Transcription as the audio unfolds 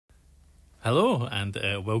Hello, and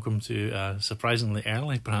welcome to a surprisingly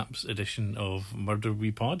early, perhaps, edition of Murder We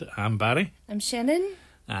Pod. I'm Barry. I'm Shannon.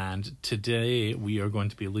 And today we are going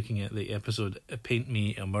to be looking at the episode Paint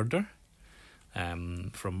Me a Murder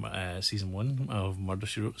from season 1 of Murder,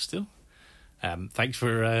 She Wrote Still. Thanks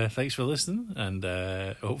for listening, and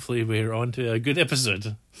hopefully we're on to a good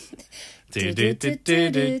episode.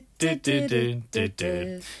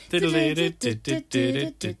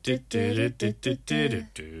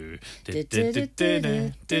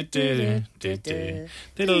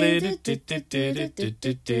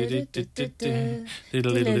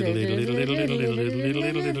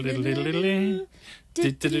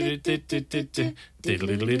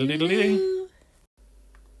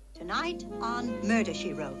 Tonight on Murder,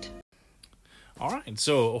 She Wrote. Alright,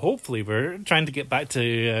 so hopefully we're trying to get back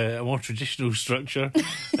to a more traditional structure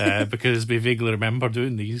because we vaguely remember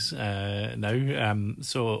doing these now.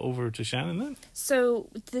 So over to Shannon then. So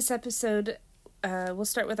this episode, we'll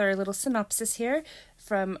start with our little synopsis here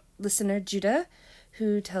from listener Judah,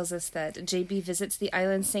 who tells us that JB visits the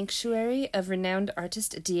island sanctuary of renowned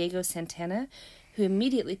artist Diego Santana, who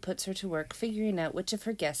immediately puts her to work figuring out which of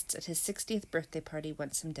her guests at his 60th birthday party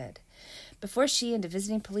wants him dead. Before she and a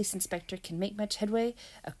visiting police inspector can make much headway,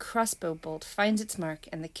 a crossbow bolt finds its mark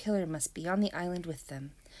and the killer must be on the island with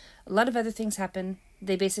them. A lot of other things happen.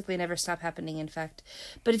 They basically never stop happening, in fact.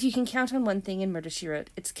 But if you can count on one thing in Murder, She Wrote,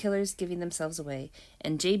 it's killers giving themselves away,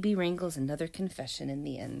 and JB wrangles another confession in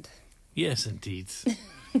the end. Yes, indeed.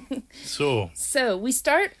 So we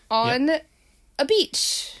start on... Yep. A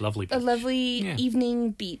beach. Lovely beach. A lovely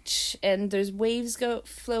evening beach. And there's waves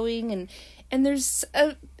flowing and there's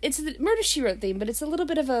it's the Murder, She Wrote theme, but it's a little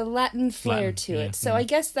bit of a Latin flair to it. So I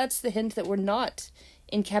guess that's the hint that we're not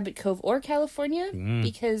in Cabot Cove or California,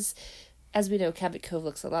 because as we know, Cabot Cove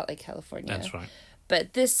looks a lot like California. That's right.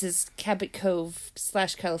 But this is Cabot Cove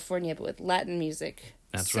 / California, but with Latin music.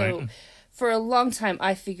 That's right. So for a long time,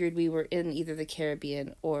 I figured we were in either the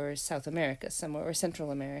Caribbean or South America somewhere, or Central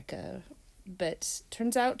America. But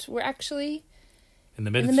turns out we're actually in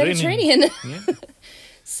the Mediterranean. Yeah.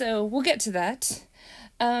 So we'll get to that.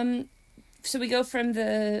 So we go from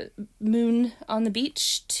the moon on the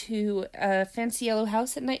beach to a fancy yellow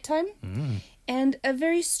house at nighttime. And a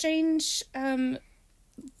very strange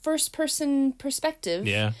first-person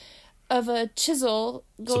perspective of a chisel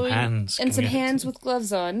going some hands with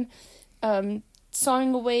gloves on,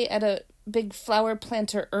 sawing away at a big flower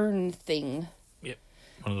planter urn thing.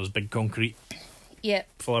 One of those big concrete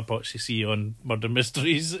flower pots you see on murder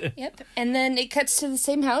mysteries. Yep. And then it cuts to the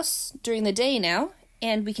same house during the day now,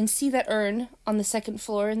 and we can see that urn on the second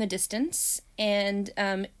floor in the distance. And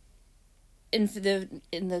in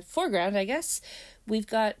the foreground, I guess, we've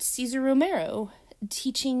got Cesar Romero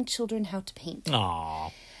teaching children how to paint.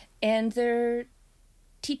 Aww. And they're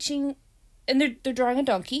teaching, and they're drawing a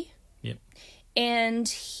donkey. Yep. And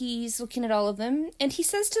he's looking at all of them, and he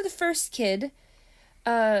says to the first kid,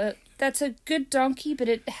 that's a good donkey, but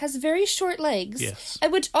it has very short legs. Yes.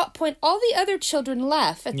 At which point all the other children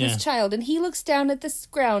laugh at this child, and he looks down at this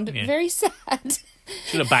ground very sad.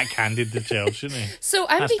 Should have backhanded the child, shouldn't he? So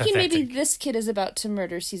I'm thinking maybe this kid is about to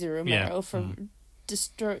murder Cesar Romero for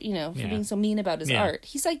for being so mean about his art.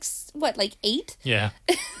 He's like, what, like 8? Yeah.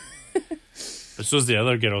 But so's the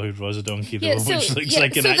other girl who draws a donkey, though, which looks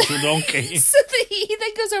like an actual donkey. So he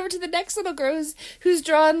then goes over to the next little girl who's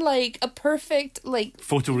drawn, like, a perfect, like...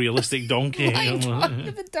 photorealistic donkey. drawing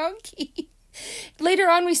of a donkey. Later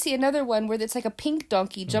on, we see another one where it's like a pink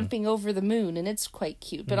donkey jumping over the moon, and it's quite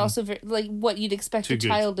cute, but also very, like what you'd expect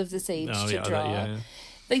child of this age to draw.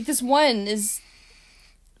 Like, this one is...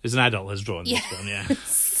 As an adult has drawn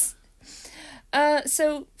this one,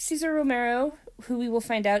 So, Cesar Romero, who we will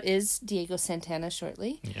find out is Diego Santana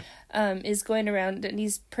shortly, is going around and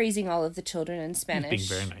he's praising all of the children in Spanish. He's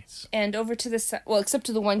being very nice. And over to the except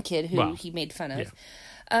to the one kid who he made fun of.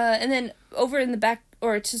 And then over in the back,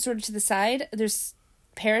 or to the side, there's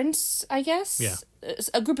parents, I guess. Yeah.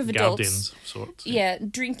 A group of adults. Guardians of sorts. Yeah,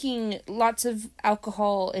 drinking lots of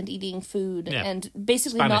alcohol and eating food and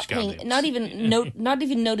basically Spanish not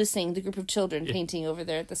even noticing the group of children painting over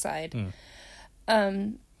there at the side.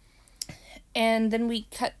 And then we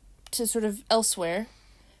cut to sort of elsewhere,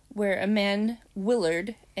 where a man,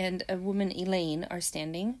 Willard, and a woman, Elaine, are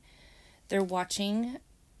standing. They're watching,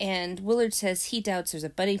 and Willard says he doubts there's a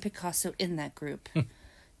budding Picasso in that group.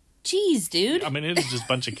 Jeez, dude. I mean, it is just a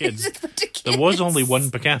bunch of kids. There was only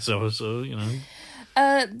one Picasso, so,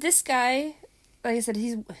 This guy, like I said,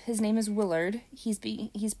 his name is Willard. He's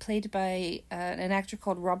played by an actor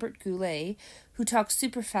called Robert Goulet, who talks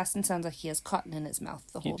super fast and sounds like he has cotton in his mouth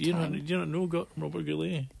the whole time. You don't know Robert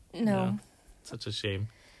Goulet? No. Such a shame.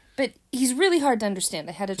 But he's really hard to understand.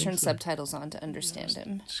 I had to turn subtitles on to understand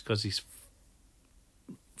him. Just because he's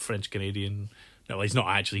French-Canadian. No, he's not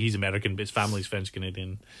actually. He's American, but his family's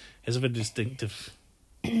French-Canadian. He has a very distinctive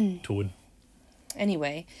tone.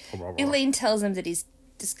 Anyway, Elaine tells him that he's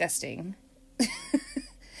disgusting.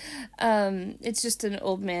 It's just an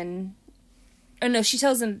old man. Oh, no, she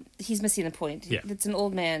tells him he's missing the point. Yeah. It's an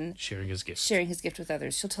old man Sharing his gift. with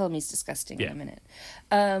others. She'll tell him he's disgusting in a minute.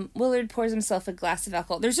 Willard pours himself a glass of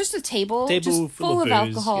alcohol. There's just a table just full of booze,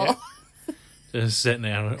 alcohol. Yeah. Just sitting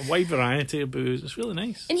there, a wide variety of booze. It's really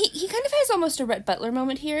nice. And he kind of has almost a Rhett Butler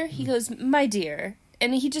moment here. He goes, "My dear."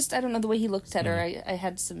 And he just, I don't know, the way he looked at her, I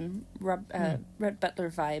had some Rhett Butler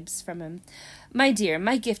vibes from him. "My dear,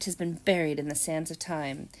 my gift has been buried in the sands of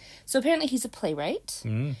time." So apparently he's a playwright.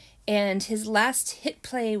 And his last hit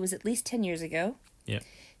play was at least 10 years ago. Yeah.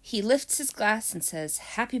 He lifts his glass and says,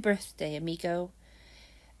 "Happy birthday, amigo."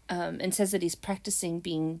 And says that he's practicing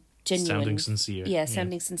being genuine. Sounding sincere. Yeah,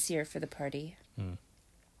 sounding sincere for the party.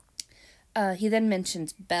 He then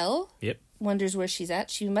mentions Belle. Yep. Wonders where she's at.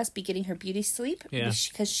 She must be getting her beauty sleep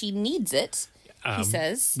because she needs it, he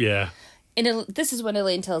says. Yeah. And this is when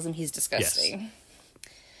Elaine tells him he's disgusting.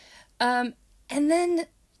 Yes. And then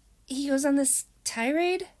he goes on this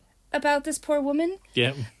tirade about this poor woman.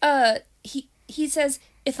 Yeah. He says,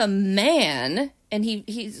 if a man, and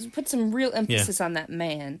he put some real emphasis on that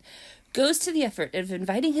man, goes to the effort of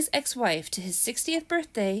inviting his ex-wife to his 60th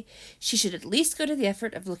birthday, she should at least go to the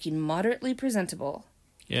effort of looking moderately presentable.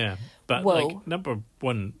 Yeah. But, like, number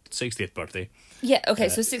one, 60th birthday. Yeah, okay,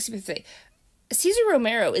 so 60th birthday. Cesar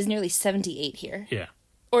Romero is nearly 78 here. Yeah.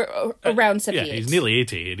 Or around 78. Yeah, he's nearly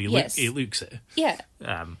 80, and he looks it. Yeah.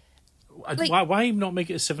 Why not make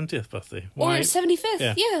it his 70th birthday? Why? Or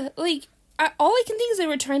 75th, yeah. Like, all I can think is they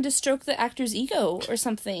were trying to stroke the actor's ego or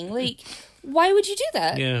something. Like, why would you do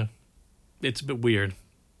that? Yeah. It's a bit weird,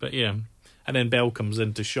 but yeah. And then Belle comes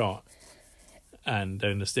into shot and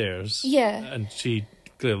down the stairs. Yeah. And she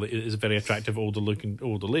clearly is a very attractive older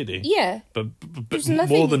lady. Yeah. But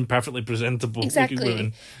nothing... more than perfectly presentable looking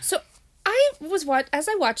women. So as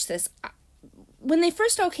I watched this, when they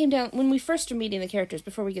first all came down, when we first were meeting the characters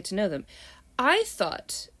before we get to know them, I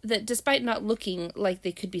thought that despite not looking like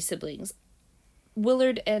they could be siblings,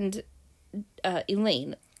 Willard and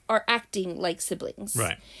Elaine are acting like siblings.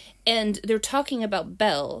 Right. And they're talking about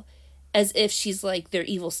Belle as if she's like their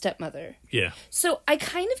evil stepmother. Yeah. So I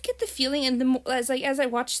kind of get the feeling, and as I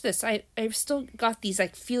watched this, I've still got these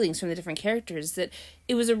like feelings from the different characters that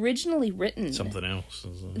it was originally written something else.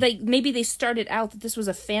 Like maybe they started out that this was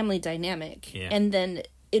a family dynamic, and then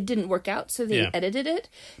it didn't work out, so they edited it.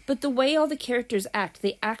 But the way all the characters act,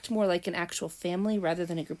 they act more like an actual family rather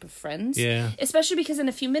than a group of friends. Yeah. Especially because in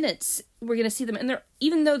a few minutes we're going to see them, and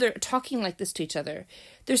even though they're talking like this to each other,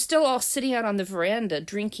 they're still all sitting out on the veranda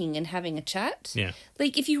drinking and having a chat. Yeah.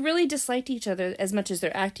 Like, if you really disliked each other as much as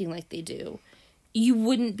they're acting like they do, you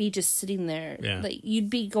wouldn't be just sitting there. Yeah. Like, you'd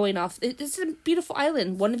be going off. It's a beautiful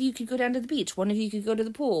island. One of you could go down to the beach. One of you could go to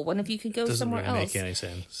the pool. One of you could go somewhere else. Doesn't really make any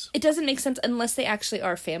sense. It doesn't make sense unless they actually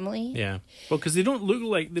are family. Yeah. Well, because they don't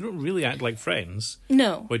really act like friends.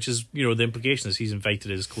 No. Which is, the implication is he's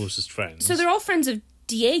invited his closest friends. So they're all friends of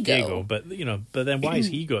Diego. But then why has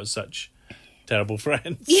he got such terrible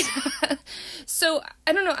friends? Yeah. So,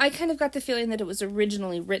 I don't know. I kind of got the feeling that it was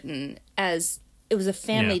originally written as it was a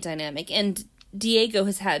family dynamic. And Diego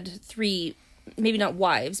has had 3, maybe not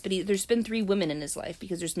wives, but there's been 3 women in his life,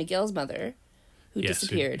 because there's Miguel's mother, who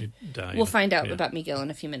disappeared. Who died. We'll find out about Miguel in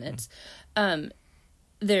a few minutes.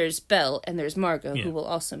 There's Belle, and there's Margot, who we'll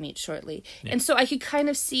also meet shortly. Yeah. And so I could kind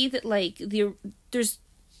of see that, like, there's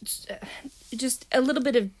just a little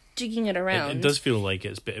bit of jigging it around. It does feel like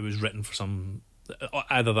it was written for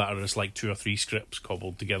either that or it's like 2 or 3 scripts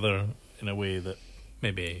cobbled together in a way that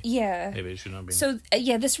maybe it shouldn't have been. So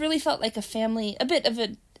this really felt like a bit of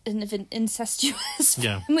an incestuous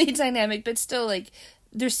family dynamic, but still, like,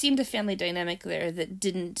 there seemed a family dynamic there that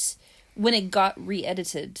didn't, when it got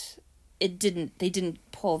re-edited, they didn't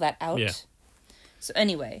pull that out. Yeah. So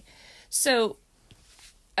anyway,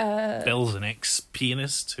 Bill's an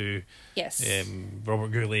ex-pianist who Robert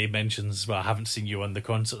Goulet mentions, well, I haven't seen you on the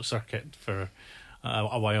concert circuit for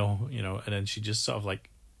a while, and then she just sort of like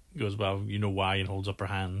goes, well, you know why, and holds up her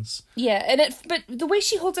hands. Yeah, but the way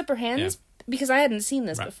she holds up her hands, because I hadn't seen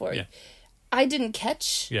this before, I didn't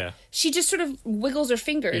catch. Yeah. She just sort of wiggles her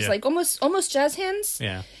fingers, like almost jazz hands.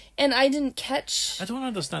 Yeah. And I didn't catch. I don't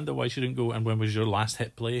understand why she didn't go, and when was your last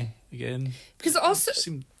hit play again? Because also... It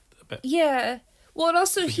seemed a bit... Yeah. Well, and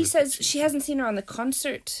also he says she hasn't seen her on the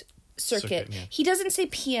concert circuit. Yeah. He doesn't say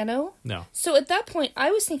piano. No. So at that point,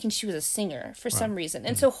 I was thinking she was a singer for some reason.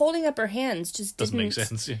 And so holding up her hands just Doesn't make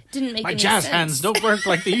sense. Yeah. Didn't make My any jazz sense. hands don't work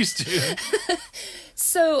like they used to.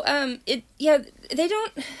 So, they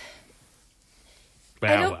don't...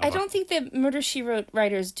 I don't think the Murder, She Wrote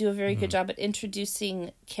writers do a very good job at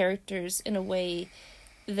introducing characters in a way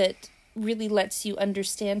that really lets you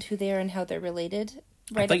understand who they are and how they're related.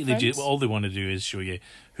 Right, I think they do. All they want to do is show you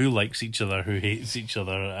who likes each other, who hates each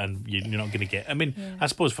other, and you're not going to get. I mean, I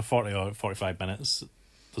suppose for 40 or 45 minutes,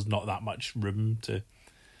 there's not that much room to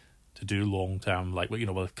do long term, like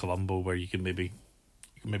with Columbo, where you can maybe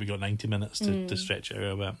got 90 minutes to stretch it out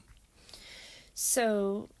a bit.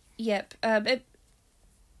 So, yep.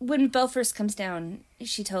 When Belle first comes down,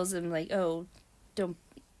 she tells him, like,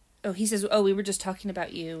 he says, we were just talking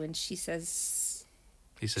about you, and she says...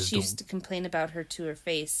 He says, she used to complain about her to her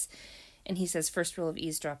face, and he says, first rule of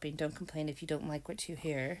eavesdropping, don't complain if you don't like what you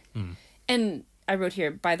hear. And I wrote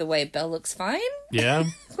here, by the way, Belle looks fine? Yeah.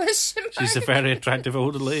 Question mark. She's a very attractive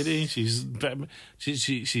older lady. She's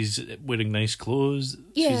wearing nice clothes.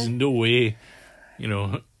 Yeah. She's in no way,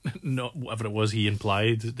 not whatever it was he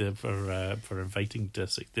implied for inviting to a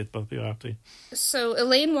 60th birthday party. So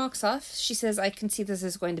Elaine walks off. She says, I can see this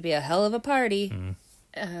is going to be a hell of a party.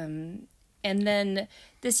 And then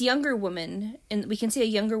this younger woman, and we can see a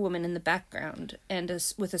younger woman in the background and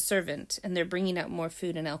with a servant, and they're bringing out more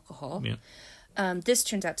food and alcohol. Yeah. This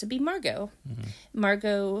turns out to be Margot.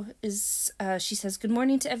 Margot is, she says, good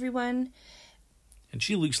morning to everyone. And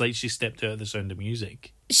she looks like she stepped out of The Sound of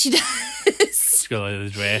Music. She does. She's got like the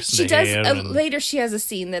dress and She the does. hair. And... Later, she has a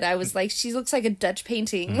scene that I was like, she looks like a Dutch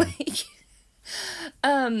painting.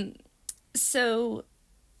 So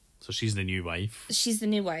she's the new wife. She's the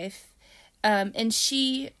new wife. And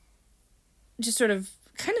she just sort of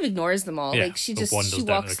kind of ignores them all. Yeah, like she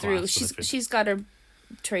walks through. She's got her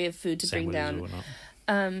tray of food to bring down.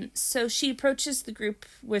 So she approaches the group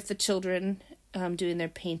with the children doing their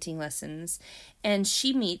painting lessons, and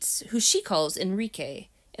she meets who she calls Enrique.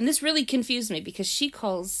 And this really confused me because she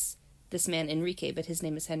calls this man Enrique, but his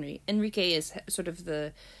name is Henry. Enrique is sort of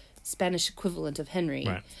the Spanish equivalent of Henry.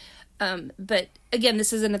 Right. But again,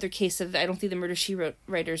 this is another case of I don't think the Murder, She Wrote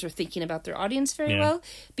writers are thinking about their audience very well,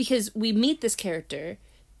 because we meet this character.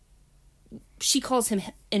 She calls him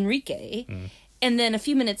Enrique, and then a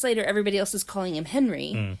few minutes later, everybody else is calling him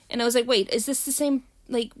Henry. And I was like, wait, is this the same?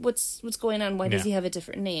 Like, what's going on? Why does he have a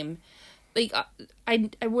different name? Like, I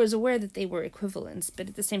was aware that they were equivalents, but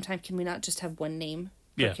at the same time, can we not just have one name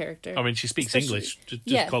per character? I mean, she speaks English.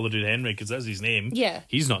 Just call her dude Henry because that's his name. Yeah.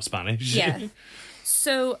 He's not Spanish. Yeah.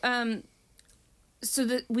 So,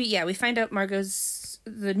 we find out Margot's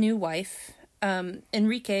the new wife.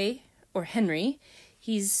 Enrique, or Henry,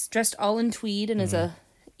 he's dressed all in tweed and is a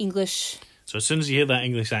English... So as soon as you hear that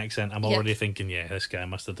English accent, I'm already thinking, this guy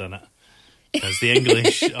must have done it. Because the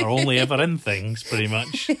English are only ever in things, pretty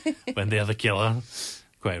much, when they're the killer.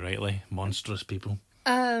 Quite rightly. Monstrous people.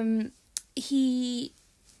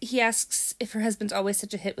 He asks if her husband's always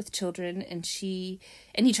such a hit with children, and he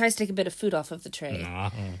tries to take a bit of food off of the tray.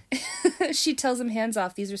 She tells him, hands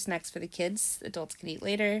off, these are snacks for the kids. Adults can eat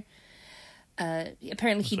later.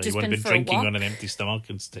 Apparently he'd just been for a walk. Drinking on an empty stomach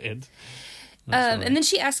instead. And then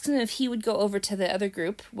she asks him if he would go over to the other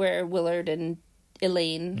group where Willard and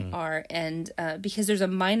Elaine are, and because there's a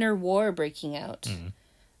minor war breaking out,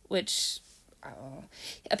 which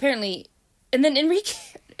apparently... And then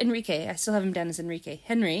Enrique, I still have him down as Enrique,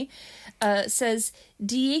 Henry, says,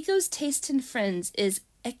 Diego's taste in friends is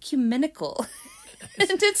ecumenical.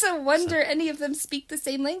 And it's a wonder any of them speak the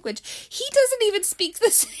same language. He doesn't even speak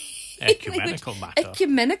the same ecumenical language. matter.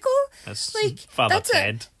 Ecumenical? That's like, Father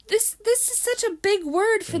Ted. This is such a big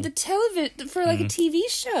word for the television, for like a TV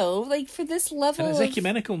show, like for this level. And is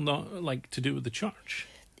ecumenical not like to do with the church?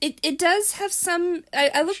 It does have some...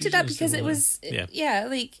 I looked it up because it was...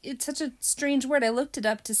 like, it's such a strange word. I looked it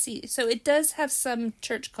up to see. So it does have some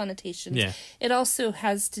church connotations. Yeah. It also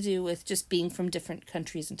has to do with just being from different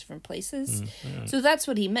countries and different places. So that's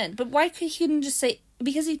what he meant. But why could he just say...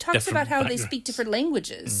 Because he talks about how they speak different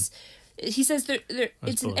languages. He says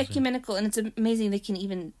it's an ecumenical, and it's amazing they can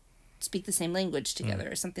even speak the same language together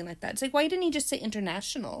or something like that. It's like, why didn't he just say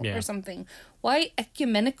international or something? Why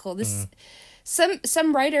ecumenical? This...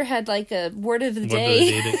 Some writer had like a word of the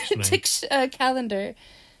day calendar.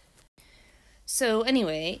 So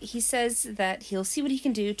anyway, he says that he'll see what he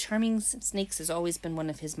can do. Charming snakes has always been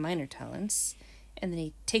one of his minor talents. And then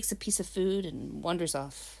he takes a piece of food and wanders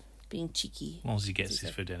off, being cheeky. As long as he gets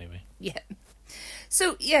his food anyway. Yeah.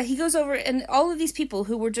 So, he goes over, and all of these people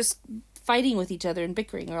who were just fighting with each other and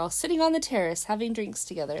bickering are all sitting on the terrace having drinks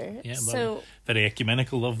together. Yeah, so very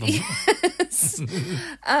ecumenical of them.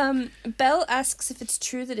 Belle asks if it's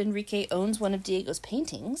true that Enrique owns one of Diego's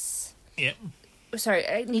paintings. Yep. Sorry,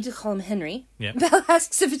 I need to call him Henry. Yep. Belle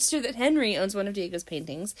asks if it's true that Henry owns one of Diego's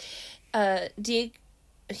paintings.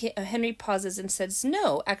 Henry pauses and says,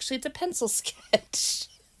 no, actually it's a pencil sketch.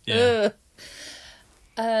 Yeah.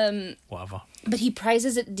 Ugh. Whatever. But he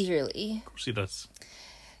prizes it dearly. Of course he does.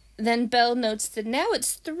 Then Belle notes that now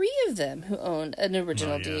it's 3 of them who own an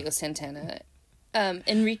original Oh, yeah. Diego Santana.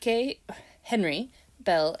 Enrique, Henry,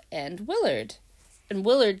 Belle, and Willard. And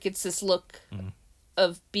Willard gets this look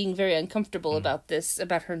of being very uncomfortable about this,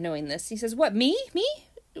 about her knowing this. He says, what, me? Me?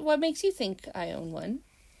 What makes you think I own one?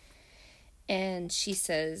 And she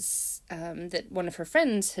says that one of her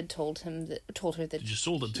friends had told her that You just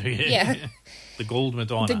sold it to you. Yeah. The gold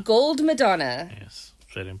Madonna. the gold Madonna. Yes,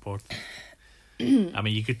 very important. I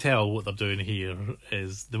mean, you could tell what they're doing here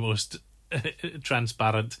is the most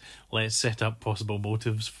transparent. Let's set up possible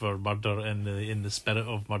motives for murder in the spirit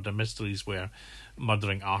of murder mysteries, where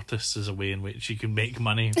murdering artists is a way in which you can make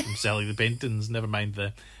money from selling the paintings. Never mind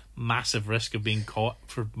the massive risk of being caught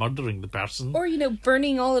for murdering the person, Or,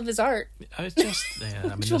 burning all of his art. it's just I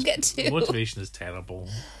mean, Which we'll get to. the motivation is terrible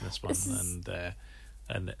in this one,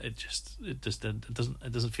 and it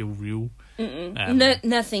doesn't feel real.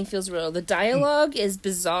 Nothing feels real. The dialogue is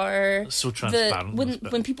bizarre. So transparent.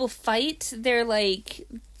 When people fight, they're like...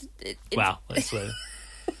 That's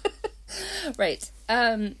Right.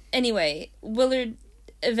 Anyway, Willard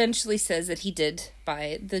eventually says that he did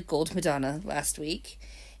buy the gold Madonna last week.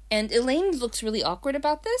 And Elaine looks really awkward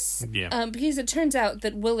about this. Yeah. Because it turns out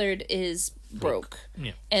that Willard is broke.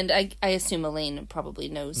 Yeah. And I assume Elaine probably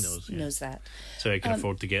knows that. So I can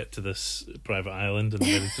afford to get to this private island in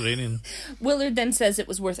the Mediterranean. Willard then says it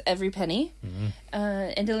was worth every penny. Mm-hmm.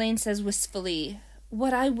 And Elaine says wistfully,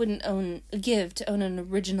 what I wouldn't give to own an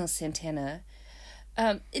original Santana.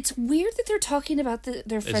 It's weird that they're talking about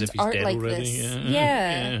their friend's if he's art dead like already. this.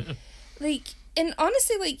 Yeah. And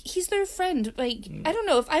honestly, he's their friend. I don't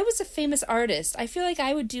know, if I was a famous artist, I feel like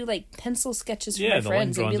I would do pencil sketches for my the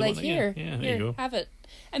friends and be line like, drawings, here, there you go. have it.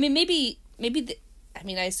 I mean, maybe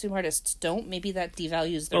I assume artists don't. Maybe that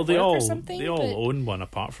devalues their Well, work or something. they all own one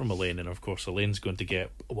apart from Elaine, and of course Elaine's going to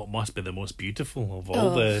get what must be the most beautiful of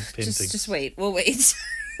all the paintings. Just wait. We'll wait.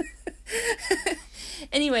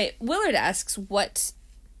 Anyway, Willard asks what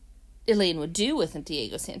Elaine would do with a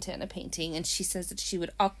Diego Santana painting, and she says that she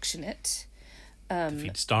would auction it. To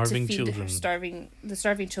feed starving the children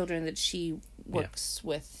starving children that she works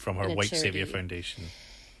with from her in a White charity. Saviour Foundation.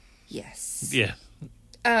 Yes. Yeah.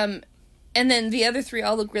 And then the other 3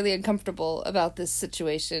 all look really uncomfortable about this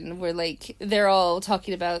situation, where they're all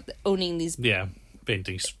talking about owning these. Yeah,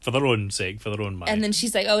 paintings for their own sake, for their own money. And then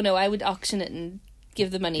she's like, "Oh no, I would auction it and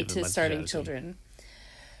give the money to starving charity. children."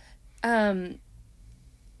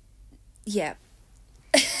 Yeah.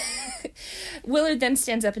 Willard then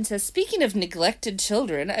stands up and says, speaking of neglected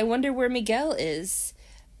children, I wonder where Miguel is.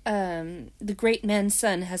 The great man's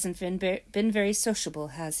son hasn't been very sociable,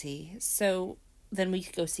 has he? So then we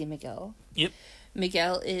go see Miguel. Yep.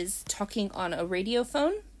 Miguel is talking on a radio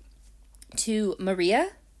phone to Maria,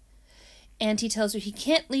 and he tells her he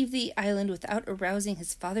can't leave the island without arousing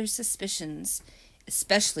his father's suspicions,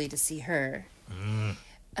 especially to see her.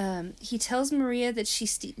 He tells Maria that she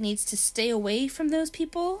needs to stay away from those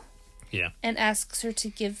people. Yeah. And asks her to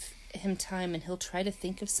give him time, and he'll try to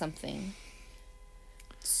think of something.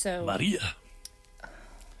 So Maria.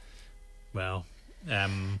 Well,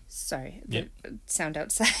 sorry, Yep. the sound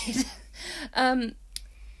outside.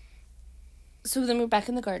 So then we're back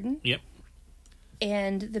in the garden. Yep.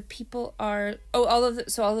 And the people are all of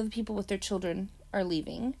the people with their children are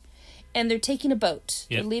leaving, and they're taking a boat.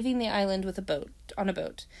 Yep. They're leaving the island with a boat.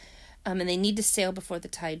 And they need to sail before the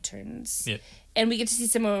tide turns. Yep. And we get to see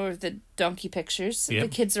some of the donkey pictures. Yep. The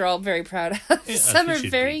kids are all very proud of. Yeah, Some are they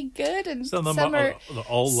should very be. good, and Some some of them are are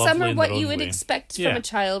all lovely some are in what their you own would way. expect from Yeah. a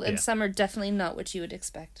child, and Yeah. some are definitely not what you would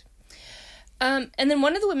expect. And then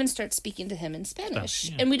one of the women starts speaking to him in Spanish.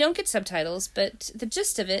 Yeah. And we don't get subtitles, but the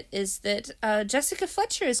gist of it is that Jessica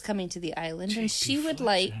Fletcher is coming to the island, and she would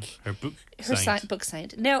like her book her signed. book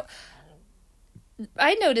signed. Now,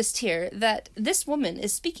 I noticed here that this woman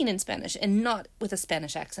is speaking in Spanish and not with a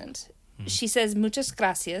Spanish accent. She says muchas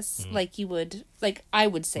gracias like I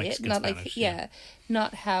would say Mexican it, not Spanish,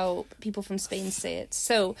 not how people from Spain say it.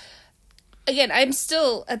 So again, I'm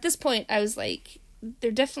still at this point. I was like,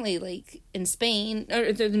 they're definitely in Spain,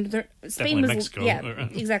 or Spain was Mexico.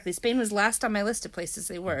 exactly. Spain was last on my list of places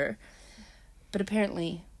they were, but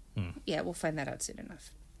apparently, we'll find that out soon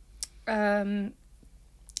enough.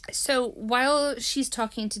 So while she's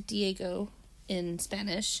talking to Diego in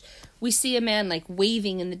Spanish, we see a man like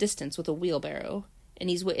waving in the distance with a wheelbarrow, and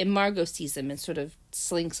and Margot sees him and sort of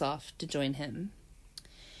slinks off to join him.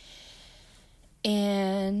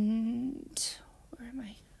 And where am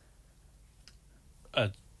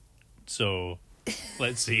I? So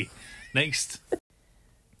let's see. Next.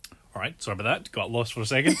 All right, sorry about that. Got lost for a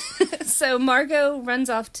second. So Margot runs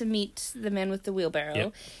off to meet the man with the wheelbarrow.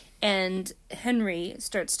 Yep. And Henry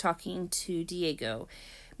starts talking to Diego.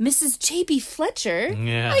 Mrs. J.B. Fletcher?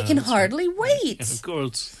 Yeah, I can that's hardly right. wait. Of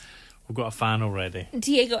course. We've got a fan already.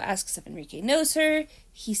 Diego asks if Enrique knows her.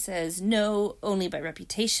 He says no, only by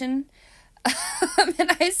reputation.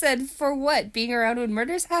 And I said, for what? Being around when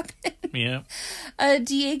murders happen? Yeah.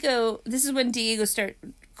 This is when Diego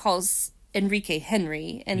calls Enrique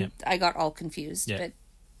Henry, and Yep. I got all confused, Yeah. but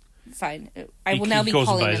fine. He calls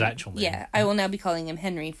him by his actual name. Yeah, I will now be calling him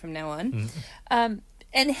Henry from now on. And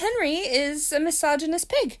Henry is a misogynist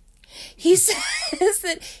pig. He says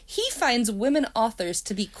that he finds women authors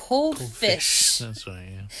to be cold fish. That's right,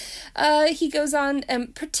 yeah. He goes on,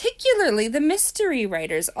 particularly the mystery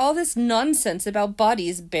writers, all this nonsense about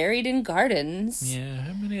bodies buried in gardens. Yeah,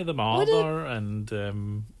 how many of them are there? And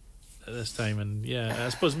at this time, and yeah, I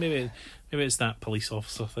suppose maybe it's that police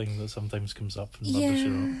officer thing that sometimes comes up in Murder, She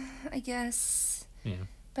Wrote. I guess. Yeah.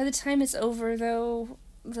 By the time it's over, though,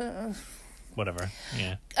 Whatever,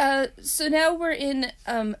 yeah. So now we're in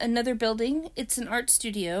another building. It's an art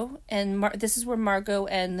studio, and this is where Margot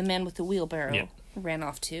and the man with the wheelbarrow ran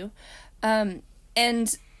off to. And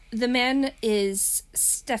the man is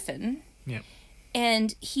Stefan. Yeah.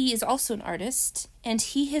 And he is also an artist, and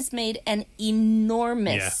he has made an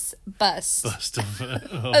enormous bust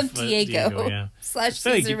of Diego yeah. / It's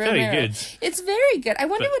Cesar Romero. very good. It's very good. I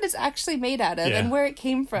wonder what it's actually made out of and where it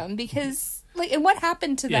came from, because and what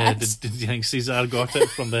happened to that? Did you think Cesar got it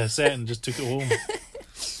from the set and just took it home?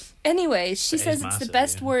 Anyway, she says it's massive, the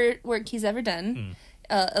best work he's ever done.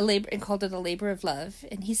 And called it a labor of love.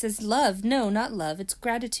 And he says, love, no, not love. It's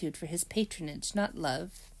gratitude for his patronage, not love.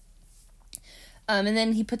 And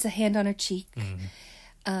then he puts a hand on her cheek.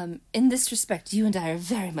 In this respect, you and I are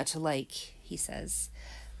very much alike, he says.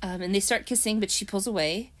 And they start kissing, but she pulls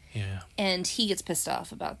away. Yeah. And he gets pissed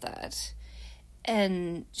off about that.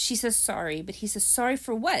 And she says sorry, but he says, sorry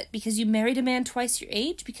for what? Because you married a man twice your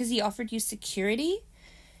age? Because he offered you security?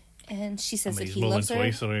 And she says that he loves her.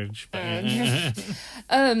 Twice her age.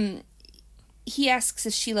 He asks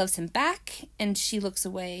if she loves him back, and she looks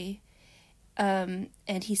away. And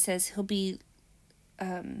he says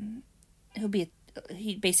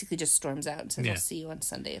he basically just storms out and says, I'll see you on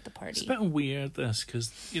Sunday at the party. It's a bit weird, this,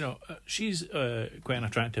 because, she's quite an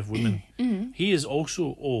attractive woman. He is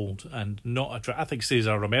also old and not attractive. I think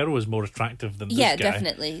Cesar Romero is more attractive than this guy. Yeah,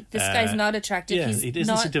 definitely. This guy's not attractive. Yeah, he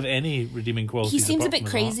doesn't seem to have any redeeming qualities. He seems a apart bit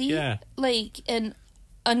from crazy, and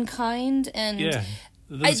unkind, and... Yeah.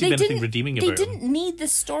 There doesn't seem anything redeeming about him. They didn't need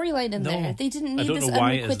this storyline in there. They didn't need this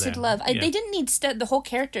unrequited love. They didn't need the whole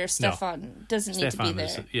character. Stefan doesn't need to be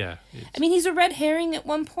there. I mean, he's a red herring at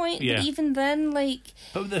one point, but even then,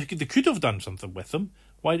 But they could have done something with him.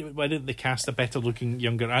 Why didn't they cast a better-looking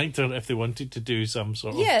younger actor if they wanted to do some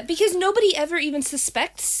sort of... Yeah, because nobody ever even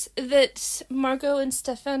suspects that Margot and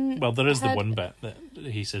Stefan... Well, there is the one bit that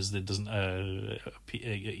he says that doesn't...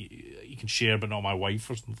 you can share, but not my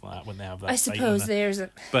wife, or something like that, when they have that I suppose there's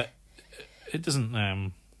a... But it doesn't...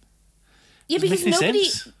 yeah, because nobody...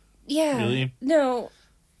 sense, yeah, really. No.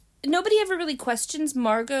 Nobody ever really questions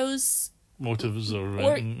Margot's... motives or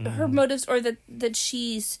her motives, or that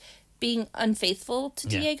she's... being unfaithful to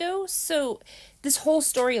Diego. So this whole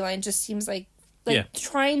storyline just seems like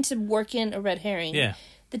trying to work in a red herring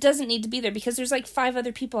that doesn't need to be there, because there's 5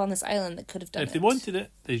 other people on this island that could have done it. If they wanted it,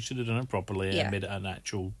 they should have done it properly and made it an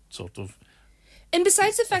actual sort of... And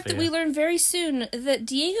besides the fact that we learn very soon that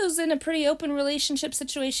Diego's in a pretty open relationship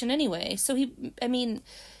situation anyway. So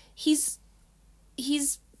he's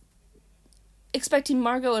expecting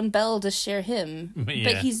Margot and Belle to share him, but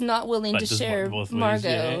he's not willing to share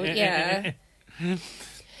Margot. Yeah.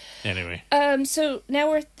 Anyway. So now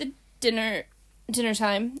we're at the dinner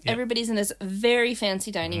time. Yep. Everybody's in this very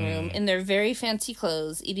fancy dining room in their very fancy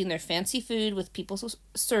clothes, eating their fancy food with people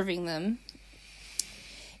serving them.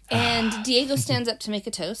 And Diego stands up to make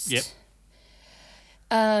a toast. Yep.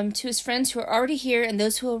 To his friends who are already here and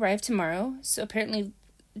those who will arrive tomorrow. So apparently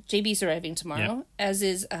JB's arriving tomorrow, as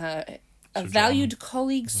is a valued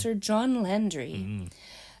colleague, Sir John Landry.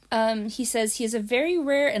 He says he is a very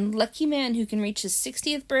rare and lucky man who can reach his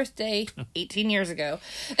 60th birthday 18 years ago.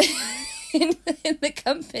 in the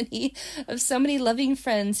company of so many loving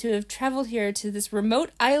friends who have traveled here to this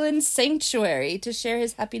remote island sanctuary to share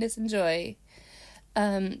his happiness and joy.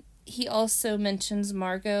 He also mentions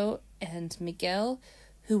Margot and Miguel,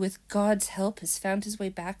 who with God's help has found his way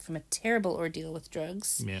back from a terrible ordeal with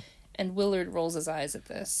drugs. Yeah. And Willard rolls his eyes at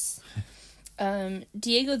this.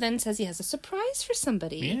 Diego then says he has a surprise for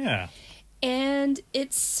somebody. Yeah. And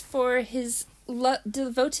it's for his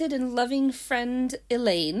devoted and loving friend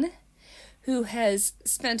Elaine, who has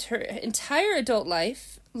spent her entire adult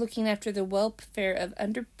life looking after the welfare of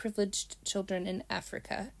underprivileged children in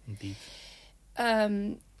Africa. Indeed.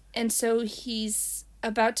 And so he's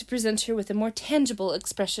about to present her with a more tangible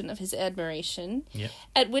expression of his admiration. Yep.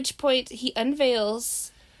 At which point he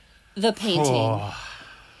unveils the painting. Oh.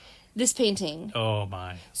 This painting. Oh,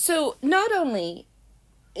 my. So not only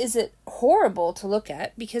is it horrible to look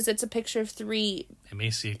at, because it's a picture of three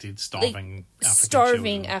Emaciated, starving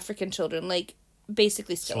African children, like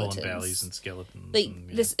basically skeletons. Swollen bellies and skeletons. Like and,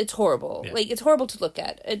 this, it's horrible. Yeah. Like it's horrible to look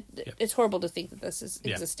at. It's horrible to think that this is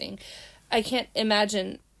existing. I can't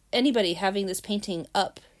imagine anybody having this painting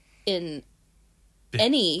up in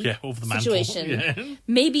any over the situation. Mantle. Yeah.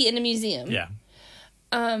 Maybe in a museum. Yeah.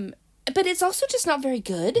 But it's also just not very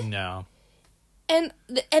good. No. And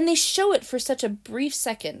they show it for such a brief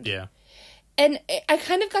second. Yeah. And I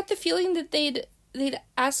kind of got the feeling that they'd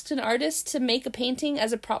asked an artist to make a painting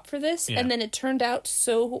as a prop for this, and then it turned out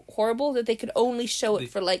so horrible that they could only show it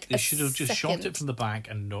for like They should have just shot it from the back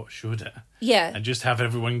and not showed it. Yeah. And just have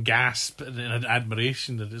everyone gasp in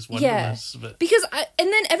admiration that it's wondrous. Yeah. But Because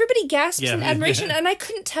and then everybody gasps in admiration, and I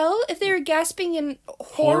couldn't tell if they were gasping in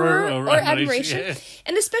horror or admiration. Yeah.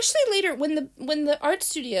 And especially later when the art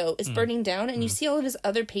studio is burning down and you see all of his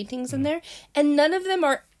other paintings in there, and none of them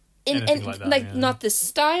are Anything like that, not this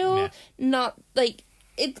style, Yeah. not like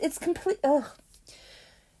it's complete. Ugh.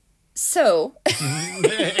 So,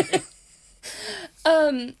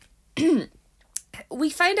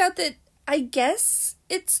 we find out that I guess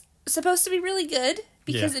it's supposed to be really good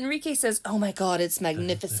because Enrique says, "Oh my God, it's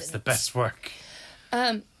magnificent! It's the best work."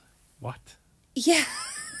 What? Yeah.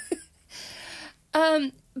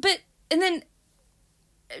 But and then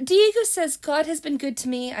Diego says, God has been good to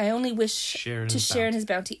me. I only wish to share in his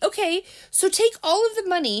bounty. Okay, so take all of the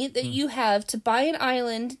money that you have to buy an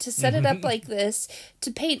island, to set it up like this, to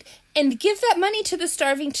paint, and give that money to the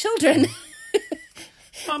starving children.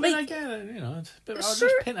 I mean, I get it, but I'll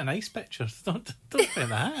just paint a nice picture. Don't paint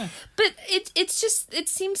that. But it's just, it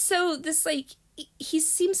seems so, he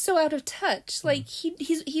seems so out of touch. Like,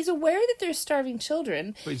 he's aware that there's starving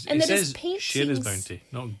children. But and that his says paintings... share his bounty,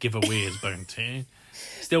 not give away his bounty.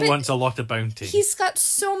 Still wants a lot of bounty. He's got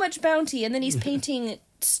so much bounty, and then he's painting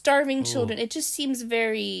starving children. It just seems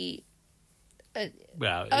very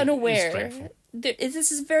unaware.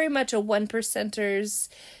 This is very much a 1%ers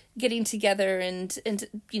getting together and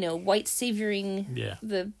white savioring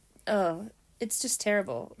the... it's just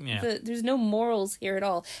terrible. Yeah. There's no morals here at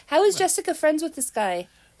all. How is Jessica friends with this guy?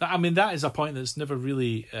 I mean, that is a point that's never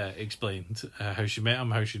really explained. How she met him,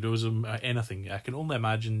 how she knows him, anything. I can only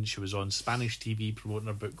imagine she was on Spanish TV promoting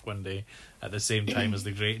her book one day at the same time as the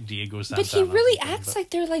great Diego Santana. But he really acts like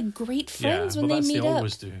they're like great friends when they meet up. They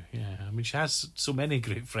always do. Yeah, I mean, she has so many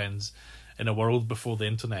great friends in a world before the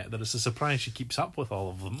internet that it's a surprise she keeps up with all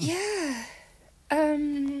of them. Yeah.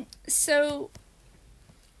 So,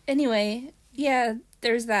 anyway, yeah,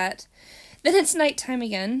 there's that. Then it's nighttime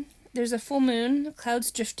again. There's a full moon,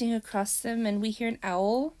 clouds drifting across them, and we hear an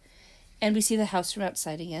owl, and we see the house from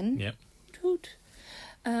outside again. Yep. Toot.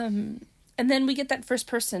 And then we get that first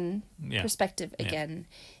person perspective again.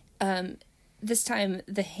 This time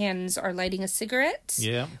the hands are lighting a cigarette.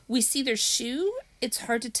 Yeah. We see their shoe. It's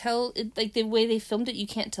hard to tell. Like the way they filmed it, you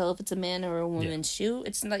can't tell if it's a man or a woman's shoe.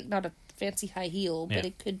 It's like not a fancy high heel, but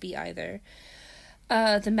it could be either.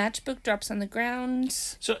 The matchbook drops on the ground.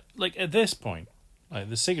 So, like, at this point, like,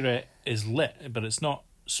 the cigarette is lit, but it's not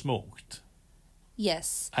smoked.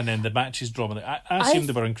 Yes. And then the match is drawn. I assume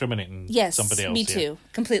they were incriminating somebody else. Me too.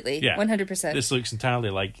 Completely. Yeah. 100%. This looks entirely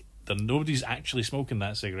like nobody's actually smoking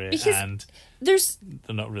that cigarette, and they're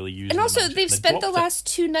not really using. And also, they've spent the last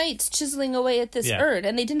 2 nights chiseling away at this urn,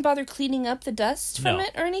 and they didn't bother cleaning up the dust from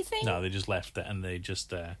it or anything. No, they just left it, and they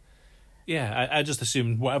just. I just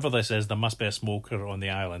assumed whatever this is, there must be a smoker on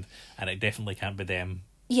the island, and it definitely can't be them.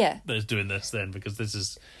 Yeah. That is doing this then, because this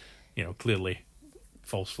is, clearly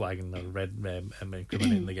false flagging or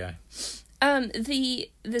incriminating the guy.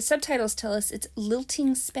 The subtitles tell us it's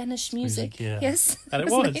lilting Spanish music. Yes. And it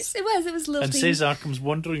was. Nice. It was lilting. And Cesar comes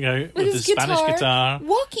wandering out with his Spanish guitar.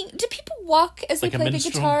 Walking. Do people walk as like they play the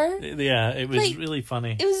guitar? Yeah, it was really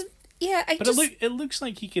funny. It was, But it looks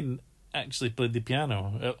like he can actually played the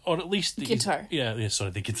piano, or at least the Guitar.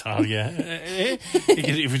 The guitar. Yeah,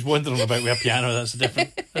 if he was wandering about with a piano, that's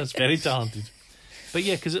different. That's very talented. But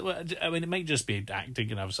yeah, because it might just be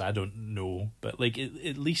acting, and obviously I don't know. But like,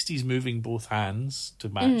 at least he's moving both hands to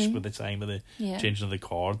match with the time of the changing of the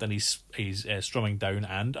chord, and he's strumming down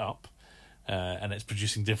and up, and it's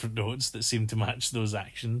producing different notes that seem to match those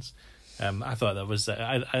actions. I thought that was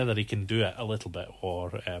either he can do it a little bit,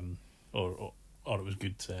 or it was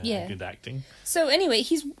good, good acting. So anyway,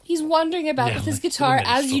 he's wandering about with his guitar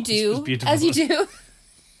as you do,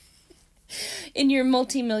 in your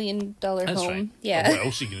multi-million-dollar That's home. right. Yeah. Well, what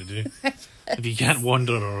else are you gonna do if you can't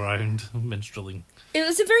wander around minstrelling? It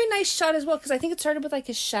was a very nice shot as well, because I think it started with like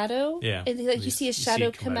a shadow. Yeah, and, like you see a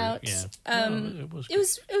shadow come out. Yeah. It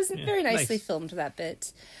was very nicely filmed, that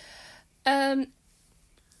bit. And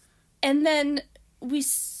then we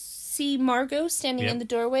see Margot standing in the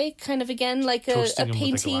doorway, kind of again like a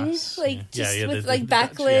painting, with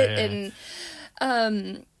backlit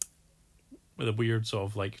and with a weird sort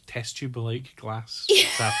of like test tube like glass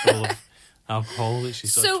half full of alcohol that she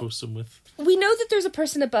sort of toasts them with. We know that there's a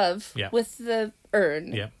person above with the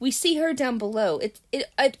urn. Yeah. We see her down below.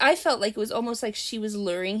 I felt like it was almost like she was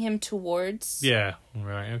luring him towards. Yeah.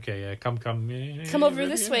 Right. Okay. Yeah. Come. Yeah, come over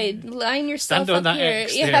this way. Line yourself Stand on up that here.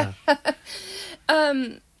 X Yeah.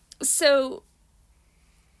 there. So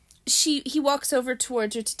he walks over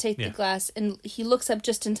towards her to take the glass, and he looks up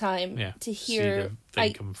just in time to hear see the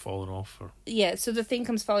thing come falling off. So the thing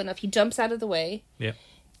comes falling off. He jumps out of the way. Yeah.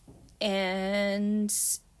 And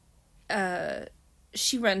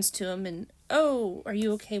she runs to him and, "Oh, are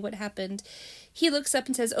you okay? What happened?" He looks up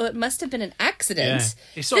and says, "Oh, it must have been an accident." Yeah.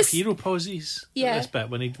 He sort of hero poses Yeah. at this bit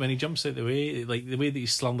when he jumps out the way, like the way that he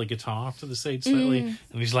slung the guitar to the side slightly, and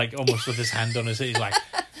he's like almost with his hand on his head, he's like,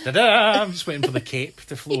 "Ta-da!" I'm just waiting for the cape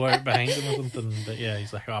to flow out behind him or something. But yeah,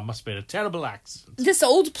 he's like, "Oh, it must have been a terrible accident. This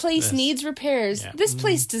old place needs repairs." Yeah. This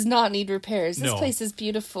place does not need repairs. This place is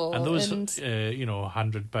beautiful. And those,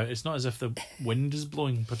 100 pounds. It's not as if the wind is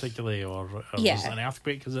blowing particularly, or there's an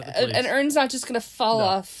earthquake because at the place. An urn's not just going to fall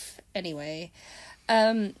off anyway.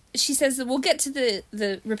 She says that we'll get to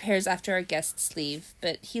the repairs after our guests leave,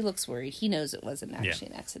 but he looks worried. He knows it wasn't actually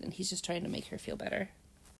an accident. He's just trying to make her feel better.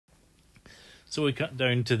 So we cut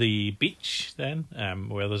down to the beach then,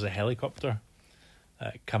 where there's a helicopter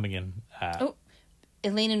coming in.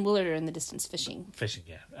 Elaine and Willard are in the distance fishing.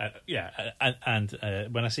 And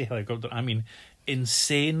when I say helicopter, I mean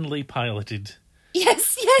insanely piloted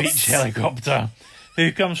beach helicopter,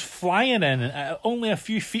 who comes flying in only a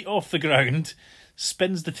few feet off the ground,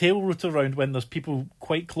 spins the tail rotor around when there's people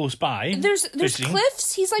quite close by. There's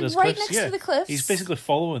cliffs. He's like right next to the cliffs. He's basically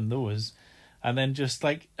following those, and then just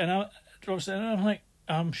like drops in, and I'm like,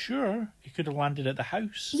 I'm sure he could have landed at the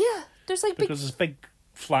house. Yeah, there's like there's big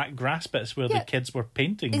flat grass bits where the kids were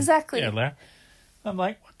painting earlier. I'm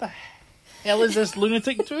like, what the hell is this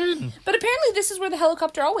lunatic doing? But apparently this is where the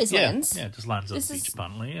helicopter always lands. Yeah, it just lands on the beach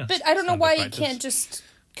apparently. Yeah. But I don't know why it can't just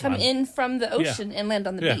come in from the ocean and land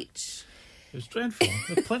on the beach. It was dreadful.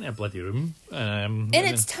 There's plenty of bloody room. And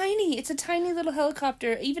it's tiny. It's a tiny little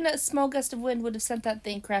helicopter. Even a small gust of wind would have sent that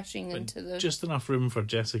thing crashing into the... Just enough room for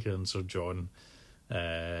Jessica and Sir John, who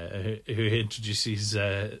introduces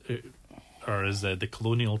her as the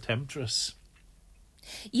colonial temptress.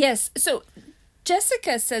 Yes, so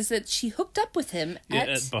Jessica says that she hooked up with him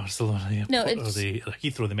at Barcelona. Yeah. No, it's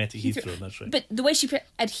Heathrow. They met at Heathrow, that's right. But the way at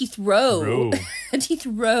Heathrow. At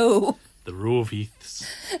Heathrow. The row of Heaths.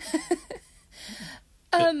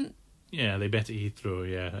 Yeah, they bet at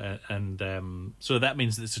Heathrow, and so that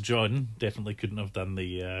means that Sir John definitely couldn't have done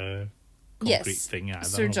the concrete thing either.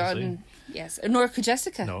 Sir John, yes, nor could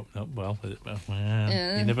Jessica. No, well,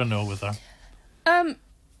 you never know with her.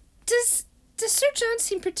 Does Sir John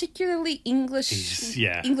seem particularly English?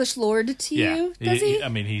 English lord to you? Does he? I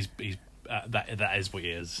mean, he's that is what he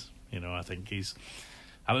is. I think he's.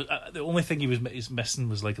 The only thing he was missing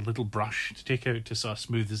was like a little brush to take out to sort of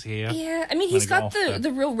smooth his hair. Yeah, I mean he's got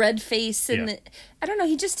the real red face, and I don't know.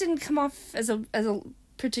 He just didn't come off as a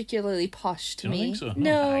particularly posh to me. You don't think so?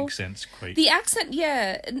 No, the accent's quite. The accent,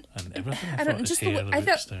 and everything. I don't know. Just the way I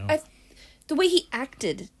thought. The way he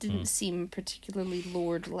acted didn't seem particularly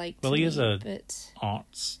lord-like. Well, he is a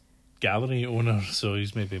arts gallery owner, so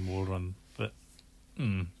he's maybe more on. But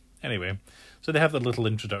anyway, so they have their little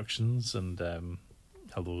introductions and.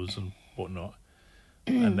 Hellos and whatnot,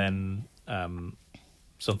 and then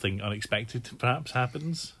something unexpected perhaps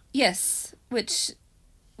happens. Yes, which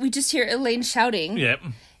we just hear Elaine shouting. Yep.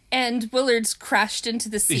 And Willard's crashed into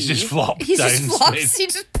the sea. He's just flopped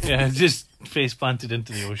down. Just face planted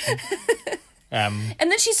into the ocean. And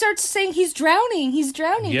then she starts saying he's drowning.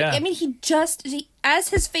 Yeah. I mean, as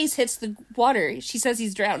his face hits the water, she says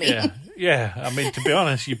he's drowning. Yeah. I mean, to be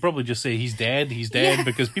honest, you probably just say he's dead,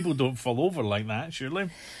 because people don't fall over like that, surely.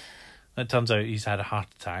 It turns out he's had a heart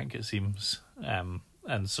attack, it seems.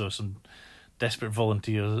 And so some desperate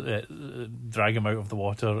volunteers drag him out of the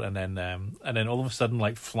water, and then all of a sudden,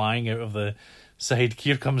 like flying out of the side,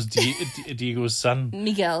 here comes Diego's son,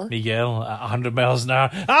 Miguel, at 100 miles an hour.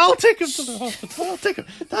 I'll take him to the hospital. I'll take him,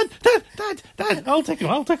 Dad. I'll take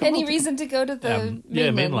him. Any reason to go to the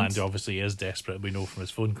mainland? Mainland obviously is desperate. We know from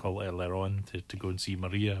his phone call earlier on to go and see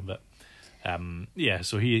Maria, but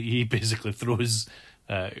so he basically throws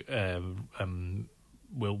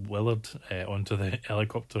Will Willard onto the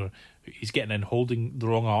helicopter. He's getting in holding the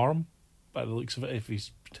wrong arm by the looks of it. If he's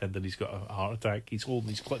pretending he's got a heart attack, he's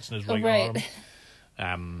clutching his right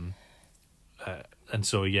arm. And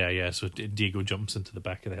so so Diego jumps into the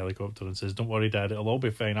back of the helicopter and says, "Don't worry, Dad, it'll all be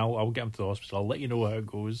fine. I'll get him to the hospital. I'll let you know how it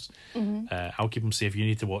goes. I'll keep him safe. You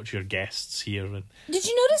need to watch your guests here." And did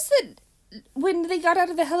you notice that when they got out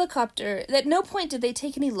of the helicopter, at no point did they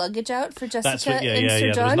take any luggage out for Jessica and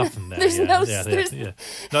Sir John? There's nothing there.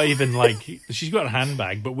 There's Not even like she's got her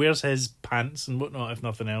handbag, but where's his pants and whatnot? If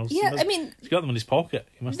nothing else, he's got them in his pocket.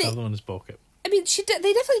 He must have them in his pocket. I mean,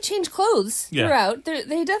 they definitely changed clothes throughout.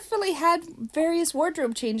 They definitely had various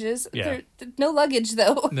wardrobe changes. Yeah. No luggage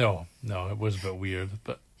though. No, it was a bit weird,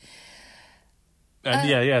 but.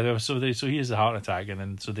 And so he has a heart attack, and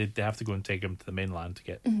then so they have to go and take him to the mainland to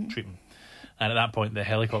get treatment. And at that point, the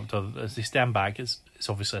helicopter, as they stand back, it's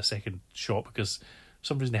obviously a second shot because for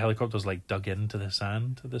some reason the helicopter's like dug into the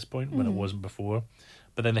sand at this point when it wasn't before.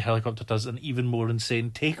 But then the helicopter does an even more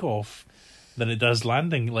insane takeoff than it does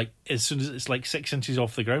landing. Like as soon as it's like 6 inches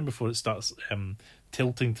off the ground before it starts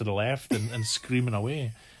tilting to the left and screaming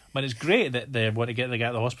away. I mean, it's great that they want to get the guy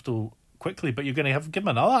to the hospital quickly, but you're going to give him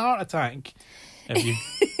another heart attack if you're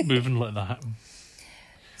moving like that.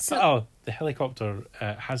 So, the helicopter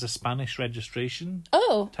has a Spanish registration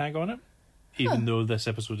tag on it, even though this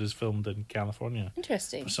episode is filmed in California.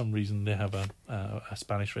 Interesting. For some reason, they have a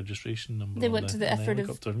Spanish registration number. They went to the effort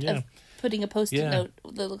of putting a post-it note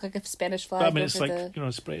that looked like a Spanish flag. But, I mean, it's like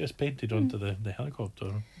it's painted onto the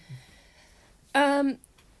helicopter.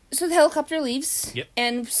 So the helicopter leaves, yep.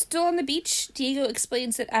 And still on the beach, Diego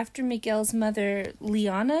explains that after Miguel's mother,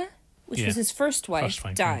 Liana, which was his first wife,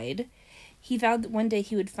 died. He vowed that one day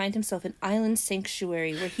he would find himself an island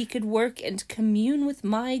sanctuary where he could work and commune with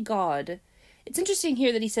my God. It's interesting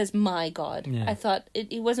here that he says my God. Yeah. I thought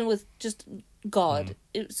it wasn't with just God.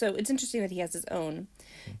 So it's interesting that he has his own.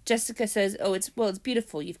 Jessica says, it's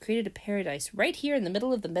beautiful. You've created a paradise right here in the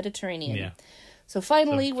middle of the Mediterranean. Yeah. So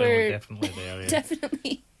finally we're definitely there. Yeah.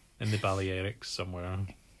 Definitely. In the Balearics somewhere.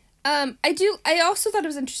 I also thought it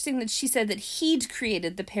was interesting that she said that he'd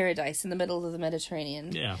created the paradise in the middle of the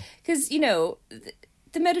Mediterranean. Yeah. Because,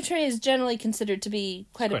 the Mediterranean is generally considered to be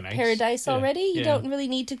quite a nice paradise already. You don't really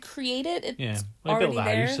need to create it. It's already built the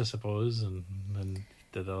there. house, I suppose, and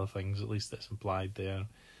did other things, at least that's implied there.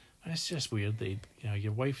 And it's just weird that,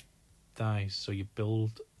 your wife dies, so you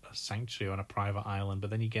build a sanctuary on a private island,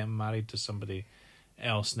 but then you get married to somebody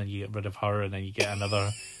else, and then you get rid of her, and then you get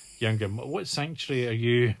another... younger. What sanctuary are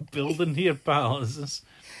you building here, pal? Is this?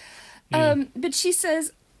 But she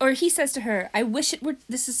says, or he says to her, "I wish it were."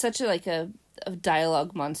 This is such a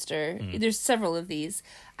dialogue monster. There's several of these.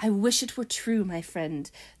 "I wish it were true, my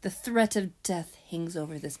friend. The threat of death hangs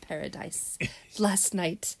over this paradise. Last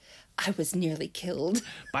night, I was nearly killed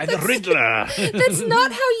by the Riddler." That's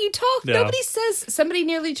not how you talk. No. Nobody says somebody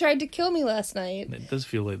nearly tried to kill me last night. It does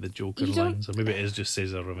feel like the Joker lines, or maybe it is just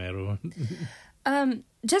Cesar Romero.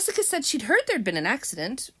 Jessica said she'd heard there'd been an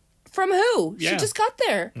accident. From who? Yeah. She just got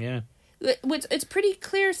there. Yeah. It's pretty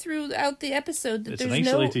clear throughout the episode that there's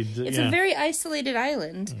it's a very isolated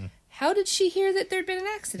island. How did she hear that there'd been an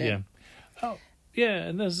accident? Yeah. Oh, yeah,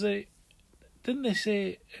 and there's didn't they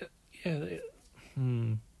say...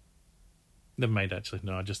 Never mind, actually.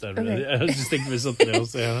 No, I was just thinking of something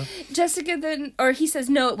else. Yeah. Jessica he says,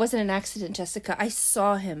 "No, it wasn't an accident, Jessica. I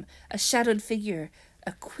saw him. A shadowed figure.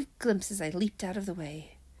 A quick glimpse as I leaped out of the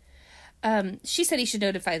way." She said he should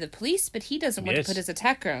notify the police, but he doesn't want to put his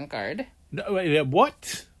attacker on guard. No,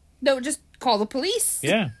 what? No, just call the police.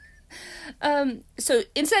 Yeah. So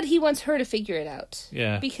instead he wants her to figure it out.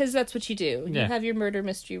 Yeah. Because that's what you do. You have your murder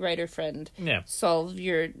mystery writer friend solve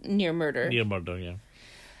your near murder. Near murder, yeah.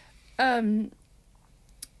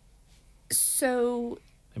 So...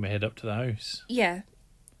 They may head up to the house. Yeah.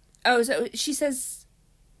 Oh, so she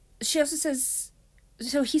also says...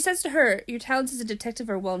 So he says to her, "Your talents as a detective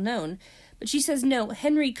are well known." But she says, "No,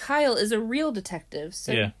 Henry Kyle is a real detective."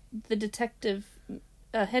 So the detective,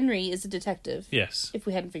 Henry is a detective. Yes. If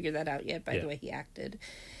we hadn't figured that out yet by Yeah. the way he acted.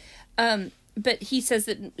 But he says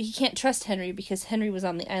that he can't trust Henry because Henry was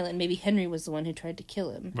on the island. Maybe Henry was the one who tried to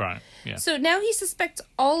kill him. Right, yeah. So now he suspects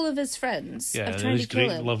all of his friends Yeah, of trying his to kill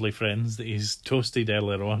great, him. lovely friends that he's toasted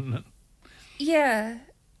earlier on. Yeah.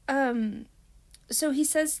 So he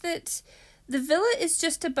says that the villa is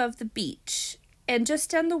just above the beach, and just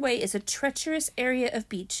down the way is a treacherous area of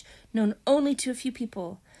beach known only to a few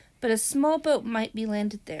people, but a small boat might be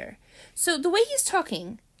landed there. So the way he's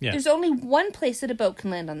talking, Yeah. there's only one place that a boat can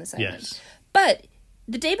land on this island. Yes. But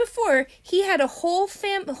the day before, he had a whole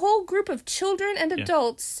group of children and Yeah.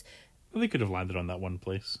 adults Well, they could have landed on that one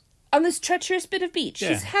place. on this treacherous bit of beach. Yeah.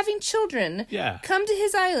 He's having children Yeah. come to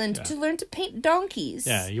his island Yeah. to learn to paint donkeys.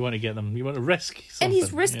 Yeah, you want to get them, you want to risk something. And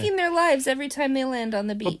he's risking their lives every time they land on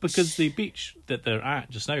the beach. Well, because the beach that they're at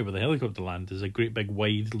just now, where the helicopter land, is a great big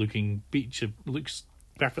wide-looking beach. It looks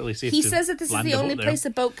perfectly safe. He to says that this is land the a boat only there. place a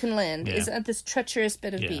boat can land, Yeah. is at this treacherous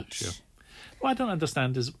bit of Yeah, beach. sure. What I don't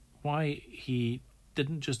understand is why he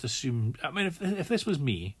didn't just assume. I mean, if this was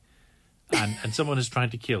me, and someone is trying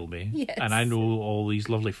to kill me, Yes. and I know all these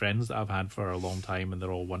lovely friends that I've had for a long time, and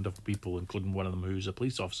they're all wonderful people, including one of them who's a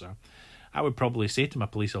police officer, I would probably say to my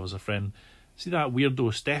police officer friend, "See that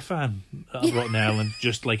weirdo Stefan that I brought in Ireland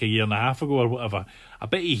just like a year and a half ago or whatever? I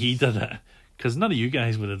bet he did it." Because none of you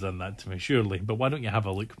guys would have done that to me, surely. But why don't you have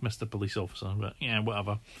a look, Mr. Police Officer? But yeah,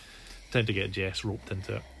 whatever. Tend to get Jess roped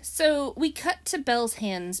into it. So we cut to Belle's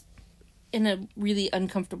hands in a really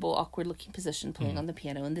uncomfortable, awkward-looking position playing on the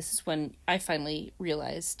piano, and this is when I finally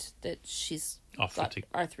realized that she's Arthritic.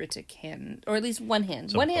 got arthritic hand, or at least one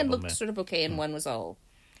hand. Some One hand problem looked there. sort of okay, and one was all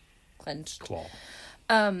clenched. Claw.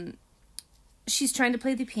 She's trying to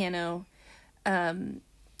play the piano.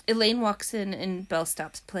 Elaine walks in, and Belle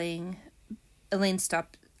stops playing. Elaine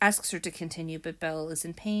asks her to continue, but Belle is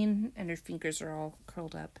in pain, and her fingers are all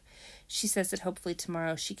curled up. She says that hopefully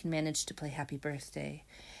tomorrow she can manage to play Happy Birthday.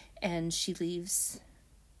 And she leaves,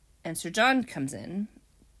 and Sir John comes in,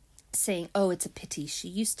 saying, "Oh, it's a pity. She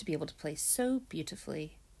used to be able to play so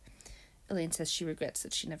beautifully." Elaine says she regrets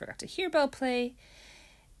that she never got to hear Belle play.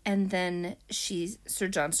 And then Sir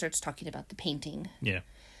John starts talking about the painting. Yeah.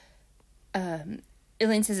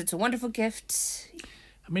 Elaine says it's a wonderful gift.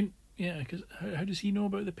 I mean, yeah, because how does he know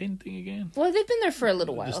about the painting again? Well, they've been there for a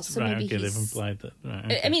little while, Just- so right, maybe okay, he's... they've implied that. Right,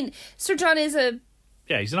 okay. I mean, Sir John is a...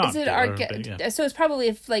 yeah, he's an Is it architect. Yeah. So it's probably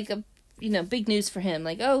big news for him.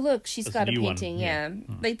 Like, oh, look, she's That's got a a new one, painting. yeah.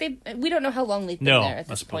 Yeah. Like, we don't know how long they've been No, there at I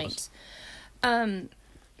this suppose. point.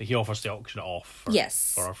 He offers to auction it off.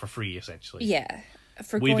 Yes. For free, essentially. Yeah.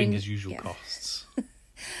 For Waiving going, his usual yeah. costs.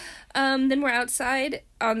 Then we're outside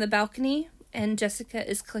on the balcony, and Jessica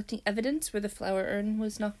is collecting evidence where the flower urn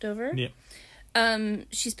was knocked over. Yeah.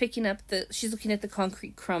 She's picking up she's looking at the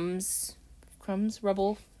concrete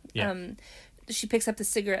rubble. Yeah. She picks up the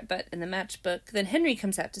cigarette butt and the matchbook. Then Henry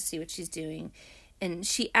comes out to see what she's doing, and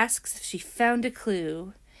she asks if she found a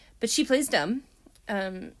clue, but she plays dumb.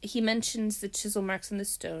 He mentions the chisel marks on the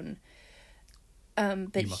stone.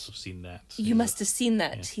 But You must have seen that. you must have seen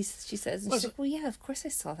that, Yeah. she says. And Well, she's like, well, yeah, of course I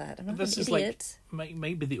saw that. I'm not This an is idiot.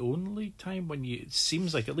 might be the only time when it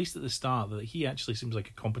seems like, at least at the start, that he actually seems like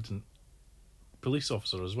a competent police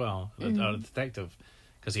officer as well, or a detective,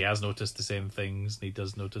 because he has noticed the same things, and he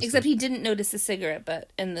does notice. Except he didn't notice the cigarette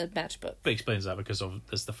butt and the matchbook. But explains that because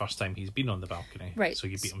this is the first time he's been on the balcony, Right. So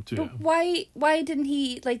you beat him to But it. why didn't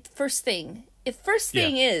he, like, first thing? If first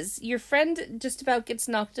thing is your friend just about gets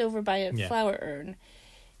knocked over by a Yeah. flower urn,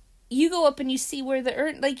 you go up and you see where the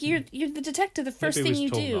urn, like, you're the detective, the first Maybe he thing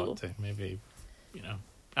you was told do. not to. Maybe,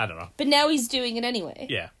 I don't know. But now he's doing it anyway.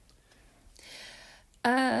 Yeah.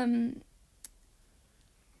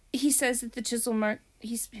 He says that the chisel mark,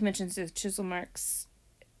 he mentions the chisel marks,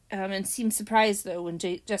 and seems surprised, though, when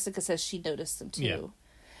Jessica says she noticed them, too.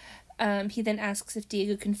 Yeah. He then asks if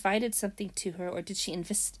Diego confided something to her, or did she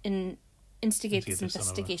instigate this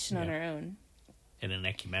investigation on her own. In an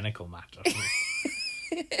ecumenical matter.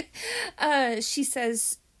 She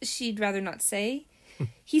says she'd rather not say.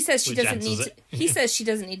 He says she Which doesn't need answers to, it. he says she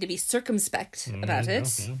doesn't need to be circumspect about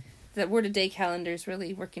it. Okay. That word a day calendar is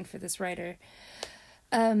really working for this writer.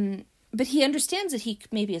 But he understands that he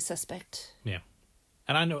may be a suspect. Yeah.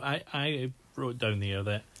 And I know, I wrote down there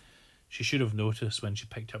that she should have noticed when she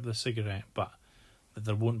picked up the cigarette, but that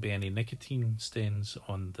there won't be any nicotine stains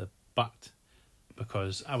on the butt,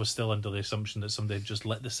 because I was still under the assumption that somebody had just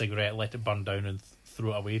lit the cigarette, let it burn down, and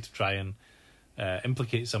threw it away to try and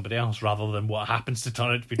implicate somebody else, rather than what happens to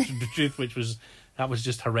turn out to be the truth, which was that was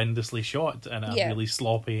just horrendously shot and a really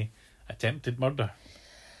sloppy attempted murder.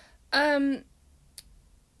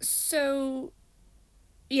 So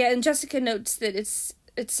Yeah, and Jessica notes that it's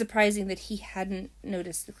surprising that he hadn't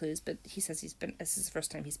noticed the clues, but he says this is the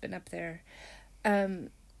first time he's been up there.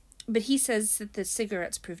 But he says that the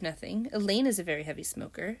cigarettes prove nothing. Elaine is a very heavy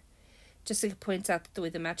smoker. Jessica points out that the way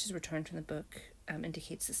the matches were torn from the book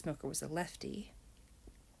indicates the smoker was a lefty.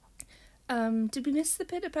 Did we miss the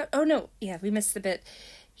bit about... Oh, no. Yeah, we missed the bit.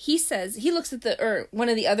 He says... He looks at the one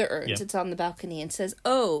of the other urns. Yep. It's on the balcony and says,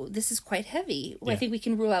 oh, this is quite heavy. Well, I think we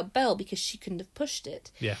can rule out Belle because she couldn't have pushed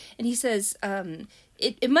it. Yeah. And he says,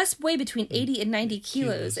 it must weigh between 80 and 90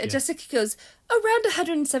 kilos. And yeah. Jessica goes, around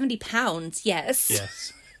 170 pounds, yes.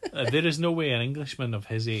 Yes. There is no way an Englishman of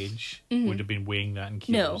his age would have been weighing that in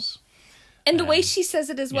kilos. And the way she says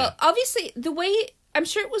it as well. yeah. Obviously, the way... I'm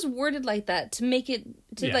sure it was worded like that to make it...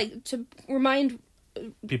 To remind...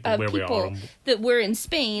 People where we are. that we're in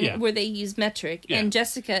Spain, Yeah. where they use metric, Yeah. and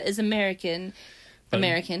Jessica is American,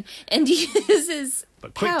 and uses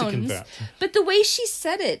But quick to pounds. convert. But the way she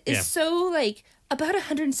said it is Yeah. so like about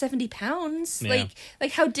 170 pounds. Yeah.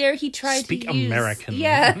 Like how dare he try Speak to use American.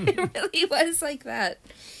 Yeah, it really was like that.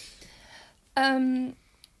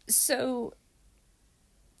 So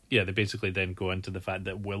Yeah, they basically then go into the fact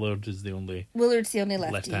that Willard is the only Willard's the only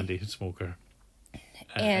lefty. left-handed smoker.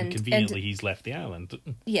 And- conveniently, and- he's left the island.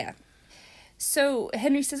 Yeah. So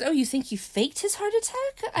Henry says, "Oh, you think you faked his heart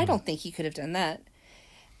attack? I don't think he could have done that."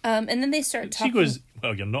 And then they start She talking. goes,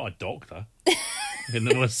 well, you're not a doctor. In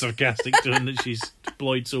the most sarcastic tone that she's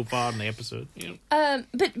deployed so far in the episode. You know?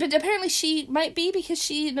 But apparently she might be because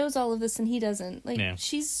she knows all of this and he doesn't. Like Yeah.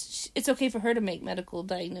 it's okay for her to make medical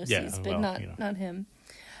diagnoses, Yeah, but well, not you know. not him.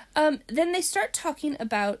 Then they start talking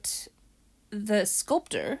about the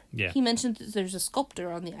sculptor. Yeah. He mentioned that there's a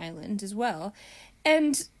sculptor on the island as well.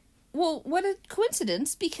 And, well, what a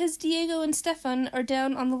coincidence, because Diego and Stefan are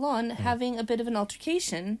down on the lawn having a bit of an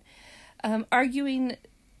altercation, arguing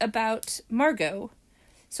about Margot.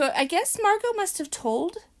 So I guess Margot must have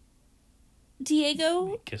told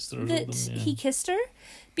Diego Kissed her or that something, yeah. he kissed her,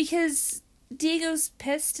 because Diego's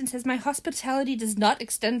pissed and says, my hospitality does not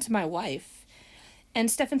extend to my wife. And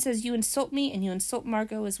Stefan says, you insult me and you insult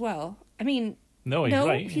Margot as well. I mean, No, he's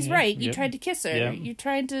right. he's yeah. right. You Yep. tried to kiss her. Yeah. You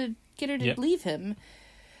tried to get her to Yep. leave him.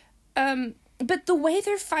 But the way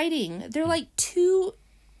they're fighting, they're like two,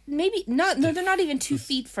 maybe not. No, they're not even 2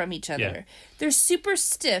 feet from each other. Yeah. They're super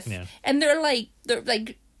stiff, Yeah. and they're like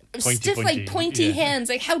stiff, like pointy yeah. hands.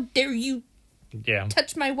 Like, how dare you Yeah.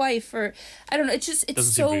 touch my wife? Or I don't know. It's Doesn't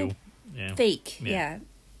so seem real. Yeah. fake. Yeah. Yeah.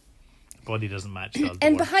 Body doesn't match that.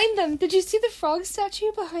 And behind them, did you see the frog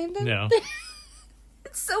statue behind them? No.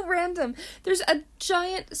 It's so random. There's a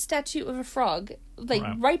giant statue of a frog, like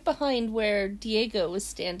Wow. right behind where Diego was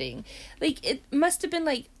standing. Like, it must have been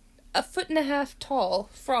like 1.5 foot tall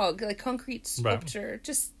frog, like concrete sculpture,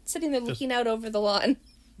 just sitting there looking out over the lawn.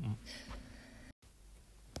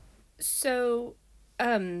 So,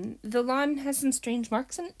 the lawn has some strange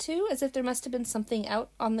marks in it too, as if there must have been something out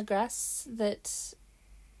on the grass that,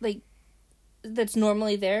 like, that's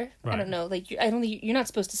normally there. I Right. don't know. Like, I don't think you're not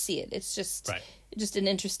supposed to see it. It's just Right. just an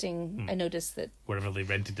interesting. I noticed that. Wherever they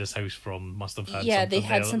rented this house from must have had Yeah, something they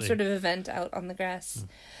had there some that sort of event out on the grass.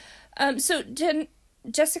 So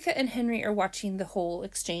Jessica and Henry are watching the whole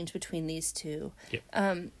exchange between these two.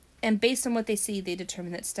 Yep. And based on what they see, they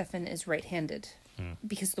determine that Stefan is right-handed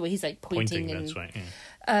because of the way he's like pointing and. that's right.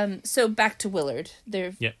 Yeah. So back to Willard.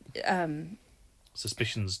 They're Yep.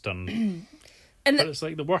 Suspicion's done. and But it's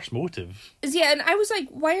like the worst motive. yeah, and I was like,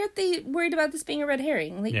 why aren't they worried about this being a red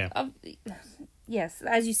herring? Like, Yeah. yes,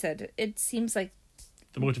 as you said, it seems like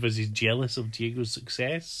The motive is he's jealous of Diego's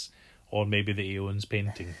success, or maybe that he owns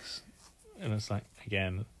paintings. And it's like,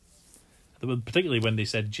 again, particularly when they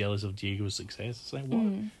said jealous of Diego's success, it's like,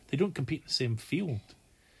 what? They don't compete in the same field,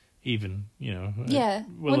 even, you know. Yeah.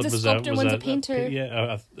 Willard One's a was sculptor, one's a pa- painter.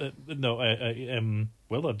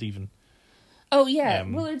 Willard even. oh yeah,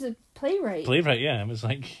 Um, Willard's a playwright. Playwright, yeah. It was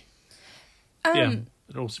like, yeah,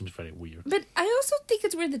 it all seems very weird. But I also think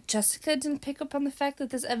it's weird that Jessica didn't pick up on the fact that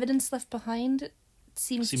this evidence left behind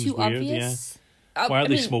seems Seems too weird, obvious. Why are I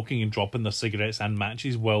they mean, smoking and dropping their cigarettes and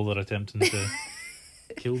matches while they're attempting to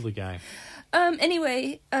kill the guy?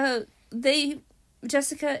 Anyway,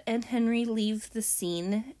 Jessica and Henry leave the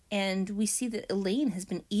scene, and we see that Elaine has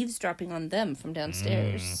been eavesdropping on them from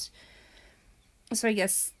downstairs. So I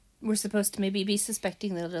guess we're supposed to maybe be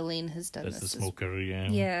suspecting that Elaine has done That's the this. smoker, yeah.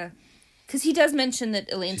 Yeah. Because he does mention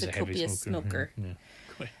that Elaine's She's a heavy copious smoker. Yeah.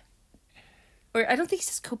 Quite Or I don't think he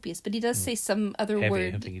says copious, but he does say some other heavy.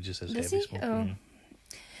 word. I think he just says Does heavy he? smoker.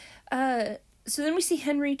 Oh. Yeah. So then we see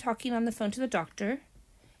Henry talking on the phone to the doctor.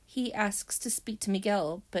 He asks to speak to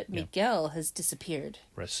Miguel, but Yeah. Miguel has disappeared.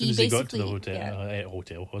 Right, as soon as he got to the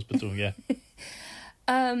basically- hospital, yeah.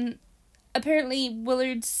 Apparently,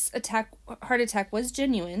 Willard's heart attack was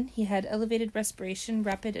genuine. He had elevated respiration,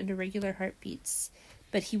 rapid and irregular heartbeats,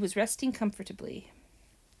 but he was resting comfortably.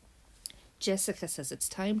 Jessica says it's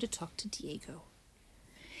time to talk to Diego.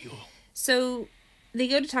 So they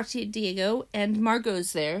go to talk to Diego, and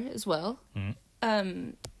Margot's there as well.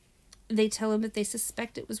 They tell him that they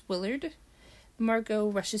suspect it was Willard. Margot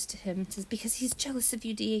rushes to him and says, because he's jealous of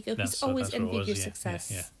you, Diego. He's always envied your success.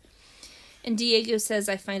 Yeah. And Diego says,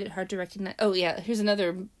 I find it hard to recognize... Oh, yeah, here's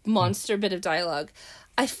another monster bit of dialogue.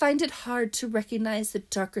 I find it hard to recognize the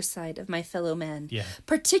darker side of my fellow man,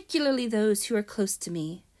 particularly those who are close to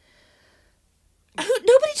me.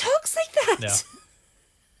 Nobody talks like that!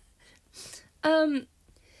 No.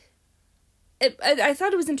 I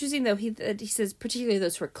thought it was interesting, though, he says, particularly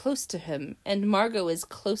those who are close to him, and Margot is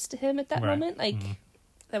close to him at that moment. Like,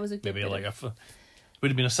 that was a good maybe like would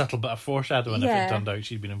have been a subtle bit of foreshadowing if it turned out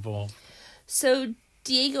she'd been involved. So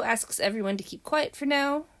Diego asks everyone to keep quiet for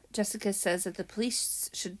now. Jessica says that the police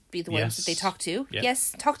should be the ones that they talk to. Yep.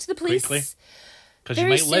 Yes, talk to the police. Because you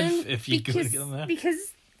might live if you go get them there.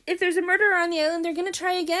 Because if there's a murderer on the island, they're going to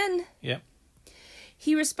try again. Yep.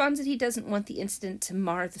 He responds that he doesn't want the incident to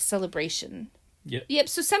mar the celebration. Yep,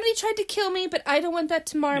 so somebody tried to kill me, but I don't want that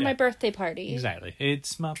to mar my birthday party. Exactly.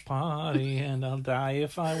 It's my party, and I'll die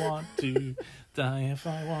if I want to. Die if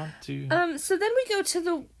I want to. So then we go to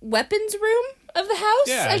the weapons room of the house,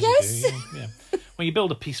 I guess. Yeah. When you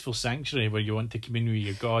build a peaceful sanctuary where you want to commune with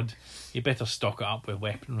your god, you better stock it up with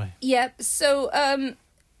weaponry. Yep. So,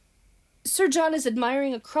 Sir John is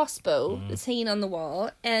admiring a crossbow that's hanging on the wall,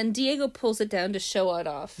 and Diego pulls it down to show it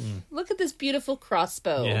off. Look at this beautiful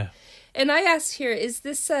crossbow. Yeah. And I asked here, is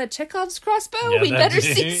this Chekhov's crossbow? Yeah, we better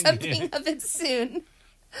see something of it soon.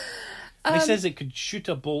 He says it could shoot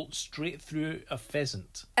a bolt straight through a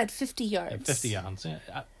pheasant. At 50 yards. At 50 yards.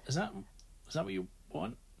 Yeah. Is that what you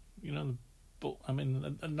want? You know, the bolt. I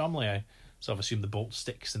mean, normally I sort of assume the bolt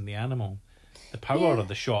sticks in the animal. The power of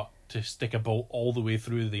the shot to stick a bolt all the way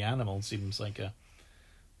through the animal seems like a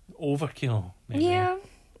overkill. Maybe. Yeah.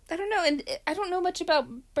 I don't know. And I don't know much about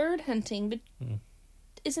bird hunting, but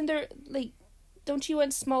isn't there, like... Don't you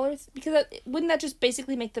want smaller... Because wouldn't that just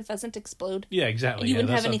basically make the pheasant explode? Yeah, exactly. You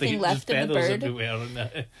wouldn't have anything left of the bird. Everywhere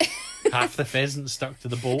and, half the pheasant stuck to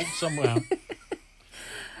the bolt somewhere.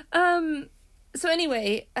 So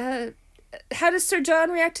anyway, how does Sir John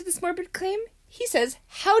react to this morbid claim? He says,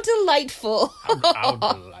 how delightful. How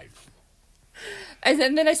delightful. And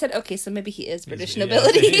then I said, okay, so maybe he is British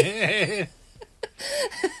nobility.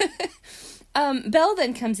 Belle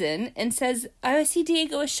then comes in and says, I see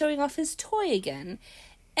Diego is showing off his toy again.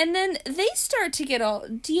 And then they start to get all...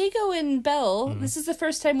 Diego and Belle, this is the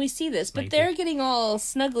first time we see this, but they're getting all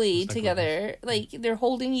snuggly together. Like, they're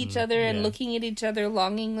holding each other and looking at each other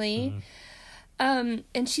longingly. And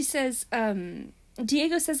she says,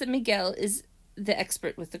 Diego says that Miguel is the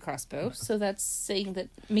expert with the crossbow. So that's saying that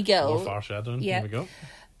Miguel... More foreshadowing. Yeah. Here we go.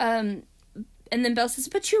 And then Belle says,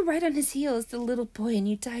 but you're right on his heels, the little boy, and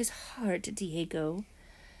you dies hard, Diego.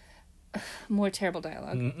 More terrible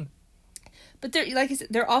dialogue. But they're, like I said,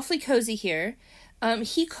 they're awfully cozy here.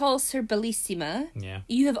 He calls her Bellissima. Yeah.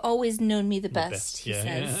 You have always known me the best, he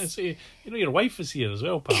says. Yeah. So, you know, your wife is here as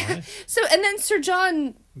well, pal. Eh? So, and then Sir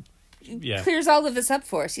John clears all of this up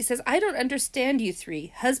for us. He says, I don't understand you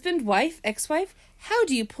three. Husband, wife, ex-wife? How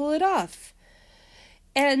do you pull it off?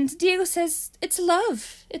 And Diego says, it's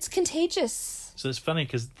love. It's contagious. So it's funny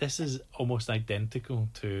because this is almost identical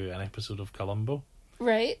to an episode of Columbo.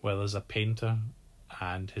 Right. Where there's a painter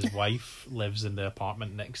and his wife lives in the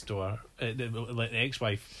apartment next door. The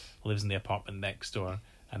ex-wife lives in the apartment next door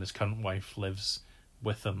and his current wife lives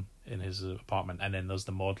with him in his apartment. And then there's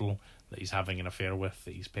the model that he's having an affair with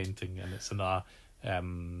that he's painting. And it's another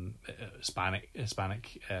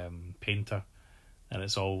Hispanic painter. And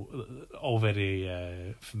it's all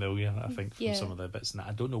very familiar, I think, from some of the bits. And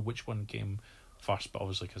I don't know which one came first, but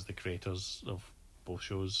obviously because the creators of both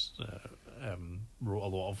shows wrote a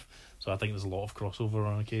lot of... So I think there's a lot of crossover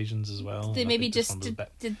on occasions as well. They maybe just...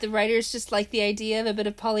 Did the writers just like the idea of a bit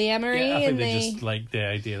of polyamory? Yeah, I think they just like the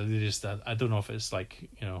idea. They just... I don't know if it's like,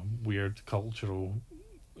 you know, weird cultural...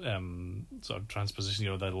 sort of transposition,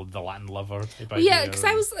 you know, the Latin lover type idea. Yeah, because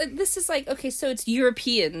I was... This is like, okay, so it's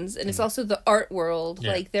Europeans, and it's also the art world.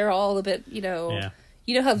 Yeah. Like, they're all a bit, you know... Yeah.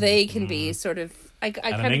 You know how they can be, sort of... I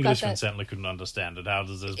kind of an Englishman certainly couldn't understand it. How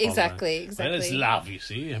does this bother? Exactly. Well, it's love, you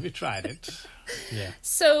see. Have you tried it? Yeah.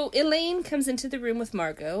 So Elaine comes into the room with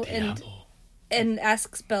Margot and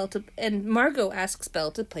asks Belle to... And Margot asks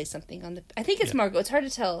Belle to play something on the... I think it's Margot. It's hard to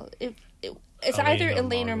tell. It's Elaine either or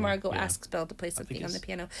Elaine or Margot, Margot yeah. asks Belle to play something on the it's-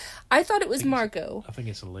 piano. I thought it was Margot. I think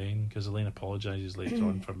it's Elaine, because Elaine apologises later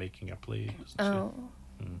on for making her play. doesn't Oh.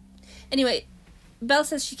 Anyway, Belle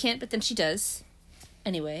says she can't, but then she does.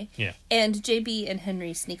 Anyway. Yeah. And JB and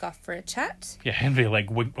Henry sneak off for a chat. Yeah, Henry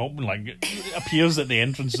wink up and appears at the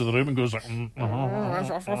entrance to the room and goes like.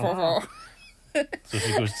 So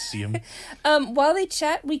she goes to see him. While they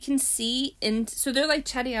chat, we can see so they're like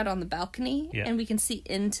chatting out on the balcony, Yeah. and we can see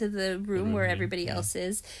into the room where yeah, everybody yeah. else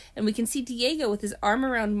is, and we can see Diego with his arm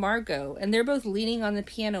around Margot, and they're both leaning on the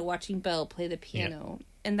piano watching Belle play the piano,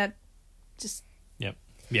 and that just.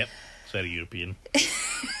 Yep. It's very European.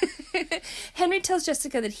 Henry tells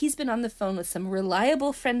Jessica that he's been on the phone with some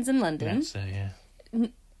reliable friends in London. That's yeah.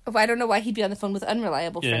 I don't know why he'd be on the phone with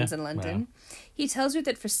unreliable Yeah, friends in London. He tells her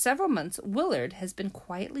that for several months, Willard has been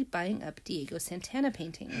quietly buying up Diego Santana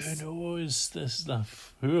paintings. Who knows this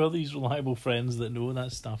stuff? Who are these reliable friends that know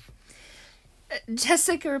that stuff?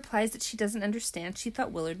 Jessica replies that she doesn't understand. She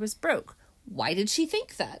thought Willard was broke. Why did she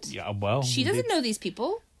think that? Yeah, well, She doesn't know these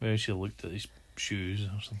people. Maybe she looked at his shoes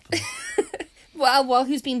or something. Well, while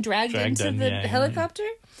he was being dragged into in, the yeah. helicopter.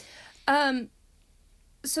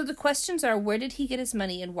 So the questions are, where did he get his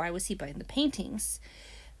money and why was he buying the paintings?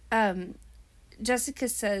 Jessica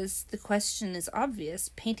says the question is obvious.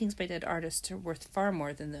 Paintings by dead artists are worth far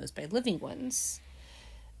more than those by living ones.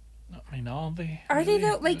 I mean, are they? Are they really?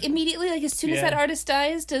 though? Like immediately, like as soon as Yeah. that artist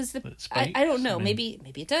dies, does the It I don't spikes, know. I mean-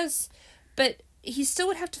 Maybe it does, but he still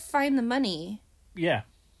would have to find the money Yeah.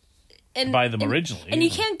 and Buy them originally, And you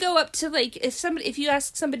yeah. can't go up to like if you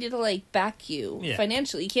ask somebody to like back you Yeah.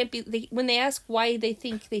 financially, you can't be when they ask why they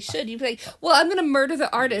think they should. You'd be like, well, I'm going to murder the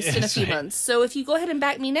artist in a Yes, few right. months, so if you go ahead and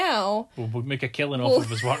back me now. We'll make a killing off of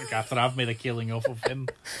his work after I've made a killing off of him.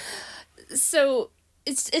 So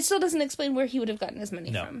it still doesn't explain where he would have gotten his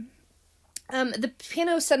money No. from. The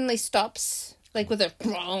piano suddenly stops, like with a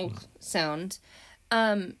sound,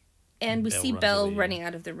 and we Belle see runs Belle away, yeah. running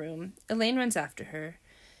out of the room. Elaine runs after her.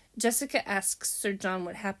 Jessica asks Sir John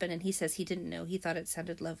what happened, and he says he didn't know. He thought it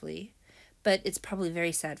sounded lovely, but it's probably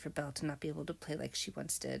very sad for Belle to not be able to play like she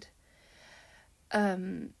once did.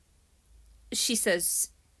 She says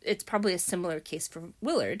it's probably a similar case for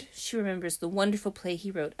Willard. She remembers the wonderful play he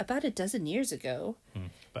wrote about a dozen years ago.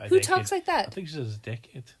 But a Who decade- talks like that? I think she says a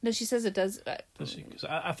decade. No, she says it does. Does she? 'Cause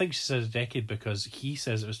I think she says a decade because he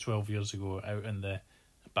says it was 12 years ago out in the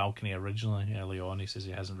balcony originally, early on. He says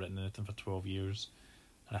he hasn't written anything for 12 years.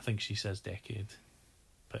 And I think she says decade.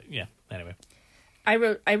 But yeah, anyway. I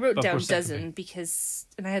wrote But of down course that could dozen because,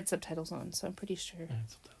 and I had subtitles on, so I'm pretty sure.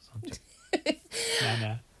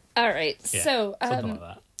 Nah. All right, Yeah, so something like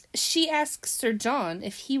that. she asks Sir John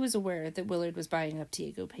if he was aware that Willard was buying up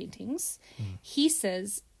Diego paintings. He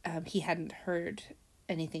says he hadn't heard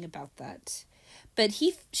anything about that, but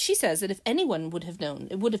she says that if anyone would have known,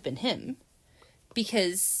 it would have been him,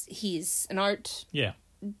 because he's an art. Yeah,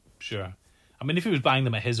 sure. I mean, if he was buying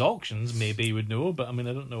them at his auctions, maybe he would know, but I mean,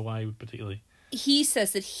 I don't know why he would particularly. He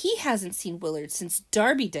says that he hasn't seen Willard since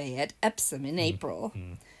Derby Day at Epsom in April.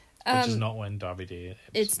 Which is not when Derby Day.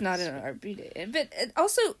 It's not an Derby Day, but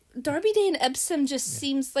also Derby Day in Epsom just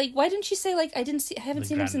seems like. Why didn't you say like I haven't The seen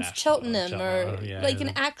him Grand since National Cheltenham or or yeah, like an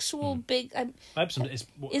the- actual big? Epsom is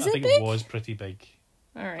Is I it think big? it was pretty big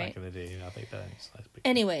All right. back in the day. I think that's big.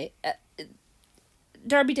 Anyway,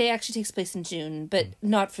 Derby Day actually takes place in June, but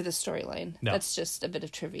not for the storyline. No. That's just a bit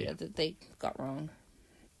of trivia that they got wrong.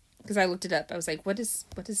 Because I looked it up, I was like, "What is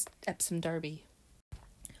Epsom Derby?"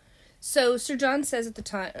 So Sir John says at the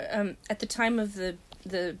time of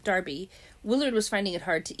the Derby, Willard was finding it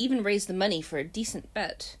hard to even raise the money for a decent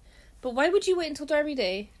bet. But why would you wait until Derby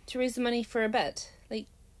Day to raise the money for a bet? Like,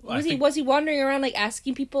 Well, was he wandering around like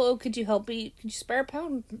asking people, "Oh, could you help me? Could you spare a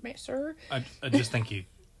pound, sir?" I just think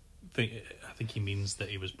I think he means that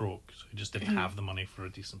he was broke, so he just didn't have the money for a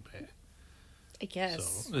decent bet. I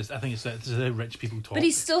guess. So I think it's how rich people talk. But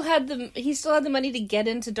he still had the money to get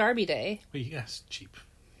into Derby Day. Well, yes, cheap.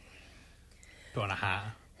 Put on a hat,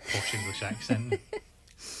 posh English accent.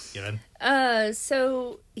 You're in.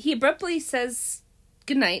 So he abruptly says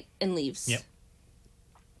goodnight and leaves. Yep.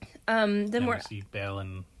 Then Then we're we see Belle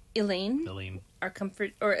and Elaine, Elaine.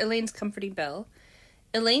 Elaine's comforting Belle.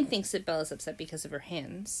 Elaine thinks that Belle is upset because of her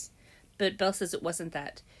hands, but Belle says it wasn't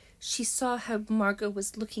that. She saw how Margot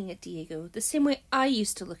was looking at Diego, the same way I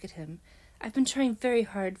used to look at him. I've been trying very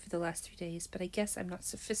hard for the last 3 days, but I guess I'm not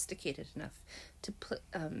sophisticated enough to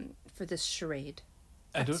for this charade.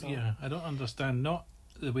 I That's all. don't understand. Not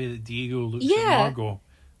the way that Diego looks Yeah. at Margot.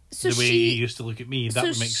 So the way he used to look at me. That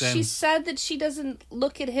would make sense. She's sad that she doesn't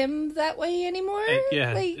look at him that way anymore.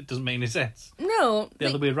 Yeah, Like, it doesn't make any sense. no. The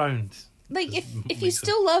other way around. like, if you makes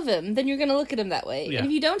still love him, then you're going to look at him that way. Yeah. And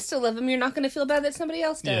if you don't still love him, you're not going to feel bad that somebody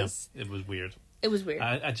else Yeah, does. it was weird. It was weird.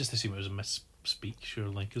 I just assume it was a misspeak,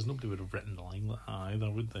 surely, because nobody would have written the line like that either,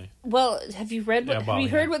 would they? Well, have you read Yeah, well, have you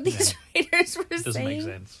heard yeah, what these writers were It doesn't saying?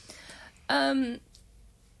 make sense.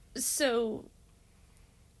 So,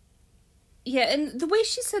 yeah, and the way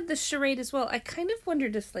she said the charade as well, I kind of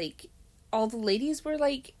wondered if, like, all the ladies were,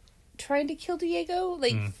 like, trying to kill Diego.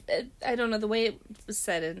 Like, I don't know, the way it was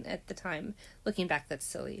said at the time. Looking back, that's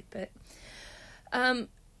silly, but...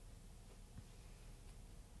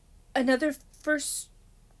 Another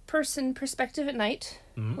first-person perspective at night.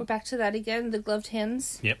 Mm-hmm. We're back to that again, the gloved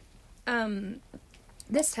hands. Yep.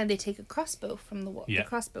 This time they take a crossbow from the wall. Yeah. The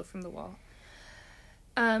crossbow from the wall.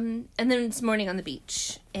 And then it's morning on the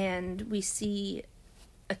beach, and we see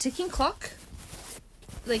a ticking clock,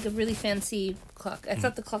 like a really fancy clock. I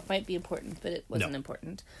thought the clock might be important, but it wasn't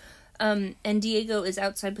important. And Diego is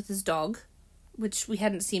outside with his dog, which we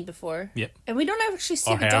hadn't seen before. Yep. And we don't actually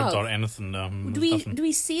see Or the heard dog. or anything. Do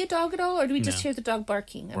we see a dog at all, or do we just No. hear the dog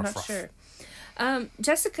barking? I'm Ruff, not ruff. sure.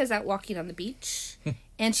 Jessica's out walking on the beach,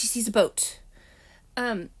 and she sees a boat.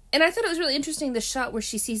 And I thought it was really interesting, the shot where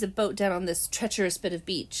she sees a boat down on this treacherous bit of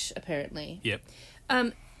beach, apparently. Yep.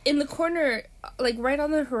 In the corner, like right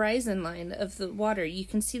on the horizon line of the water, you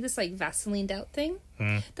can see this like Vaselined out thing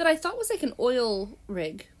that I thought was like an oil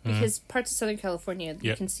rig, because parts of Southern California, you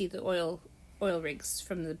Yep. can see the oil rigs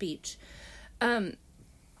from the beach.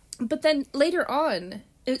 But then later on,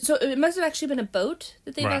 so it must have actually been a boat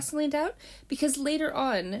that they Right. Vaselined out, because later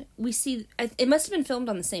on we see, it must have been filmed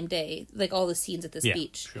on the same day, like all the scenes at this Yeah,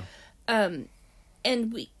 beach. sure.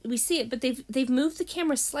 And we see it, but they've moved the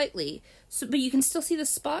camera slightly, so but you can still see the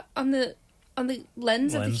spot on the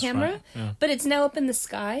lens of the Lens, camera, right, yeah. but it's now up in the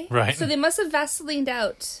sky. Right. So they must have Vaselined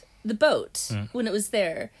out the boat when it was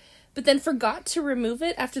there, but then forgot to remove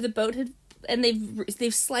it after the boat had, and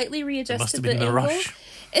they've slightly Must readjusted have the been in a angle, rush.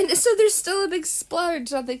 and so there's still a big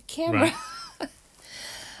splurge on the camera.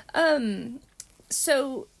 Right.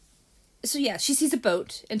 So yeah, she sees a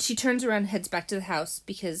boat, and she turns around and heads back to the house,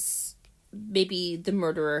 because maybe the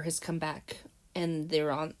murderer has come back, and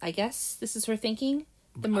they're on, I guess this is her thinking.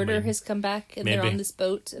 The murderer has come back, and they're maybe. on this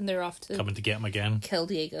boat, and they're off to Coming to get him again. kill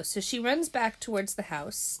Diego. So she runs back towards the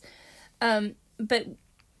house, but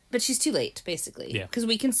she's too late, basically. Yeah. Because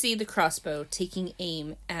we can see the crossbow taking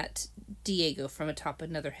aim at Diego from atop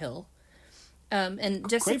another hill. And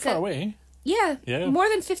Jessica... Quite far away. Yeah, Yeah. more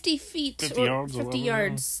than 50 feet 50 or yards or 50 whatever,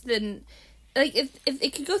 yards. Then, like, if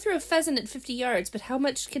it could go through a pheasant at 50 yards, but how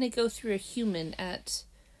much can it go through a human at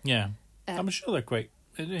Yeah. I'm sure they're quite...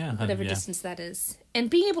 Yeah, whatever yeah. distance that is? And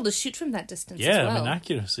being able to shoot from that distance Yeah, as well. I mean,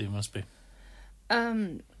 accuracy must be.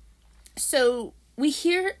 So we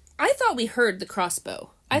hear... I thought we heard the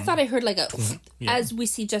crossbow. I thought I heard like a... Yeah. as we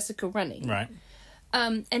see Jessica running. Right.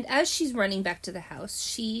 And as she's running back to the house,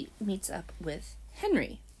 she meets up with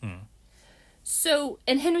Henry. So,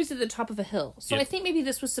 and Henry's at the top of a hill. So Yep. I think maybe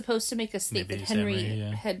this was supposed to make us think Maybe that it's Henry Henry,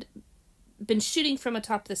 yeah. had been shooting from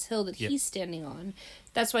atop this hill that Yep. he's standing on.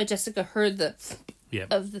 That's why Jessica heard the Yeah.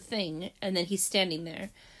 of the thing, and then he's standing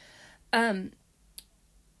there. And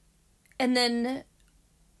then...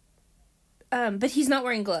 but he's not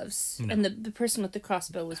wearing gloves. No. And the person with the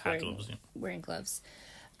crossbow was Had wearing gloves, yeah. wearing gloves.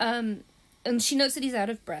 And she notes that he's out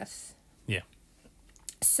of breath. Yeah.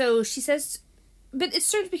 So she says, but it's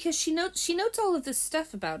strange because she notes all of this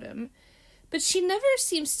stuff about him, but she never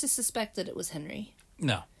seems to suspect that it was Henry.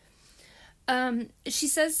 No. She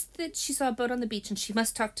says that she saw a boat on the beach and she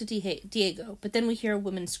must talk to Diego, but then we hear a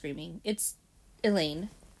woman screaming. It's Elaine,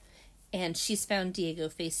 and she's found Diego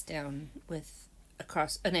face down with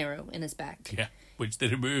an arrow in his back. Yeah. Which they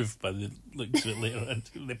remove by the looks of it later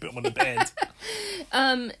until they put him on the bed.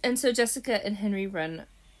 And so Jessica and Henry run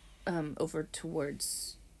over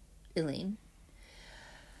towards Elaine.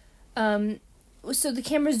 So the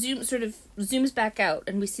camera zooms back out,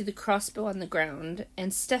 and we see the crossbow on the ground,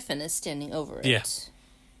 and Stefan is standing over it. Yeah.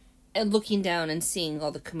 And looking down and seeing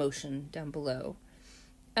all the commotion down below.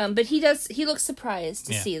 But he looks surprised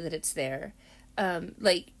to Yeah. see that it's there.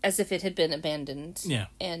 Like, as if it had been abandoned. Yeah.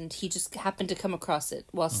 And he just happened to come across it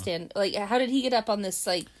while like, how did he get up on this,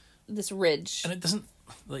 like, this ridge? And it doesn't...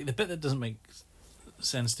 Like, the bit that doesn't make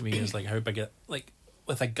sense to me is, like, how big it... Like,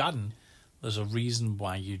 with a gun, there's a reason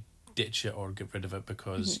why you ditch it or get rid of it,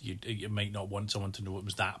 because you might not want someone to know it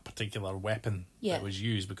was that particular weapon Yeah. that was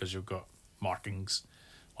used, because you've got markings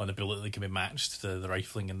on the bullet that can be matched to the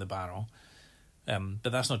rifling in the barrel.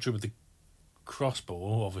 But that's not true with the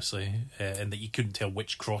crossbow, obviously, and that you couldn't tell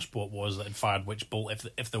which crossbow it was that had fired which bolt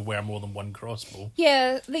if there were more than one crossbow.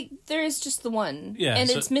 Yeah, like, there is just the one. Yeah, And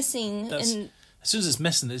so it's missing, That's, and... as soon as it's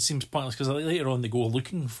missing, it seems pointless because later on they go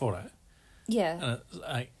looking for it. Yeah.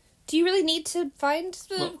 And Do you really need to find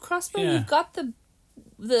the crossbow? yeah. You've got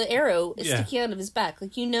the arrow Yeah. sticking out of his back.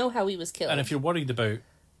 Like, you know how he was killed. And if you're worried about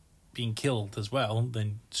being killed as well,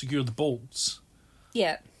 then secure the bolts.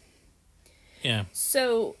 Yeah. Yeah.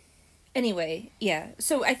 So, anyway, yeah.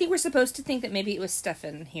 So I think we're supposed to think that maybe it was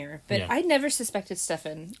Stefan here, but Yeah. I never suspected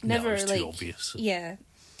Stefan. Never, No, it's like, too obvious. Yeah.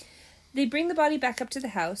 They bring the body back up to the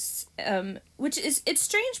house, which it's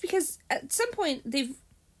strange because at some point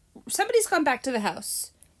somebody's gone back to the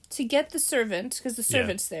house to get the servant, because the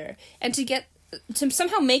servant's there, and to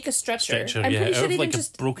somehow make a stretcher. I'm pretty sure out they of like didn't a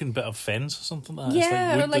just broken bit of fence or something like that.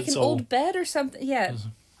 yeah, it's or like that's an all- old bed or something. Yeah.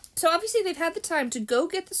 So obviously they've had the time to go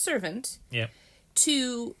get the servant, Yeah.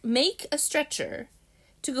 to make a stretcher,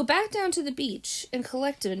 to go back down to the beach and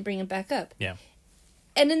collect him and bring him back up. Yeah.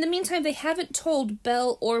 And in the meantime, they haven't told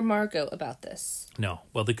Belle or Margot about this. No.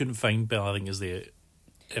 Well, they couldn't find Belle, I think, is the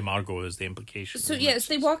Margot is the implication. So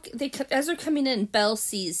yes, as they're coming in, Belle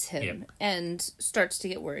sees him and starts to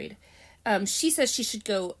get worried. She says she should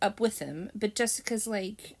go up with him, but Jessica's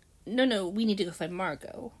like, no, we need to go find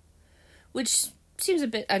Margot. Which seems a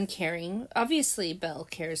bit uncaring. Obviously, Belle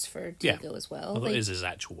cares for Diego as well. Although it is his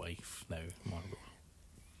actual wife now, Margot.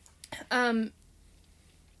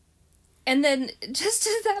 And then, just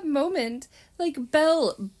at that moment, like,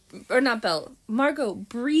 Margot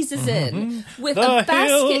breezes in with The a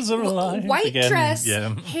basket, hills are alive white again. dress,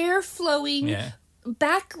 Yeah. hair flowing, Yeah.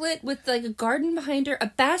 backlit with, like, a garden behind her, a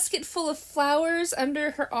basket full of flowers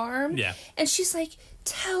under her arm. Yeah. And she's like,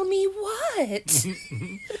 tell me what? It's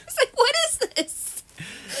like, what is this?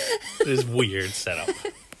 This weird setup.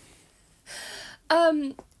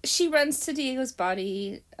 She runs to Diego's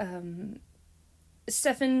body.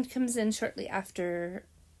 Stefan comes in shortly after.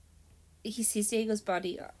 He sees Diego's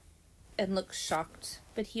body and looks shocked,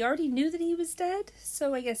 but he already knew that he was dead,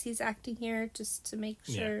 so I guess he's acting here just to make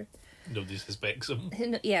sure. Nobody suspects him.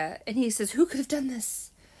 Yeah, and he says, who could have done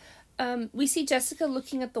this? We see Jessica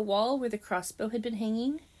looking at the wall where the crossbow had been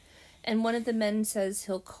hanging, and one of the men says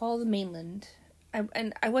he'll call the mainland.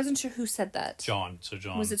 And I wasn't sure who said that. Sir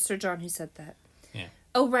John. Was it Sir John who said that? Yeah.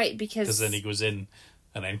 Oh, right, because then he goes in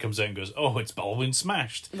and then comes out and goes, oh, it's been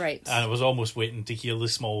smashed. Right. And I was almost waiting to hear the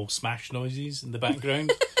small smash noises in the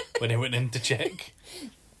background when I went in to check.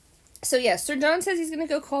 So yeah, Sir John says he's going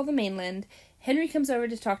to go call the mainland. Henry comes over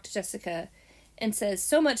to talk to Jessica and says,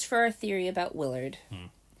 so much for our theory about Willard.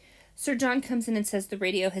 Sir John comes in and says the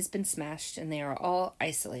radio has been smashed and they are all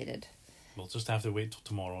isolated. We'll just have to wait till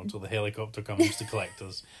tomorrow until the helicopter comes to collect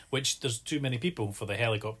us. Which, there's too many people for the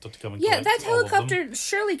helicopter to come and collect that all of them. helicopter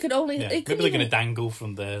surely could only... Yeah. It Maybe couldn't they're going even, to dangle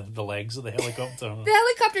from the legs of the helicopter. the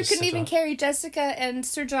helicopter Just couldn't sit even up. carry Jessica and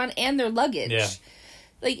Sir John and their luggage. Yeah.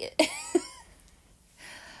 Like...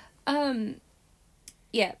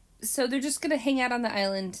 yeah. So they're just going to hang out on the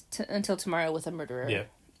island until tomorrow with a murderer. Yeah.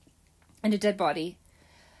 And a dead body.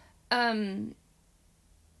 And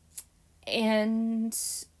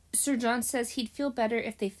Sir John says he'd feel better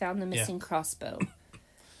if they found the missing crossbow.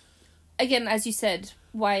 Again, as you said,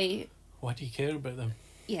 why... Why do you care about them?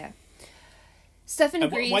 Yeah. Stefan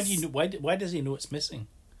And agrees. why do you know, why does he know it's missing?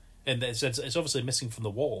 And it's obviously missing from the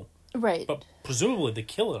wall. Right. But presumably the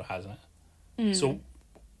killer has it. So,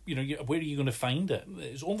 where are you going to find it?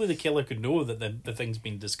 It's only the killer could know that the thing's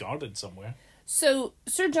been discarded somewhere. So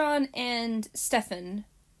Sir John and Stefan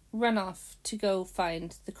run off to go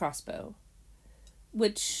find the crossbow.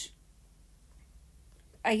 Which,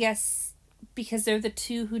 I guess, because they're the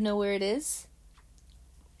two who know where it is.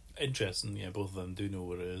 Interesting, yeah, both of them do know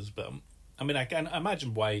where it is. But, I mean, I can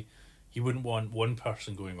imagine why you wouldn't want one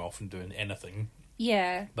person going off and doing anything.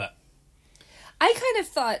 Yeah. But I kind of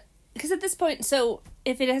thought, because at this point, so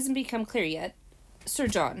if it hasn't become clear yet, Sir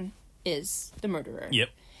John is the murderer. Yep.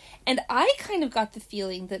 And I kind of got the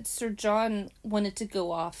feeling that Sir John wanted to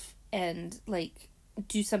go off and, like,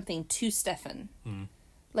 do something to Stefan.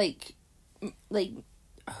 Like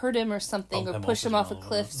hurt him or something, Bump or him push off him as off a well,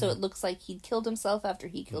 cliff so it looks like he'd killed himself after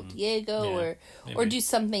he killed Diego, Yeah, or maybe. do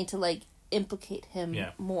something to, like, implicate him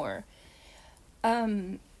more.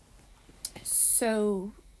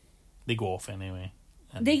 So they go off anyway.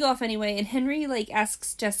 And they go off anyway, and Henry, like,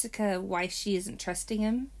 asks Jessica why she isn't trusting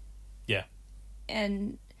him. Yeah.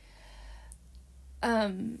 And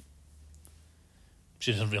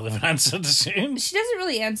she doesn't really have an answer to say. she doesn't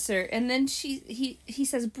really answer, and then he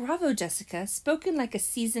says, "Bravo, Jessica, spoken like a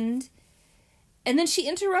seasoned." And then she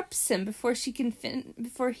interrupts him before she can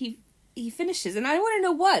before he finishes, and I want to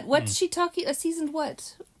know what's she talking? A seasoned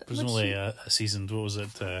what? Presumably a seasoned, what was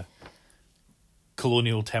it?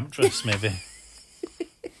 Colonial temptress, maybe.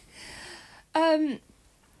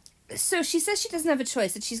 So she says she doesn't have a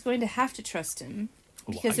choice, that she's going to have to trust him.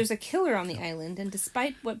 Because Why? there's a killer on the island, and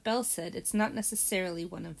despite what Belle said, it's not necessarily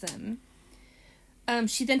one of them.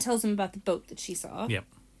 She then tells him about the boat that she saw. Yep.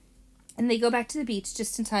 And they go back to the beach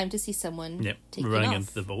just in time to see someone taking running off.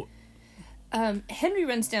 into the boat. Henry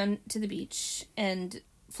runs down to the beach and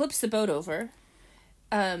flips the boat over,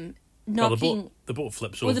 knocking... Well, the boat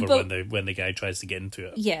flips over when the guy tries to get into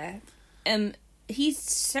it. Yeah. He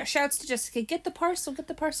shouts to Jessica, get the parcel, get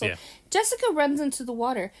the parcel. Yeah. Jessica runs into the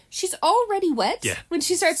water. She's already wet when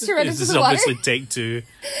she starts to run into This the is water. obviously take two,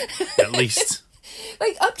 at least.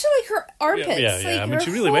 Like, up to, like, her armpits. Yeah. Like, I mean, her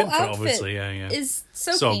she really whole went for it, outfit obviously. Yeah. is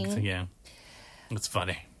soaking. Soaked, yeah. It's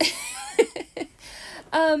funny.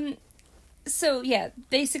 So, yeah,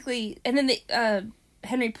 basically... And then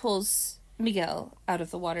Henry pulls Miguel out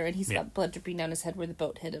of the water, and he's got blood dripping down his head where the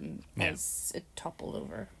boat hit him as it toppled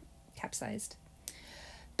over, capsized.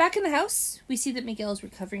 Back in the house, we see that Miguel is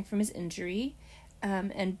recovering from his injury,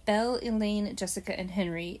 and Belle, Elaine, Jessica, and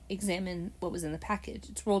Henry examine what was in the package.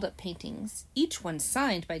 It's rolled up paintings, each one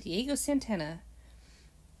signed by Diego Santana.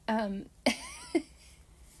 That's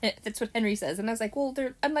what Henry says, and I was like, well,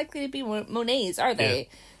 they're unlikely to be Monet's, are they? Yeah.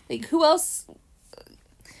 Like, who else?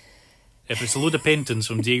 If it's a load of paintings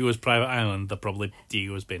from Diego's private island, they're probably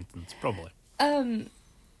Diego's paintings. Probably.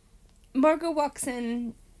 Margot walks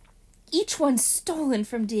in. Each one stolen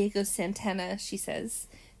from Diego Santana, she says.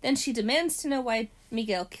 Then she demands to know why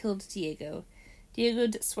Miguel killed Diego. Diego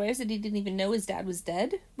swears that he didn't even know his dad was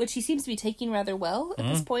dead, which he seems to be taking rather well at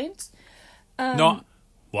this point. No.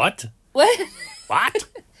 What? What? What?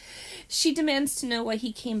 She demands to know why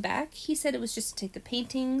he came back. He said it was just to take the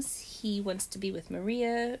paintings. He wants to be with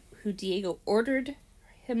Maria, who Diego ordered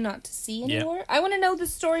him not to see anymore. Yeah. I want to know the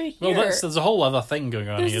story here. Well, there's a whole other thing going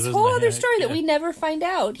on There's here, this isn't whole there? other story that Yeah. we never find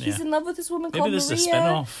out. He's Yeah. in love with this woman Maybe called this is a Maria.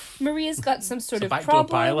 spin-off. Maria's got some sort It's a of backdoor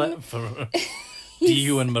problem. pilot for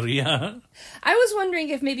Diego and Maria. I was wondering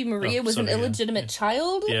if maybe Maria was an sorry, yeah. illegitimate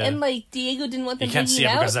child, Yeah. and like Diego didn't want them You can't hanging see it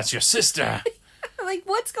out. because that's your sister. Like,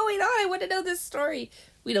 what's going on? I want to know this story.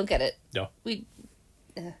 We don't get it. No.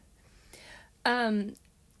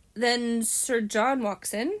 Then Sir John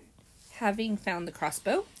walks in, having found the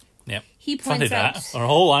crossbow. Yep. He Funny points that. out. Our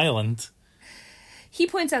whole island. He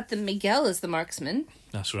points out that Miguel is the marksman,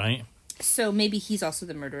 That's right. so maybe he's also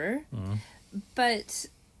the murderer. But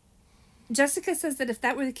Jessica says that if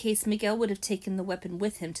that were the case, Miguel would have taken the weapon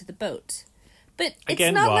with him to the boat. But it's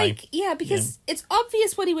Again, not why? like because it's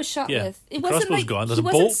obvious what he was shot Yeah. with. It The wasn't crossbow's like gone. There's he a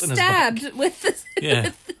wasn't bolt in his back. stabbed with the, Yeah.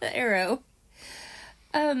 with the arrow.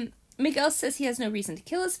 Miguel says he has no reason to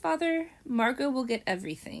kill his father. Margot will get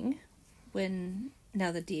everything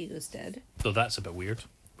now that Diego's dead. So that's a bit weird.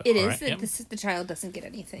 But It all is right, that yep. the child doesn't get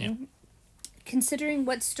anything. Yep. Considering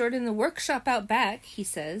what's stored in the workshop out back, he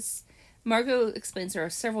says, Margot explains there are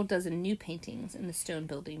several dozen new paintings in the stone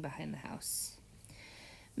building behind the house.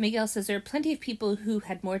 Miguel says there are plenty of people who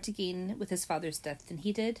had more to gain with his father's death than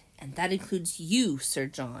he did, and that includes you, Sir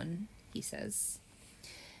John, he says.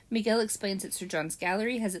 Miguel explains that Sir John's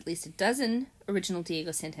gallery has at least a dozen original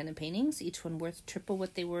Diego Santana paintings, each one worth triple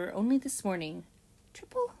what they were only this morning.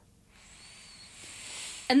 Triple?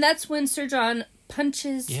 And that's when Sir John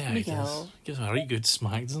punches Miguel Gives him a really good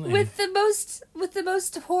smack, doesn't he? with the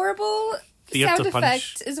most horrible Theatre sound punch.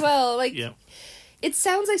 effect as well. Like Yep. it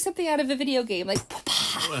sounds like something out of a video game. Like,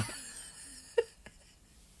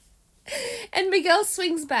 and Miguel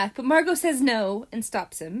swings back, but Margot says no and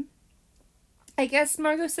stops him. I guess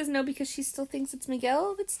Margot says no because she still thinks it's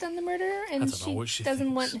Miguel that's done the murder, and don't know what she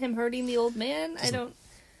doesn't thinks. want him hurting the old man. I don't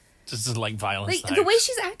Just doesn't like violence. like the way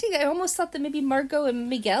she's acting. I almost thought that maybe Margot and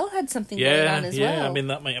Miguel had something going on as well. Yeah, I mean,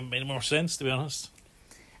 that might have made more sense, to be honest.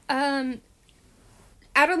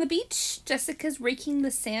 Out on the beach, Jessica's raking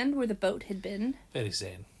the sand where the boat had been. Very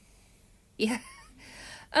zen. Yeah.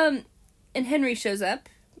 And Henry shows up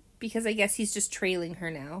because I guess he's just trailing her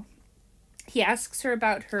now. He asks her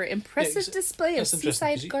about her impressive display of That's interesting,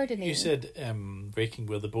 'cause seaside gardening. You said raking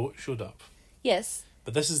where the boat showed up. Yes.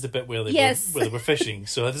 But this is the bit where they Yes. were fishing.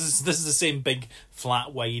 So this is the same big,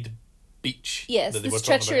 flat, wide beach. Yes, that they this were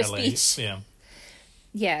talking about treacherous earlier. beach.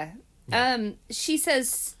 Yeah. Yeah. She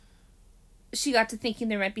says she got to thinking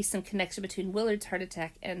there might be some connection between Willard's heart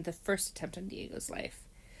attack and the first attempt on Diego's life.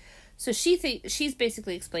 So she's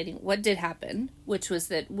basically explaining what did happen, which was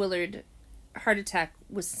that Willard heart attack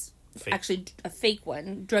was Fake. actually a fake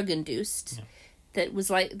one, drug induced,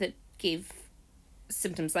 that gave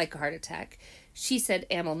symptoms like a heart attack. She said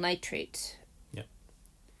amyl nitrate.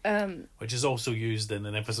 Which is also used in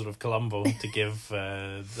an episode of Columbo to give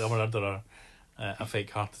the murderer a fake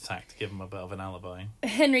heart attack to give him a bit of an alibi.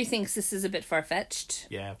 Henry thinks this is a bit far-fetched.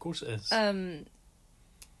 Yeah, of course it is.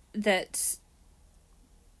 that...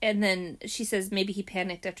 And then she says maybe he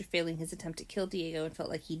panicked after failing his attempt to kill Diego and felt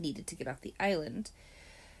like he needed to get off the island.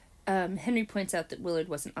 Henry points out that Willard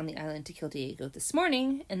wasn't on the island to kill Diego this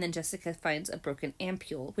morning, and then Jessica finds a broken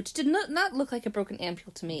ampule, which did not look like a broken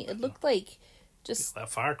ampule to me. It looked like just... That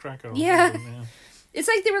firecracker. Or yeah. something, yeah. It's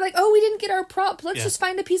like they were like, oh, we didn't get our prop. Let's Yeah. just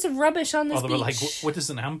find a piece of rubbish on this Or they beach. were like, what does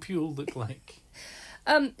an ampule look like?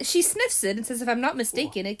 She sniffs it and says, if I'm not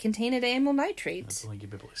mistaken, it contained amyl nitrate. I don't think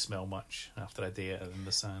you'd be able to smell much after a day out in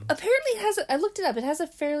the sand. Apparently, it has. I looked it up. It has a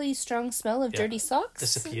fairly strong smell of Yeah. dirty socks.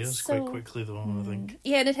 Disappears so- quite quickly, though, I think.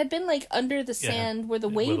 Yeah, and it had been like under the Yeah. sand where the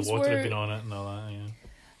Where waves the water were. had been on it and all that,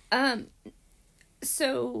 yeah.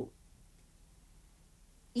 So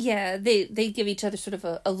yeah, they give each other sort of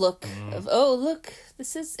a look of, oh, look,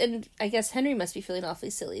 this is... And I guess Henry must be feeling awfully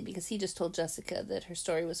silly because he just told Jessica that her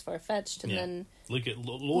story was far-fetched, and Yeah. then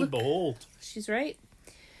Lo and behold. she's right.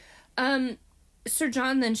 Sir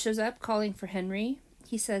John then shows up calling for Henry.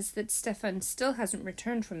 He says that Stefan still hasn't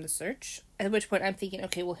returned from the search, at which point I'm thinking,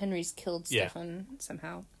 okay, well, Henry's killed Yeah. Stefan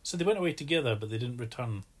somehow. So they went away together, but they didn't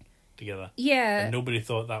return together. Yeah. And nobody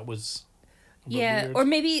thought that was a bit Yeah, weird. or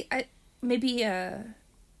maybe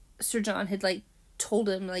Sir John had like told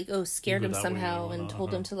him like, oh, scared Go him that way somehow or and not,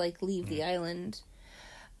 told him to like leave the island.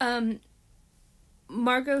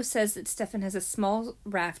 Margot says that Stefan has a small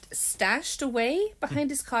raft stashed away behind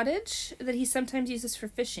his cottage that he sometimes uses for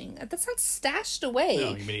fishing. That's not stashed away. No,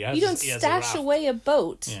 I mean, he has- you don't he has a stash raft. away a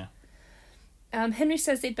boat. Yeah. Henry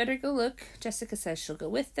says they'd better go look. Jessica says she'll go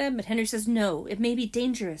with them, but Henry says no, it may be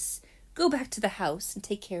dangerous. Go back to the house and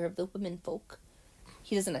take care of the women folk.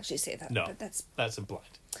 He doesn't actually say that, No. but That's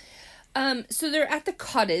implied. So they're at the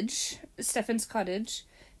cottage, Stefan's cottage.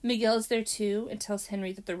 Miguel's there too and tells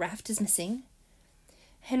Henry that the raft is missing.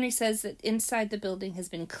 Henry says that inside the building has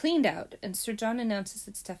been cleaned out, and Sir John announces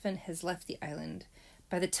that Stefan has left the island.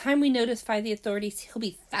 By the time we notify the authorities, he'll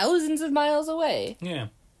be thousands of miles away. Yeah.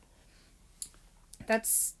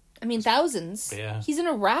 That's, I mean, thousands. Yeah. He's in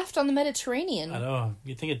a raft on the Mediterranean. I know.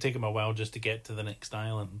 You'd think it'd take him a while just to get to the next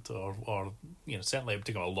island, or you know, certainly it would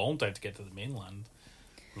take him a long time to get to the mainland.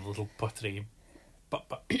 The little puttery but.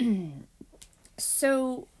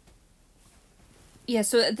 So, yeah,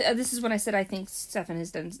 so this is when I said I think Sir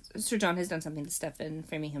John has done something to Stefan,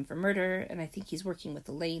 framing him for murder, and I think he's working with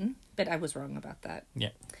Elaine, but I was wrong about that. Yeah.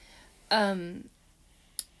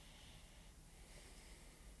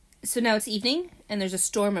 So now it's evening, and there's a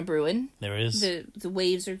storm a-brewing. There is. The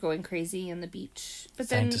waves are going crazy on the beach. But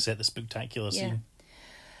Time then to set the spectacular yeah. scene.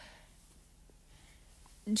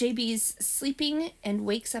 JB's sleeping and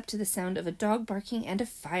wakes up to the sound of a dog barking and a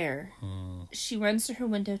fire. She runs to her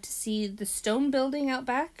window to see the stone building out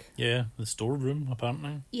back. Yeah, the storeroom,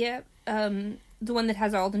 apparently. Yeah, the one that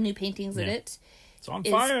has all the new paintings in Yeah. it. It's on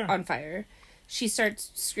is fire. on fire. She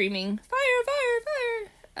starts screaming, "Fire, fire,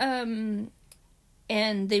 fire!"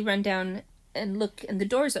 And they run down and look, and the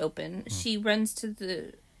door's open. She runs to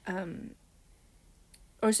the,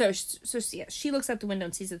 she looks out the window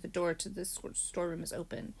and sees that the door to the storeroom is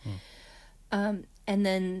open. And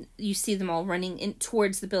then you see them all running in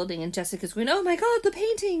towards the building, and Jessica's going, "Oh my God, the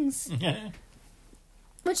paintings!" Yeah.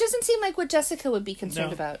 Which doesn't seem like what Jessica would be concerned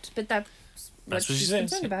No. about, but that's what what she she's says.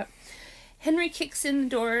 concerned about. Henry kicks in the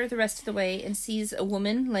door the rest of the way and sees a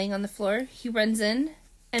woman laying on the floor. He runs in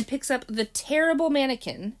and picks up the terrible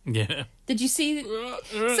mannequin. Yeah. Did you see?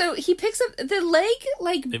 So he picks up the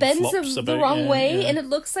leg, It bends flops the about, wrong yeah, way, yeah. and it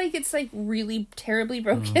looks like it's like really terribly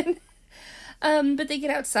broken. But they get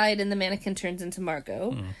outside, and the mannequin turns into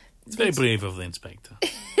Margot. It's very brave of the inspector.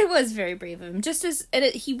 It was very brave of him.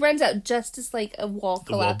 He runs out just as like a wall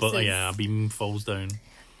The wall, collapses. but yeah, a beam falls down.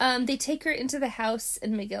 They take her into the house,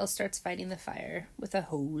 and Miguel starts fighting the fire with a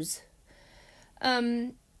hose.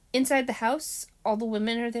 Inside the house, all the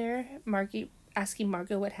women are there, asking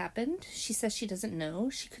Margot what happened. She says she doesn't know.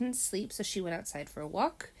 She couldn't sleep, so she went outside for a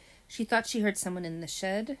walk. She thought she heard someone in the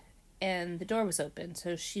shed, and the door was open,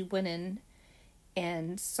 so she went in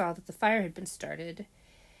and saw that the fire had been started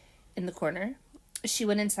in the corner. She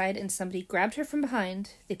went inside, and somebody grabbed her from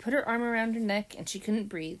behind. They put her arm around her neck, and she couldn't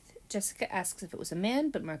breathe. Jessica asks if it was a man,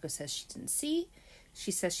 but Margot says she didn't see.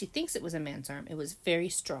 She says she thinks it was a man's arm. It was very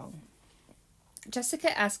strong.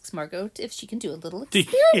 Jessica asks Margot if she can do a little experiment.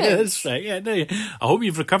 Yeah, that's right. Yeah, no, I hope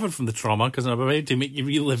you've recovered from the trauma, because I'm about to make you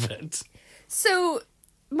relive it. So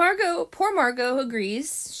poor Margot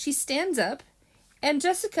agrees. She stands up, and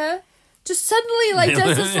Jessica just suddenly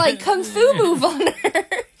does this kung fu move on her.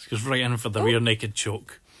 She goes right in for the rear naked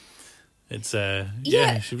choke. It's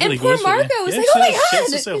Yeah, she really and poor goes for it, Margot yeah. is Yeah, like, "Oh my she shits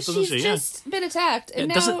god, herself, doesn't she's she? just been attacked." And It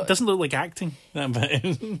now, doesn't look like acting. But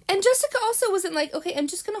and Jessica also wasn't like, "Okay, I'm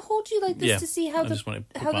just gonna hold you like this to see how I just want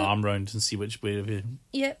to how put my arm round and see which way of it.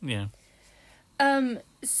 yeah." Yeah,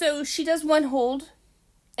 So she does one hold,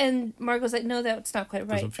 and Margot's like, "No, that's not quite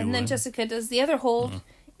right." Doesn't feel And then right. Jessica does the other hold,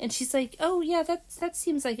 and she's like, "Oh yeah, that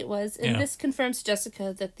seems like it was." And Yeah. this confirms to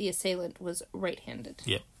Jessica that the assailant was right-handed.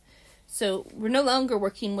 yeah. So we're no longer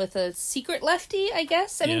working with a secret lefty, I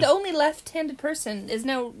guess. I mean, Yeah. the only left-handed person is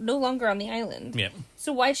now no longer on the island. Yeah.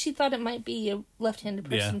 So why she thought it might be a left-handed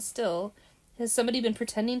person Yeah. still? Has somebody been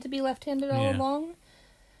pretending to be left-handed all Yeah. along?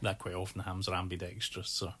 That quite often happens are ambidextrous.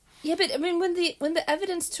 So Yeah, but I mean, when the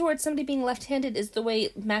evidence towards somebody being left-handed is the way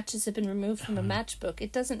matches have been removed from a matchbook,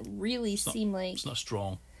 it doesn't really seem like. it's not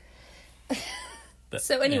strong. But,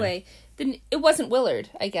 So anyway, then it wasn't Willard,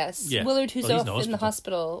 I guess. Yeah. Willard, who's Well, he's off in in the the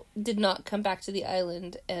hospital, did not come back to the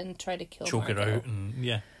island and try to kill choke her Margot. out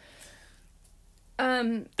and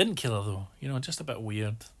didn't kill her though. Just a bit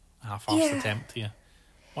weird, half-assed Yeah. attempt here.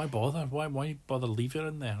 Why bother? Why bother leave her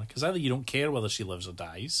in there? Because either you don't care whether she lives or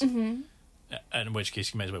dies, in which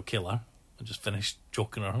case you might as well kill her and just finish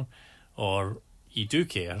choking her, or you do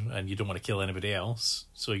care and you don't want to kill anybody else,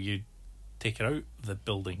 so you take her out the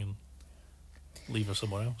building and leave her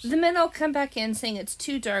somewhere else. The men all come back in saying it's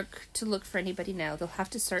too dark to look for anybody now. They'll have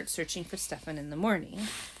to start searching for Stefan in the morning.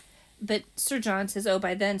 But Sir John says, oh,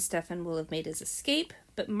 by then Stefan will have made his escape.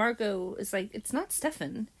 But Margot is like, it's not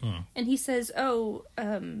Stefan. And he says,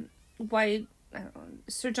 why...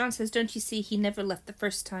 Sir John says, don't you see, he never left the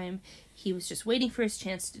first time. He was just waiting for his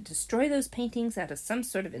chance to destroy those paintings out of some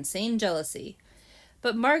sort of insane jealousy.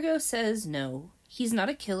 But Margot says, no, he's not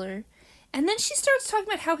a killer. And then she starts talking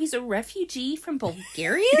about how he's a refugee from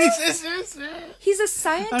Bulgaria. He's a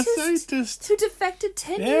scientist who defected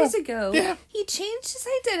 10 years ago. Yeah. He changed his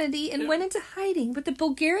identity and went into hiding, but the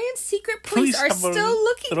Bulgarian secret police are still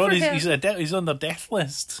looking for him. He's on the death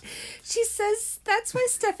list. She says that's why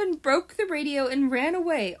Stefan broke the radio and ran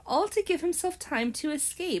away, all to give himself time to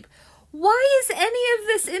escape. Why is any of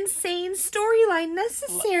this insane storyline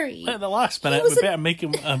necessary? At the last minute, we better make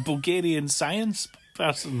him a Bulgarian science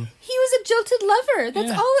person. He was a jilted lover. That's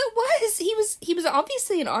Yeah. all it was. He was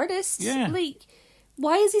obviously an artist. Yeah. Like,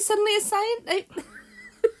 why is he suddenly a scientist?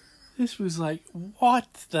 This was like, what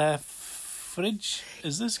the fridge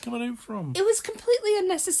is this coming out from? It was completely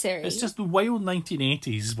unnecessary. It's just the wild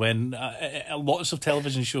 1980s when lots of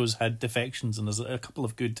television shows had defections, and there's a couple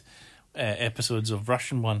of good episodes of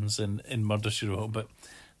Russian ones in Murder, She Wrote, but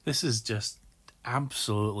this is just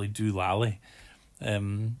absolutely doolally.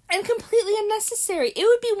 And completely unnecessary. It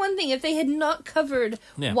would be one thing if they had not covered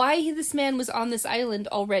why this man was on this island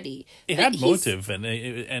already. He But had motive, and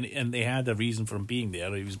they had a reason for him being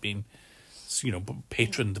there. He was being,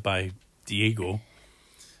 patroned by Diego.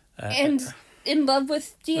 And in love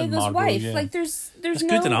with Diego's Margot, wife. yeah. Like, there's That's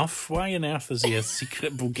no... good enough. Why on earth is he a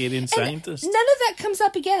secret Bulgarian scientist? None of that comes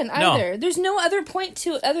up again, either. There's no other point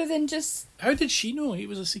to it other than just... How did she know he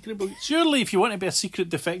was a secret Bulgarian? Surely, if you want to be a secret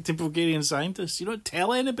defective Bulgarian scientist, you don't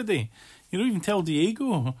tell anybody. You don't even tell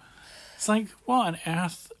Diego. It's like, what on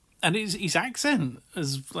earth? And his accent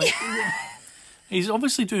is like... He's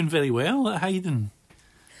obviously doing very well at hiding.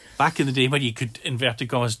 Back in the day when you could, inverted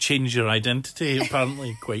commas, change your identity,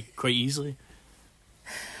 apparently, quite easily.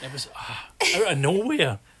 It was out of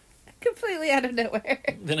nowhere. Completely out of nowhere.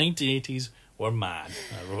 The 1980s were mad,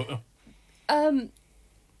 I wrote.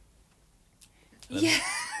 Yeah.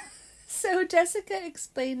 So Jessica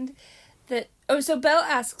explained that... so Belle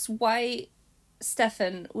asks why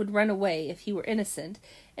Stefan would run away if he were innocent.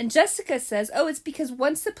 And Jessica says, it's because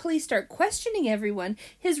once the police start questioning everyone,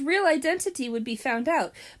 his real identity would be found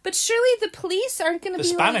out. But surely the police aren't going to be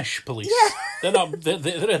The Spanish police. Yeah. They're not.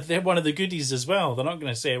 They're one of the goodies as well. They're not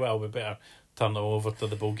going to say, well, we better turn them over to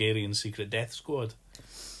the Bulgarian secret death squad.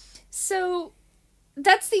 So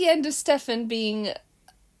that's the end of Stefan being...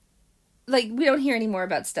 Like, we don't hear any more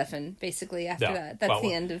about Stefan, basically, after that. That's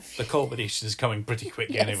the end of... The culmination is coming pretty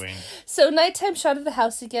quick anyway. So, nighttime shot of the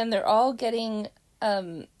house again. They're all getting...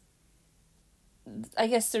 I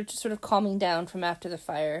guess they're just sort of calming down from after the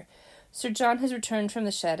fire. Sir John has returned from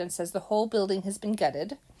the shed and says the whole building has been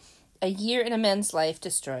gutted. A year in a man's life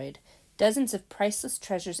destroyed. Dozens of priceless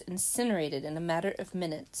treasures incinerated in a matter of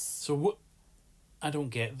minutes. So, what? I don't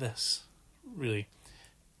get this, really.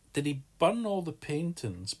 Did he burn all the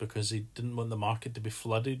paintings because he didn't want the market to be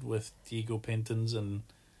flooded with Diego paintings? And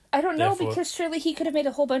I don't know, therefore, because surely he could have made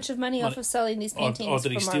a whole bunch of money off of selling these paintings. Or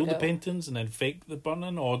did he steal the Margot. paintings and then fake the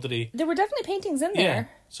burning? Or did he... There were definitely paintings in Yeah, there.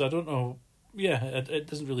 so I don't know. Yeah, it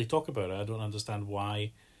doesn't really talk about it. I don't understand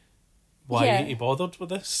why why Yeah. he bothered with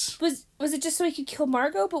this. Was it just so he could kill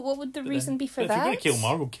Margot? But what would the reason be for If that? you're going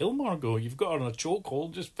to kill Margot. You've got her in a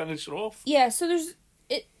chokehold, just finish her off. Yeah, so there's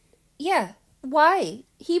it. Yeah, why?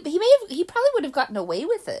 He probably would have gotten away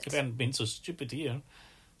with it. If he hadn't been so stupid here,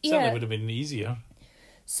 Yeah. certainly would have been easier.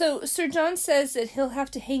 So Sir John says that he'll have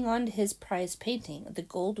to hang on to his prized painting, the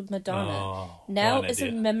Gold Madonna, Oh, now what an as a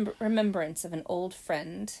idiot. remembrance of an old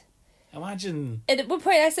friend. Imagine. And at one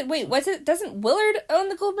point I said, "Wait, doesn't Willard own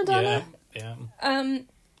the Gold Madonna?" Yeah.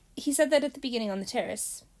 He said that at the beginning on the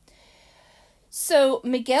terrace. So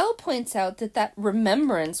Miguel points out that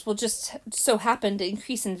remembrance will just so happen to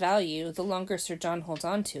increase in value the longer Sir John holds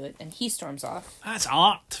on to it, and he storms off. That's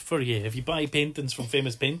art for you. If you buy paintings from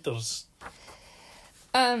famous painters.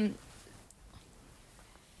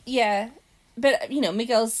 Yeah, but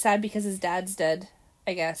Miguel's sad because his dad's dead,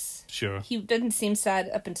 I guess. Sure. He didn't seem sad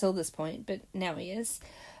up until this point, but now he is.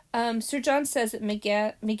 Sir John says that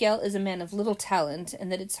Miguel is a man of little talent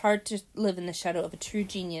and that it's hard to live in the shadow of a true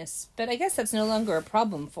genius, but I guess that's no longer a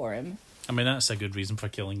problem for him. I mean, that's a good reason for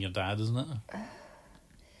killing your dad, isn't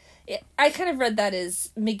it? I kind of read that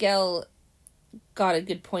as Miguel got a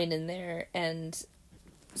good point in there, and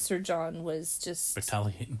Sir John was just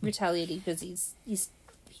retaliating because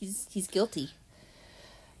he's guilty.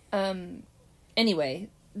 Anyway,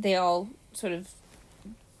 they all sort of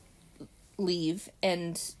leave,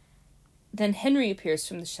 and then Henry appears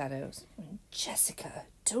from the shadows. Jessica,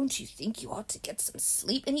 don't you think you ought to get some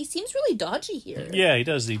sleep? And he seems really dodgy here. Yeah, he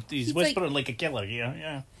does. He's whispering like a killer here.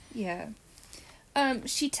 Yeah. Yeah.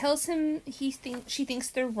 She tells him she thinks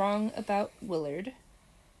they're wrong about Willard.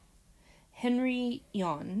 Henry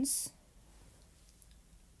yawns.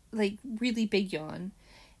 Like, really big yawn.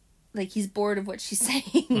 Like he's bored of what she's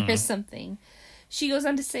saying or something. She goes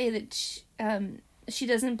on to say that she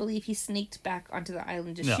doesn't believe he sneaked back onto the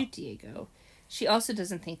island to shoot Diego. She also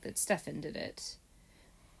doesn't think that Stefan did it.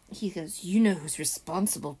 He goes, "You know who's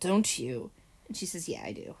responsible, don't you?" And she says, "Yeah,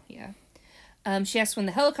 I do, yeah." She asks when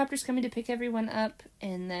the helicopter's coming to pick everyone up,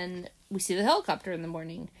 and then we see the helicopter in the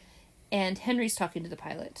morning, and Henry's talking to the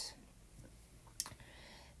pilot.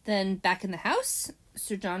 Then back in the house,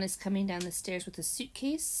 Sir John is coming down the stairs with a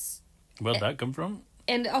suitcase. Where'd that come from?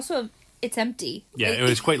 And also, it's empty. Yeah, it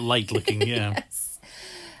was quite light looking, yeah.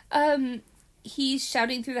 Yes. He's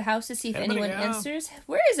shouting through the house to see if Everybody anyone out. answers.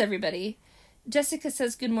 Where is everybody? Jessica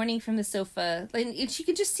says good morning from the sofa. Like, and she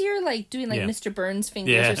could just see her doing Mr. Burns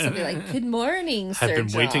fingers or something like, "Good morning, Sir I've been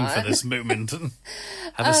John." waiting for this moment.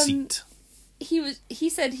 Have a seat. He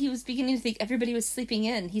said he was beginning to think everybody was sleeping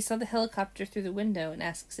in. He saw the helicopter through the window and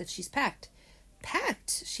asks if she's packed.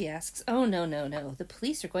 "Packed?" she asks. "Oh, no. The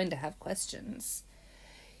police are going to have questions."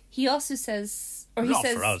 He also says, Not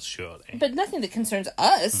for us, surely. but nothing that concerns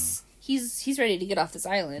us. He's ready to get off this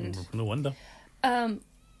island. No wonder.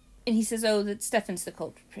 And he says, "Oh, that Stefan's the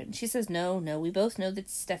culprit." And she says, No, we both know that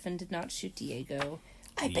Stefan did not shoot Diego."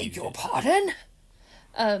 "I beg your pardon?"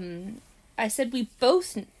 I said, "We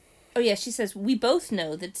both..." Oh, yeah, she says, "We both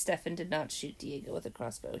know that Stefan did not shoot Diego with a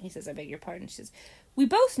crossbow." And he says, "I beg your pardon." She says, "We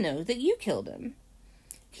both know that you killed him."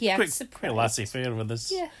 He acts surprised. laissez-faire with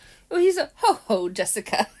this. Yeah. Oh, he's a ho,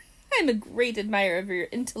 Jessica. I'm a great admirer of your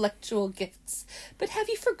intellectual gifts. But have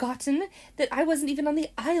you forgotten that I wasn't even on the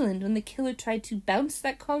island when the killer tried to bounce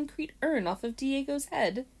that concrete urn off of Diego's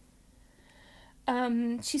head?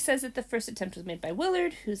 She says that the first attempt was made by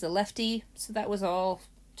Willard, who's a lefty, so that was all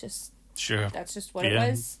just... Sure. That's just what it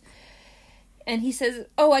was. And he says,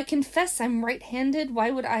 "Oh, I confess I'm right-handed.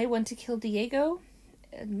 Why would I want to kill Diego?"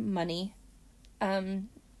 Money.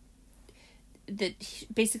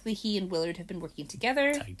 Basically he and Willard have been working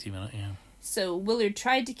together. Tag team in it, yeah. So Willard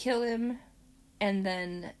tried to kill him, and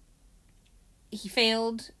then he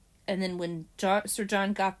failed. And then when Sir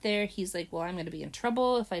John got there, he's like, "Well, I'm going to be in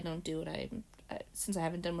trouble if I don't do what since I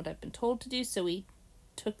haven't done what I've been told to do." So he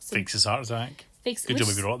took some... Fakes his heart attack. Good job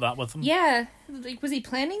we brought that with him. Yeah. Like, was he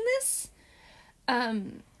planning this?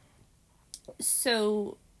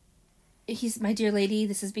 So he's, "My dear lady,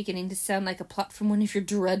 this is beginning to sound like a plot from one of your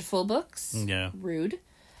dreadful books." Yeah. Rude.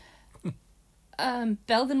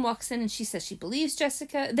 Belle then walks in and she says she believes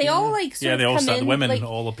Jessica. They all sort of they all come start. in. The women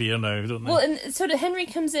all appear now, don't they? Well, and so Henry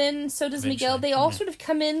comes in. So does Miguel. They all sort of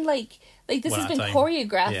come in like this One has at been a time.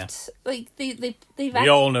 choreographed. Yeah. Like they've. We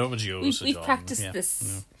all know it was you. We've practiced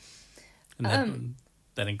this. Yeah. And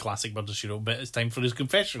then in classic Murder, She Wrote, but it's time for his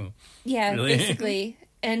confession. Yeah, Really? basically,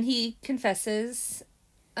 and he confesses.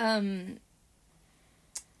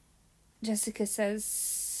 Jessica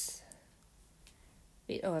says,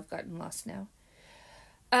 "Wait, I've gotten lost now."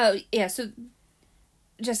 Oh, yeah, so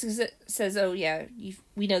Jessica says, "Oh, yeah,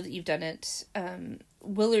 we know that you've done it."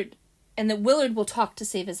 Willard, and that Willard will talk to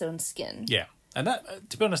save his own skin. Yeah. And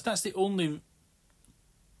that, to be honest, that's the only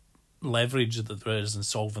leverage that there is in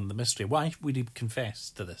solving the mystery. Why would he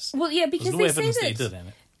confess to this? Well, yeah, because there's no they evidence say that he that... did in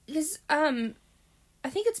it. Because, I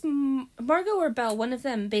think it's Margot or Belle, one of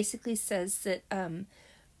them basically says that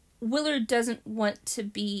Willard doesn't want to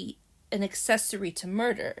be an accessory to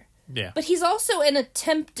murder. Yeah. But he's also an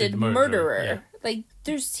attempted murderer. Yeah. Like,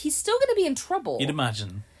 he's still going to be in trouble. You'd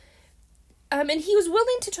imagine. And he was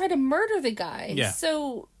willing to try to murder the guy. Yeah.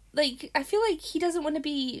 So, like, I feel like he doesn't want to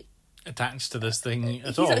be... attached to this thing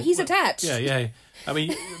at all. He's attached. Yeah. I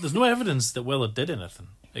mean, there's no evidence that Willard did anything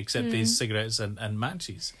except these cigarettes and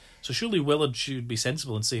matches. So surely Willard should be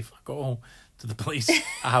sensible and say, "Fuck all to the police.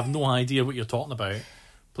 I have no idea what you're talking about.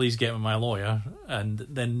 Please get me my lawyer." And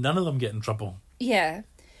then none of them get in trouble. Yeah.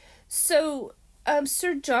 So,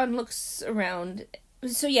 Sir John looks around.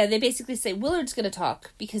 So, yeah, they basically say Willard's going to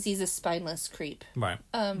talk because he's a spineless creep. Right.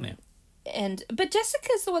 Yeah. But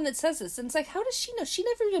Jessica's the one that says this, and it's like, how does she know? She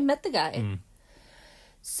never even met the guy.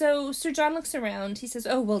 So Sir John looks around. He says,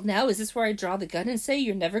 "Oh, well, now is this where I draw the gun and say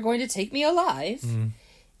you're never going to take me alive?"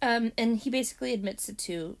 And he basically admits that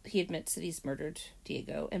he's murdered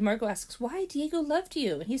Diego. And Margot asks, "Why? Diego loved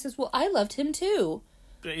you." And he says, "Well, I loved him too."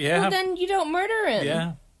 Yeah. Well, then you don't murder him.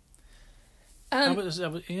 Yeah.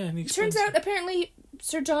 Turns out, apparently,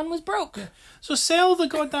 Sir John was broke. Yeah. So sell the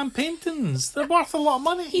goddamn paintings. They're worth a lot of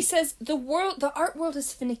money. He says, the art world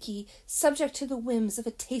is finicky, subject to the whims of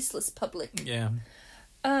a tasteless public. Yeah.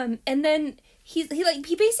 And then he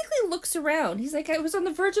basically looks around. He's like, "I was on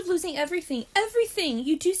the verge of losing everything. Everything.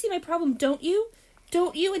 You do see my problem, don't you?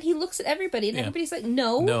 Don't you?" And he looks at everybody, and everybody's like,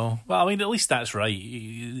 "No." No. Well, I mean, at least that's right.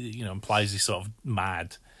 You know, implies he's sort of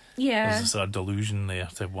mad. Yeah. There's a sort of delusion there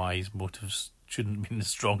to why his motives shouldn't be as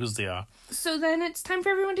strong as they are. So then it's time for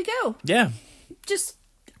everyone to go. Yeah. Just,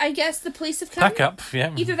 I guess the police have come. Pack up,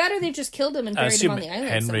 yeah. Either that or they've just killed him and buried him on the island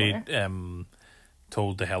Henry somewhere.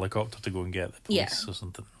 told the helicopter to go and get the police or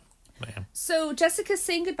something. Yeah. So Jessica's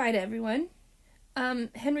saying goodbye to everyone.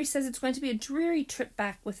 Henry says it's going to be a dreary trip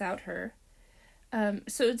back without her.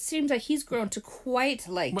 So it seems like he's grown to quite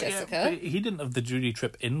like Jessica. He didn't have the jury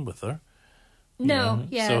trip in with her. No,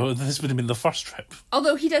 yeah. So this would have been the first trip.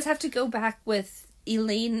 Although he does have to go back with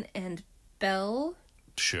Elaine and Belle.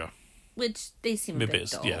 Sure. Which they seem a bit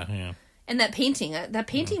dull. Yeah. And that painting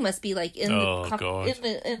must be like in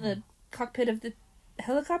the cockpit of the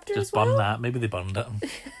helicopter Just as well. burn that. Maybe they burned it.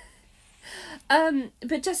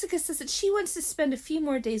 But Jessica says that she wants to spend a few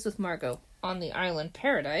more days with Margot on the island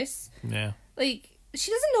Paradise. Yeah. Like, she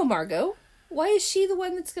doesn't know Margot. Why is she the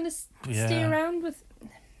one that's going to stay around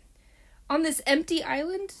on this empty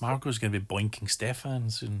island? Margot's going to be boinking Stefan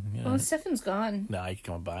soon. Yeah. Well, Stefan's gone. Nah, he's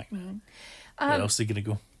coming back. Where else are they going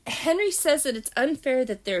to go? Henry says that it's unfair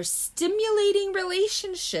that their stimulating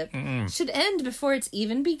relationship should end before it's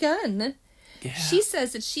even begun. Yeah. She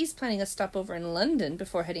says that she's planning a stopover in London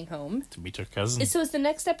before heading home. To meet her cousin. So is the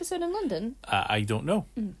next episode in London? I don't know.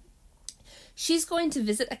 She's going to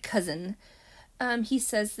visit a cousin. He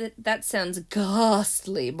says that sounds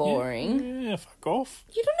ghastly boring. Yeah, fuck off.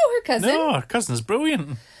 You don't know her cousin? No, her cousin's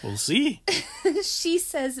brilliant. We'll see. She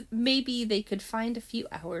says maybe they could find a few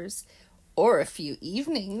hours or a few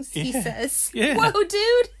evenings, he says. Yeah. Whoa,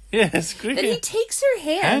 dude. Yeah, it's great. And he takes her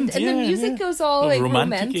hand and the music goes all like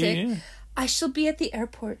romantic. Yeah. I shall be at the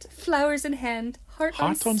airport, flowers in hand, heart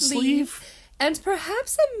on sleeve. And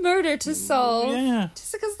perhaps a murder to solve. Yeah.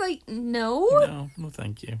 Jessica's like, no,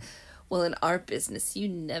 thank you. Well, in our business, you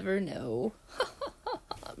never know.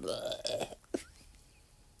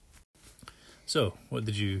 So, what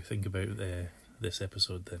did you think about this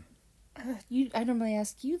episode then? I normally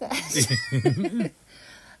ask you that.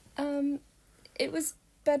 It was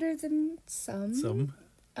better than some. Some?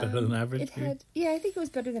 Better than average? I think it was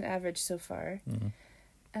better than average so far.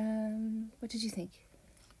 What did you think?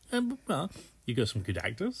 Well, you got some good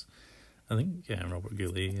actors. I think Robert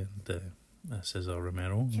Goulet and Cesar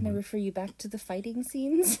Romero. Can I refer you back to the fighting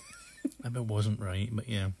scenes? It wasn't right, but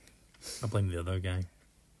yeah. I blame the other guy.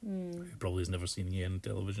 Who probably has never seen it on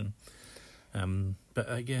television.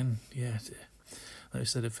 But again, like I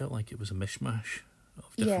said, it felt like it was a mishmash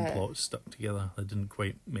of different plots stuck together that didn't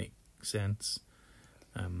quite make sense.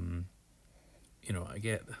 I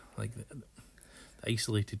get like the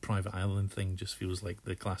isolated private island thing just feels like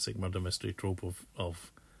the classic murder mystery trope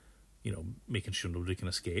of making sure nobody can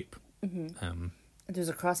escape. There's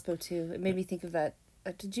a crossbow too. It made me think of that.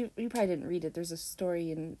 You probably didn't read it. There's a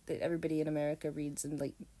story that everybody in America reads in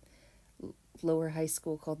like lower high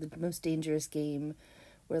school called The Most Dangerous Game,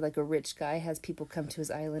 where like a rich guy has people come to his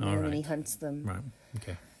island and then he hunts them. Right.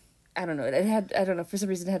 Okay. I don't know. I don't know, for some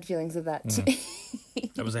reason it had feelings of that to me.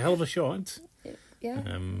 It was a hell of a shot. Yeah.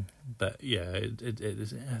 But yeah, it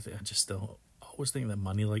is. I just still always think that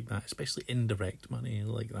money like that, especially indirect money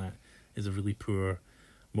like that, is a really poor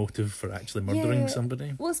motive for actually murdering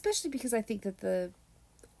somebody. Well, especially because I think that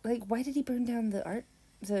why did he burn down the art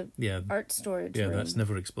storage room? That's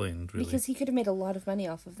never explained, really. Because he could have made a lot of money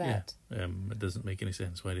off of that. It doesn't make any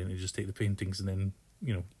sense. Why didn't he just take the paintings and then,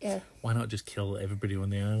 why not just kill everybody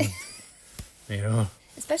on the island?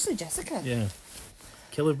 Especially Jessica. Yeah.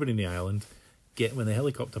 Kill everybody on the island. When the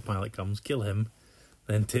helicopter pilot comes, kill him.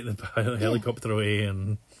 Then take the helicopter away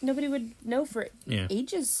and... Nobody would know for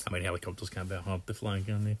ages. I mean, helicopters can't be hard to fly,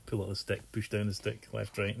 can they? Pull out the stick, push down the stick,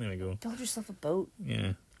 left, right, there we go. Build yourself a boat.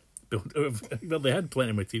 Yeah. Well, they had plenty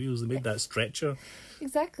of materials. They made that stretcher.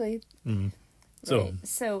 Exactly. Mm.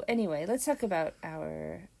 So anyway, let's talk about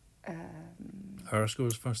our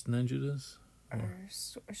scores first and then Judah's? Do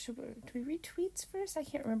we read tweets first? I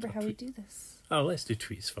can't remember how we do this. Oh, let's do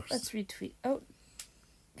tweets first. Let's read tweets. Oh,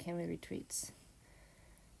 can we read tweets?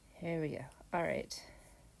 Here we go. All right.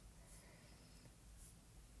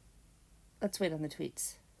 Let's wait on the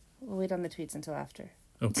tweets. We'll wait on the tweets until after.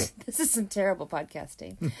 Okay. This is some terrible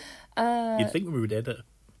podcasting. You'd think we would edit.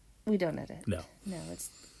 We don't edit. No, it's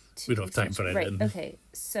we don't have time for editing. Right. Okay.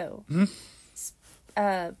 So,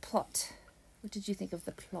 plot. What did you think of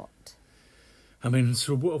the plot? I mean,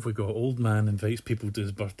 so what have we got? Old man invites people to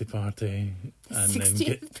his birthday party, and then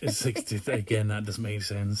his 60th again. That doesn't make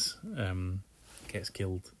sense. Gets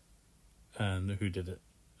killed, and who did it?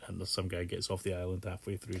 And some guy gets off the island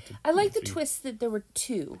halfway through. I like the twist that there were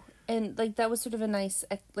two, and that was sort of a nice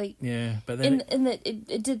Yeah, but then in that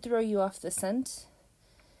it did throw you off the scent.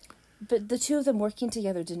 But the two of them working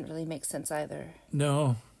together didn't really make sense either.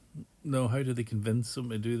 No. How did they convince them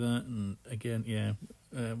to do that? And again,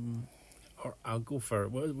 or I'll go for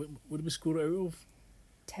what did we score it out of?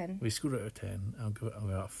 10. We scored it out of 10. I'll go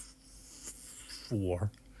a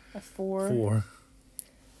 4. A 4.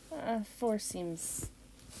 4. 4 seems.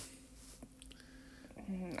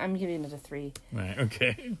 I'm giving it a 3. Right.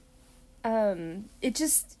 Okay. It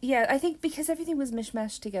just I think because everything was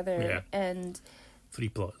mishmashed together and 3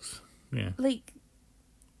 plots. Yeah.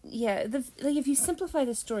 If you simplify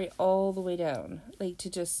the story all the way down, to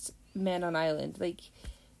just man on island,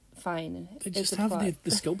 fine. They just have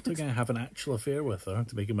the sculptor guy have an actual affair with her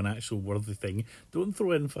to make him an actual worthy thing. Don't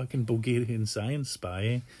throw in fucking Bulgarian science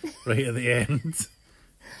spy right at the end.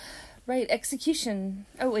 Right, execution.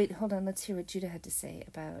 Oh, wait, hold on. Let's hear what Judah had to say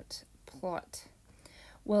about plot.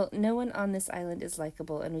 Well, no one on this island is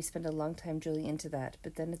likable, and we spend a long time drilling into that,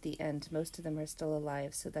 but then at the end, most of them are still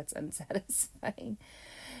alive, so that's unsatisfying.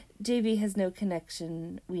 JB has no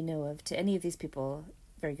connection we know of to any of these people.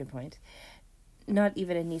 Very good point. Not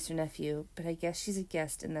even a niece or nephew, but I guess she's a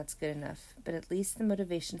guest, and that's good enough. But at least the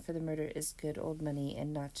motivation for the murder is good old money,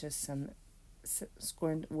 and not just some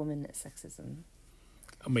scorned woman sexism.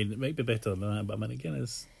 I mean, it might be better than that, but I mean, again,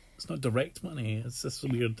 it's not direct money. It's just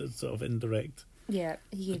weird, sort of indirect. Yeah,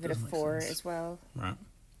 he gave it a 4 as well. Right.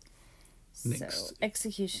 Next. So,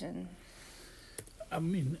 execution. I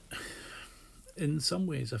mean, in some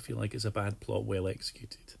ways, I feel like it's a bad plot, well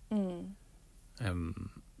executed.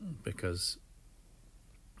 Because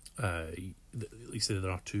at least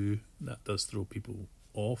there are 2 that does throw people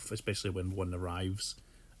off, especially when one arrives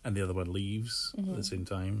and the other one leaves at the same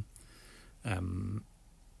time.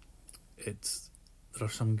 There are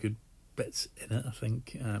some good bits in it, I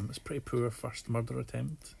think. It's a pretty poor first murder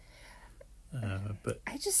attempt. But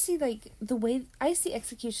I just see the way I see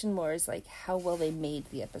execution more as how well they made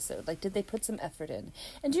the episode. Did they put some effort in?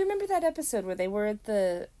 And do you remember that episode where they were at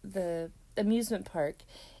the amusement park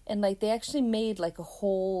and they actually made a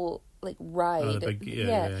whole ride? Oh, the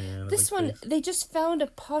big, This one place. They just found a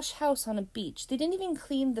posh house on a beach. They didn't even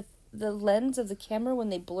clean the lens of the camera when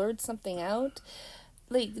they blurred something out.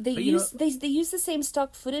 They used the same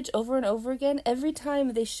stock footage over and over again. Every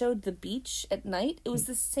time they showed the beach at night, it was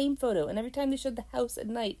the same photo, and every time they showed the house at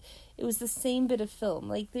night, it was the same bit of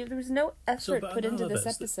film. There was no effort put into this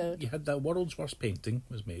episode. You had that world's worst painting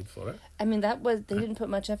was made for it. I mean, they didn't put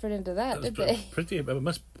much effort into that, did they? It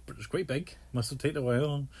was quite big. Must have taken a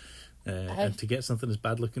while. And to get something as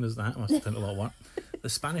bad looking as that must have taken a lot of work. The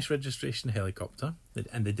Spanish registration helicopter,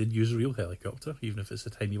 and they did use a real helicopter, even if it's a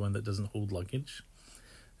tiny one that doesn't hold luggage.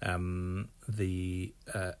 I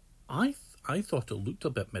thought it looked a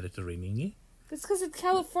bit Mediterranean-y. It's because it's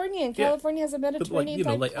California, and California has a Mediterranean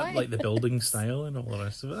type climate. Like the building style and all the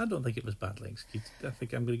rest of it. I don't think it was badly executed. I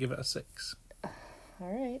think I'm going to give it a 6. All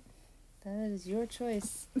right. That is your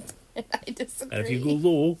choice. I disagree. And if you go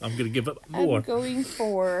low, I'm going to give it more. I'm going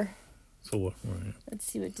 4. 4. Right. Let's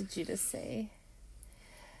see, what did Judah say?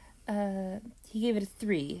 He gave it a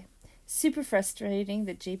 3. Super frustrating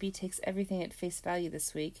that JB takes everything at face value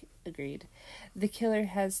this week. Agreed. The killer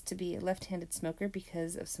has to be a left-handed smoker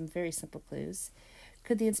because of some very simple clues.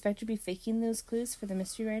 Could the inspector be faking those clues for the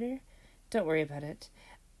mystery writer? Don't worry about it.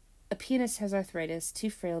 A pianist has arthritis, too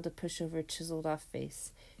frail to push over a chiseled-off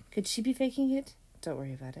face. Could she be faking it? Don't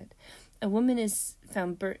worry about it. A woman is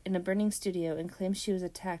found in a burning studio and claims she was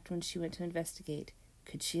attacked when she went to investigate.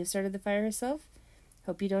 Could she have started the fire herself?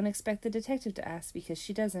 Hope you don't expect the detective to ask, because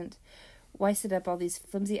she doesn't. Why set up all these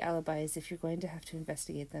flimsy alibis if you're going to have to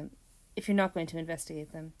investigate them? If you're not going to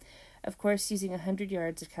investigate them. Of course, using 100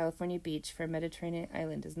 yards of California beach for a Mediterranean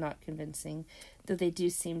island is not convincing, though they do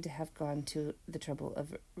seem to have gone to the trouble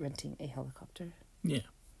of renting a helicopter. Yeah.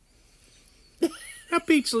 That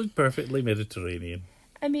beach looked perfectly Mediterranean.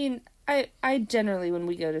 I mean, I generally, when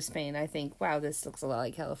we go to Spain, I think, wow, this looks a lot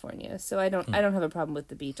like California. So I don't have a problem with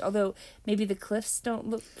the beach. Although maybe the cliffs don't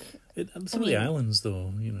look. Some of the islands,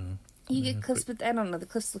 though, you know. You get cliffs, but I don't know. The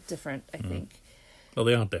cliffs look different, I think. Well,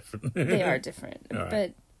 they are different. They are different. Right.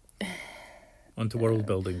 But on to world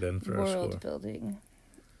building then for our score. World building.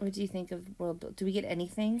 What do you think of world building? Do we get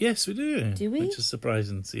anything? Yes, we do. Do we? Which is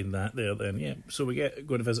surprising seeing that there then. Yeah. So we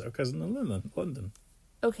go to visit our cousin in London.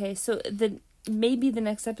 Okay, so maybe the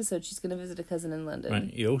next episode she's going to visit a cousin in London.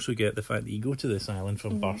 Right. You also get the fact that you go to this island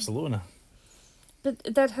from Barcelona. But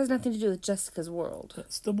that has nothing to do with Jessica's world.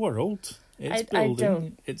 It's the world. It's I building.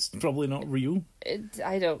 don't. It's probably not real.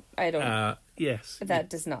 I don't. Yes. That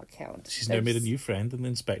does not count. She's now made a new friend in the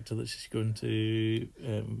inspector that she's going to.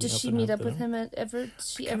 Does she meet up with him ever?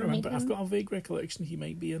 Does she ever meet him? I've got a vague recollection he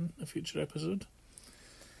might be in a future episode.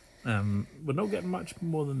 We're not getting much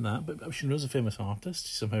more than that, but she knows a famous artist.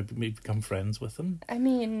 She somehow may become friends with him. I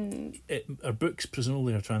mean, her books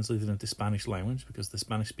presumably are translated into Spanish language because the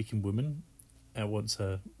Spanish-speaking woman wants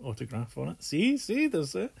a autograph on it. See,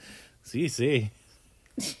 there's a see.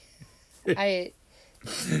 You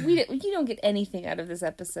don't get anything out of this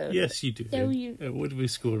episode. Yes, you do. No, what do we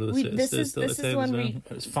score this? This is one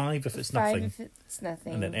it's 5 if it's 5 nothing. if it's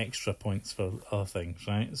nothing, And then extra points for other things,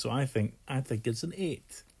 right? So I think it's an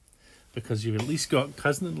 8 because you've at least got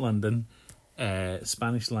Cousin in London,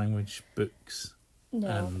 Spanish language books. No,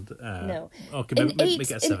 and, no. Okay, an make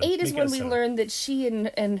it a 7. An 8 is when we learned that she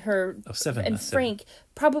and her 7, and Frank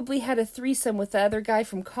probably had a threesome with the other guy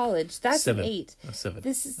from college. That's 7. an 8. That's 7.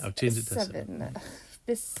 This is I'll change it to 7.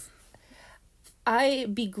 I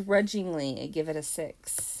begrudgingly give it a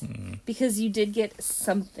 6 because you did get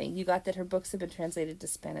something. You got that her books have been translated to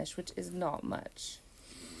Spanish, which is not much.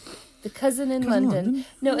 The Cousin in London.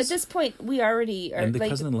 No, at this point we already are. And the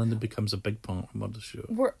Cousin in London becomes a big part of Murder Show.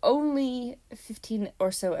 We're only 15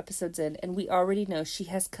 or so episodes in, and we already know she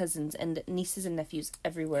has cousins and nieces and nephews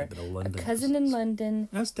everywhere. A cousin in London.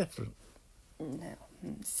 That's different. No,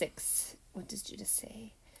 6. What does Judah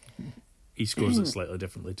say? He scores it slightly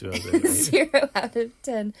differently to us. Anyway. 0 out of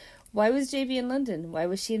 10. Why was JB in London? Why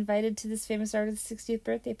was she invited to this famous artist's 60th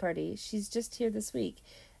birthday party? She's just here this week.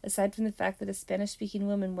 Aside from the fact that a Spanish-speaking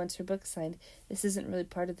woman wants her book signed, this isn't really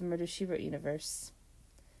part of the Murder, She Wrote universe.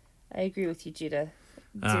 I agree with you, Judah.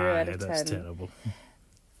 0 out of 10. That's terrible.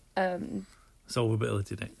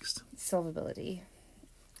 Solvability next. Solvability.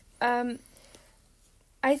 I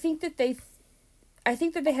think that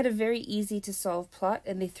they had a very easy to solve plot,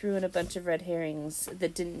 and they threw in a bunch of red herrings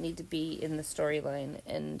that didn't need to be in the storyline.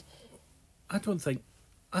 And when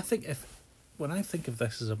I think of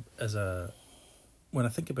this when I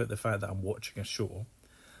think about the fact that I'm watching a show,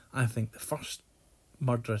 I think the first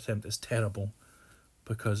murder attempt is terrible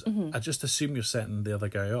because I just assume you're setting the other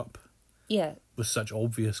guy up. Yeah. With such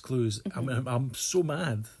obvious clues. I mean, I'm so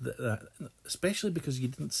mad that especially because you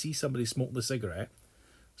didn't see somebody smoke the cigarette.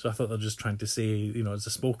 So I thought they're just trying to say, it's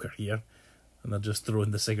a smoker here, and they're just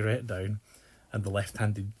throwing the cigarette down, and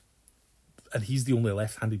and he's the only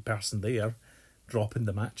left-handed person there, dropping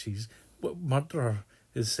the matches. What murderer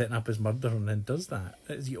is setting up his murder and then does that?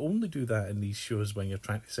 You only do that in these shows when you're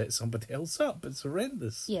trying to set somebody else up. It's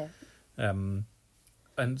horrendous. Yeah. And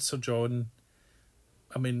Sir John,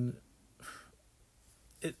 I mean,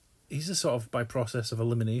 he's a sort of by process of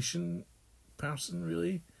elimination person,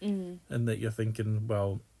 really. And that you're thinking,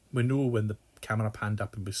 well, we know when the camera panned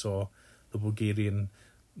up and we saw the Bulgarian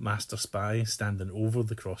master spy standing over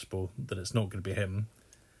the crossbow that it's not going to be him.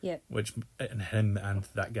 Yeah. And him and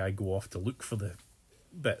that guy go off to look for the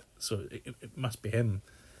bit, so it must be him.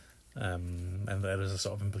 And there is a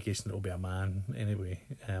sort of implication that it'll be a man anyway,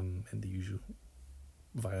 in the usual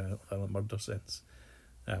violent murder sense.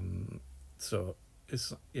 So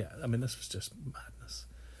it's, I mean, this was just madness.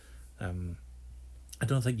 I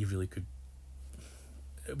don't think you really could.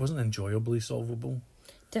 It wasn't enjoyably solvable.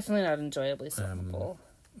 Definitely not enjoyably solvable.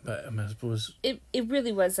 But I mean, I suppose It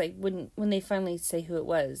really was like when they finally say who it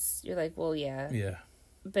was, you're like, well, yeah. yeah.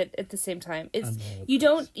 But at the same time, it's I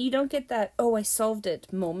know, you don't get that I solved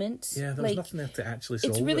it moment. Yeah, there was nothing there to actually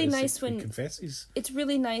solve it's really it. nice when when he confesses. It's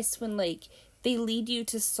really nice when like they lead you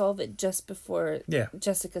to solve it just before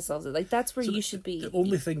Jessica solves it. Like that's where you should be. The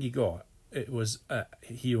only thing you got it was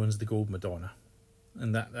he owns the gold Madonna,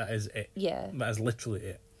 and that is it. Yeah, that is literally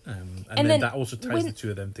it. And then that also ties the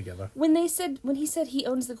two of them together. When he said he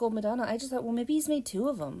owns the gold Madonna, I just thought, well, maybe he's made two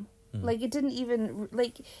of them. Like, it didn't even,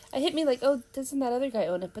 like, it hit me like, oh, doesn't that other guy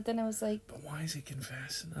own it? But then I was like... But why is he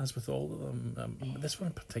confessing, as with all of them? This one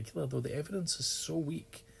in particular, though, the evidence is so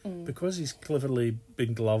weak. Because he's cleverly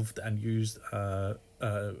been gloved and used a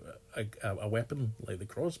weapon like the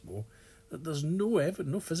crossbow, that there's no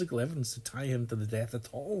physical evidence to tie him to the death at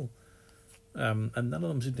all. And none of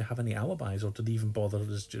them seem to have any alibis, or to even bother,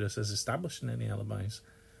 as Judas says, establishing any alibis.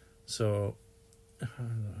 So, I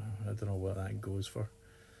don't know what that goes for.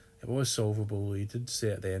 It was solvable. He did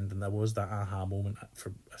say at the end, and there was that aha moment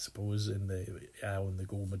for, I suppose, in the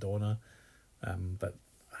gold Madonna. But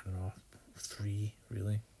I don't know, 3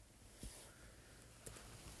 really.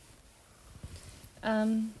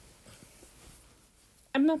 I'm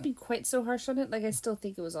not being quite so harsh on it. Like, I still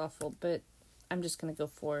think it was awful, but I'm just gonna go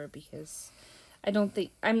 4 because I don't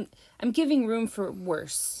think I'm giving room for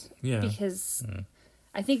worse. Yeah. Because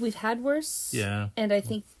I think we've had worse. Yeah. And I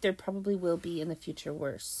think there probably will be in the future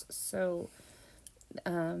worse. So,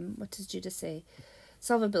 what does Judas say?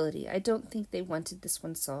 Solvability. I don't think they wanted this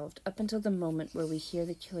one solved up until the moment where we hear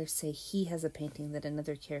the killer say he has a painting that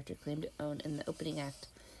another character claimed to own in the opening act.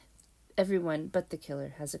 Everyone but the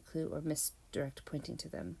killer has a clue or misdirect pointing to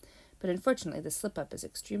them. But unfortunately, the slip-up is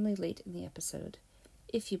extremely late in the episode.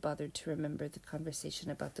 If you bothered to remember the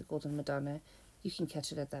conversation about the Golden Madonna, you can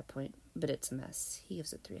catch it at that point, but it's a mess. He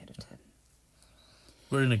gives it 3 out of 10.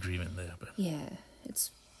 We're in agreement there. But yeah, it's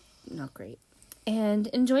not great. And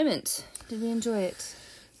enjoyment. Did we enjoy it?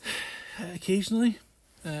 Occasionally.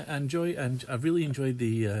 I really enjoyed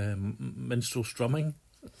the minstrel strumming.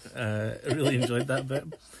 I really enjoyed that bit.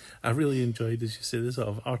 I really enjoyed, as you say, the sort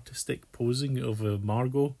of artistic posing of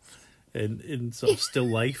Margot in sort of still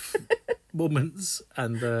life moments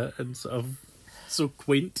and sort of so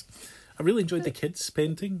quaint. I really enjoyed the kids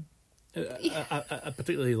painting. I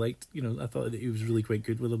particularly liked, I thought that he was really quite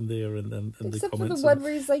good with them there, and the Except comments. For the one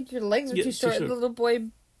where he's like, your legs are too short, and the little boy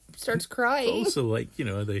starts crying. But also, like,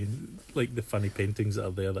 the funny paintings that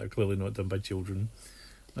are there that are clearly not done by children.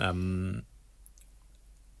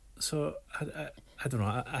 So I don't know.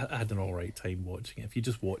 I had an all right time watching it. If you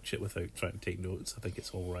just watch it without trying to take notes, I think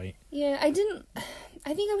it's all right. Yeah, I think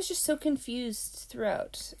I was just so confused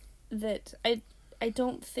throughout that I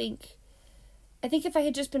don't think. I think if I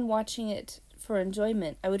had just been watching it for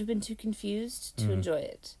enjoyment, I would have been too confused to enjoy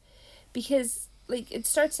it, because like it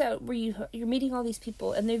starts out where you're meeting all these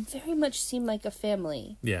people and they very much seem like a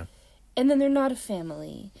family. Yeah. And then they're not a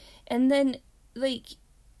family, and then like,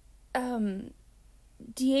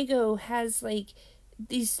 Diego has like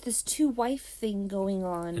this 2-wife thing going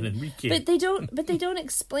on, and Enrique. but they don't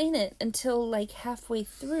explain it until like halfway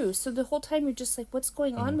through. So the whole time you're just like, what's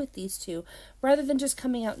going on with these two, rather than just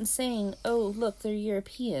coming out and saying, oh look, they're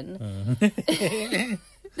European.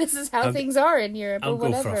 This is how things are in Europe. I'll or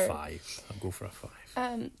whatever. go for a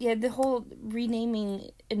 5. Yeah, the whole renaming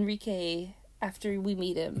Enrique after we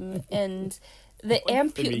meet him, and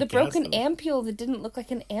the broken ampule that didn't look like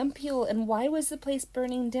an ampule, and why was the place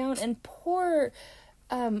burning down? And poor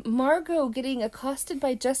Margot getting accosted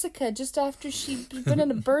by Jessica just after she'd been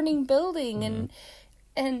in a burning building,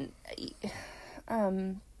 and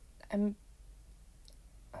I'll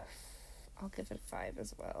give it a 5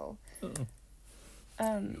 as well.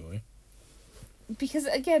 Because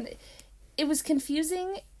again, it was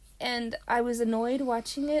confusing and I was annoyed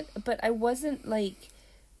watching it, but I wasn't like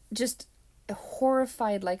just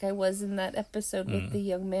horrified like I was in that episode with the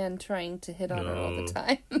young man trying to hit on her all the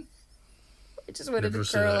time. I just wanted to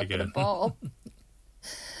curl up in a ball.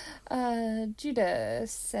 Judah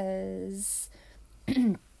says,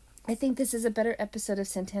 I think this is a better episode of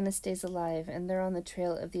Santana Stays Alive, and they're on the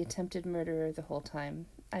trail of the attempted murderer the whole time.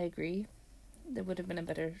 I agree. That would have been a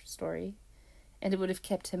better story, and it would have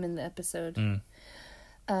kept him in the episode.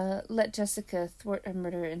 Let Jessica thwart a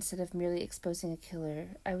murder instead of merely exposing a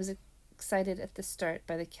killer. I was excited at the start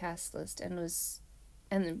by the cast list,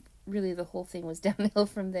 and really the whole thing was downhill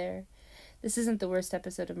from there. This isn't the worst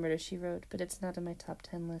episode of Murder, She Wrote, but it's not on my top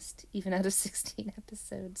 10 list, even out of 16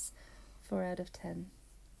 episodes. 4 out of 10.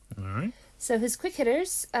 All right. So his quick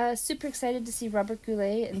hitters, super excited to see Robert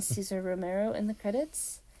Goulet and Cesar Romero in the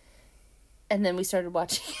credits. And then we started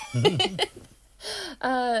watching.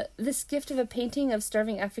 This gift of a painting of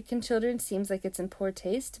starving African children seems like it's in poor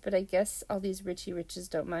taste, but I guess all these Richie Riches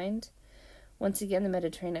don't mind. Once again, the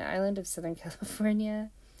Mediterranean island of Southern California.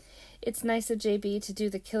 It's nice of JB to do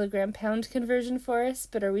the kilogram-pound conversion for us,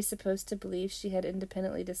 but are we supposed to believe she had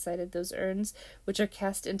independently decided those urns, which are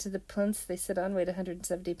cast into the plinths they sit on, weighed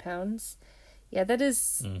 170 pounds? Yeah, that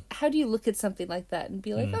is... How do you look at something like that and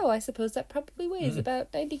be like, oh, I suppose that probably weighs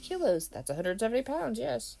about 90 kilos. That's 170 pounds,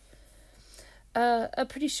 yes. I'm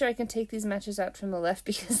pretty sure I can take these matches out from the left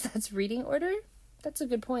because that's reading order. That's a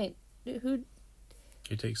good point. Who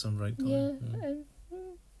takes them right? Yeah,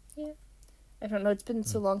 yeah. I don't know. It's been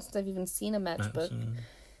so long since I've even seen a matchbook,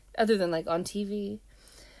 other than like on TV.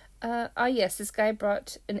 Yes, this guy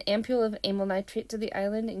brought an ampule of amyl nitrate to the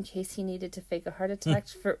island in case he needed to fake a heart attack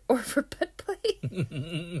for butt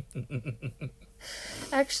play.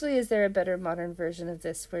 Actually, is there a better modern version of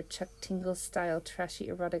this where Chuck Tingle-style trashy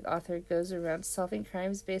erotic author goes around solving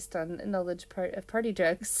crimes based on knowledge of party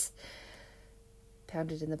drugs?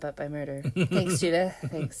 Pounded in the butt by murder. Thanks, Judah.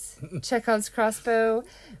 Thanks. Chekhov's crossbow.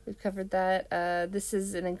 We've covered that. This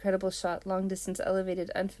is an incredible shot. Long distance elevated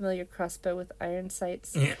unfamiliar crossbow with iron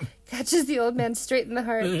sights. Yeah. Catches the old man straight in the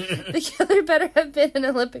heart. The killer better have been an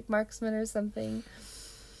Olympic marksman or something.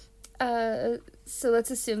 So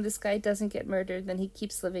let's assume this guy doesn't get murdered, then he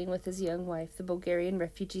keeps living with his young wife, the Bulgarian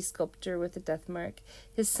refugee sculptor with a death mark,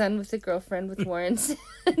 his son with a girlfriend with warrants,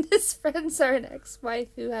 and his friends are an ex-wife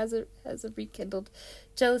who has a rekindled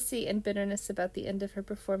jealousy and bitterness about the end of her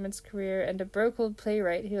performance career, and a broke old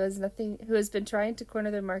playwright who has been trying to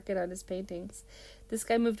corner the market on his paintings. This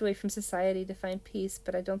guy moved away from society to find peace,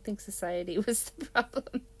 but I don't think society was the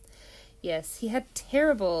problem. Yes, he had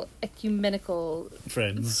terrible ecumenical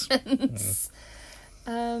friends.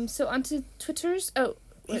 So onto Twitters. Oh,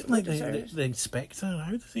 even like the inspector.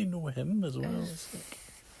 How does he know him as well?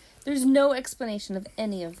 There's no explanation of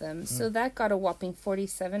any of them. So that got a whopping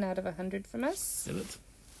 47 out of 100 from us. Did it?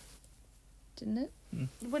 Didn't it?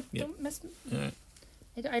 What? Yep. Don't mess. Yeah.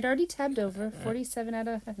 I'd already tabbed over 47 out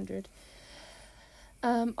of 100.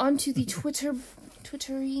 Onto the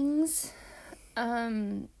Twitterings.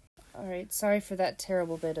 All right, sorry for that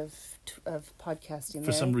terrible bit of podcasting.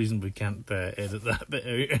 For some reason, we can't edit that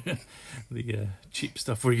bit out. The cheap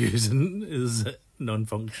stuff we're using is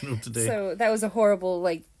non-functional today. So that was a horrible,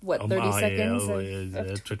 30 seconds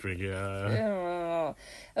of Twittering, yeah.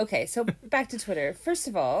 Okay, so back to Twitter. First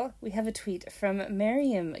of all, we have a tweet from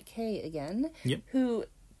Miriam K again, who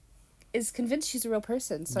is convinced she's a real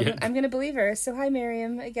person. So I'm going to believe her. So hi,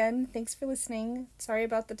 Miriam, again. Thanks for listening. Sorry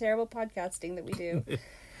about the terrible podcasting that we do.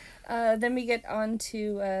 Then we get on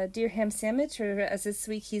to Dear Ham Sandwich, or as this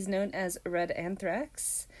week he's known as Red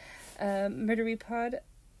Anthrax. Murdery Pod.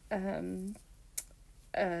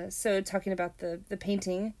 So talking about the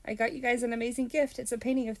painting. I got you guys an amazing gift. It's a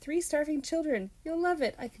painting of 3 starving children. You'll love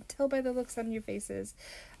it. I can tell by the looks on your faces.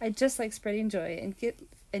 I just like spreading joy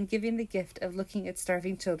and giving the gift of looking at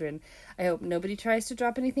starving children. I hope nobody tries to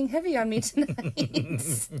drop anything heavy on me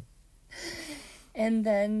tonight. And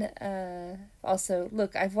then, also,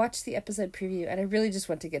 look, I've watched the episode preview, and I really just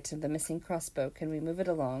want to get to the missing crossbow. Can we move it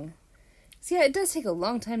along? So yeah, it does take a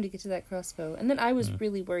long time to get to that crossbow. And then I was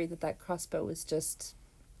really worried that crossbow was just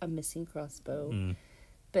a missing crossbow.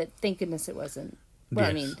 But thank goodness it wasn't.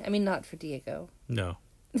 Well, yes. I mean, not for Diego. No.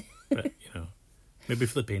 But, maybe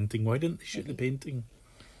for the painting. Why didn't they shoot the painting?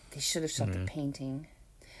 They should have shot the painting.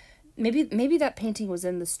 Maybe that painting was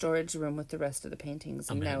in the storage room with the rest of the paintings,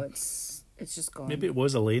 and now it's just gone. Maybe it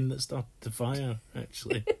was Elaine that started the fire,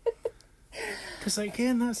 actually. Because,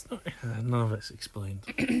 again, that's not... none of it's explained.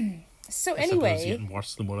 So anyway... It's getting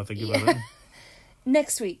worse the more I think about it.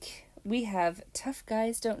 Next week, we have Tough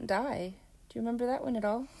Guys Don't Die. Do you remember that one at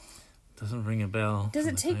all? Doesn't ring a bell. Does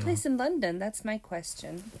it take place in London? That's my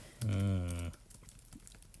question.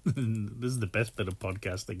 This is the best bit of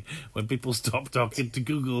podcasting, when people stop talking to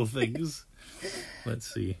Google things.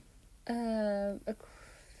 Let's see.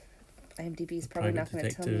 IMDb is probably not going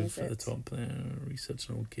to tell me. Is at the top there, research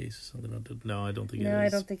an old case or something. No, I don't think it is. No, I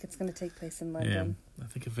don't think it's going to take place in London. Yeah, I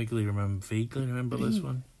think I vaguely remember this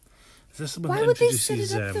one. Is this the one Why that would they introduces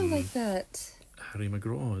set it up though like that? Harry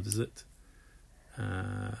McGraw? Is it?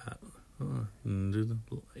 It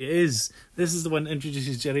is. This is the one that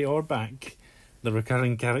introduces Jerry Orbach, the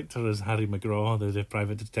recurring character as Harry McGraw, the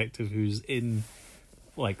private detective who's in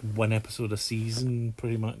one episode a season,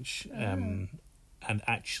 pretty much. And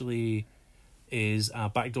actually is a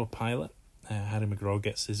backdoor pilot. Harry McGraw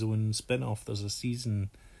gets his own spin-off. There's a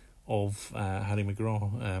season of Harry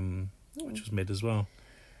McGraw, which was made as well.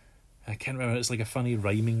 I can't remember. It's like a funny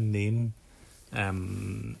rhyming name.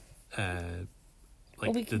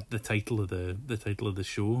 Like the title of the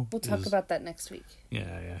show. We'll talk about that next week.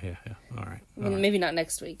 Yeah. All right. Maybe not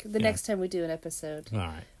next week. The next time we do an episode. All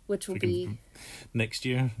right. Which will be next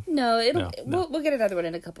year. No, we'll get another one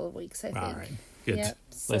in a couple of weeks, I think. All right. Good. Yep,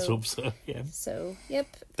 Let's hope so. Yeah. So, yep.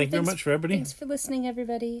 Thank you very much for everybody. Thanks for listening,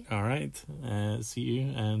 everybody. All right. See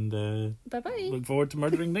you and bye-bye. Look forward to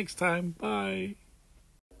murdering next time. Bye.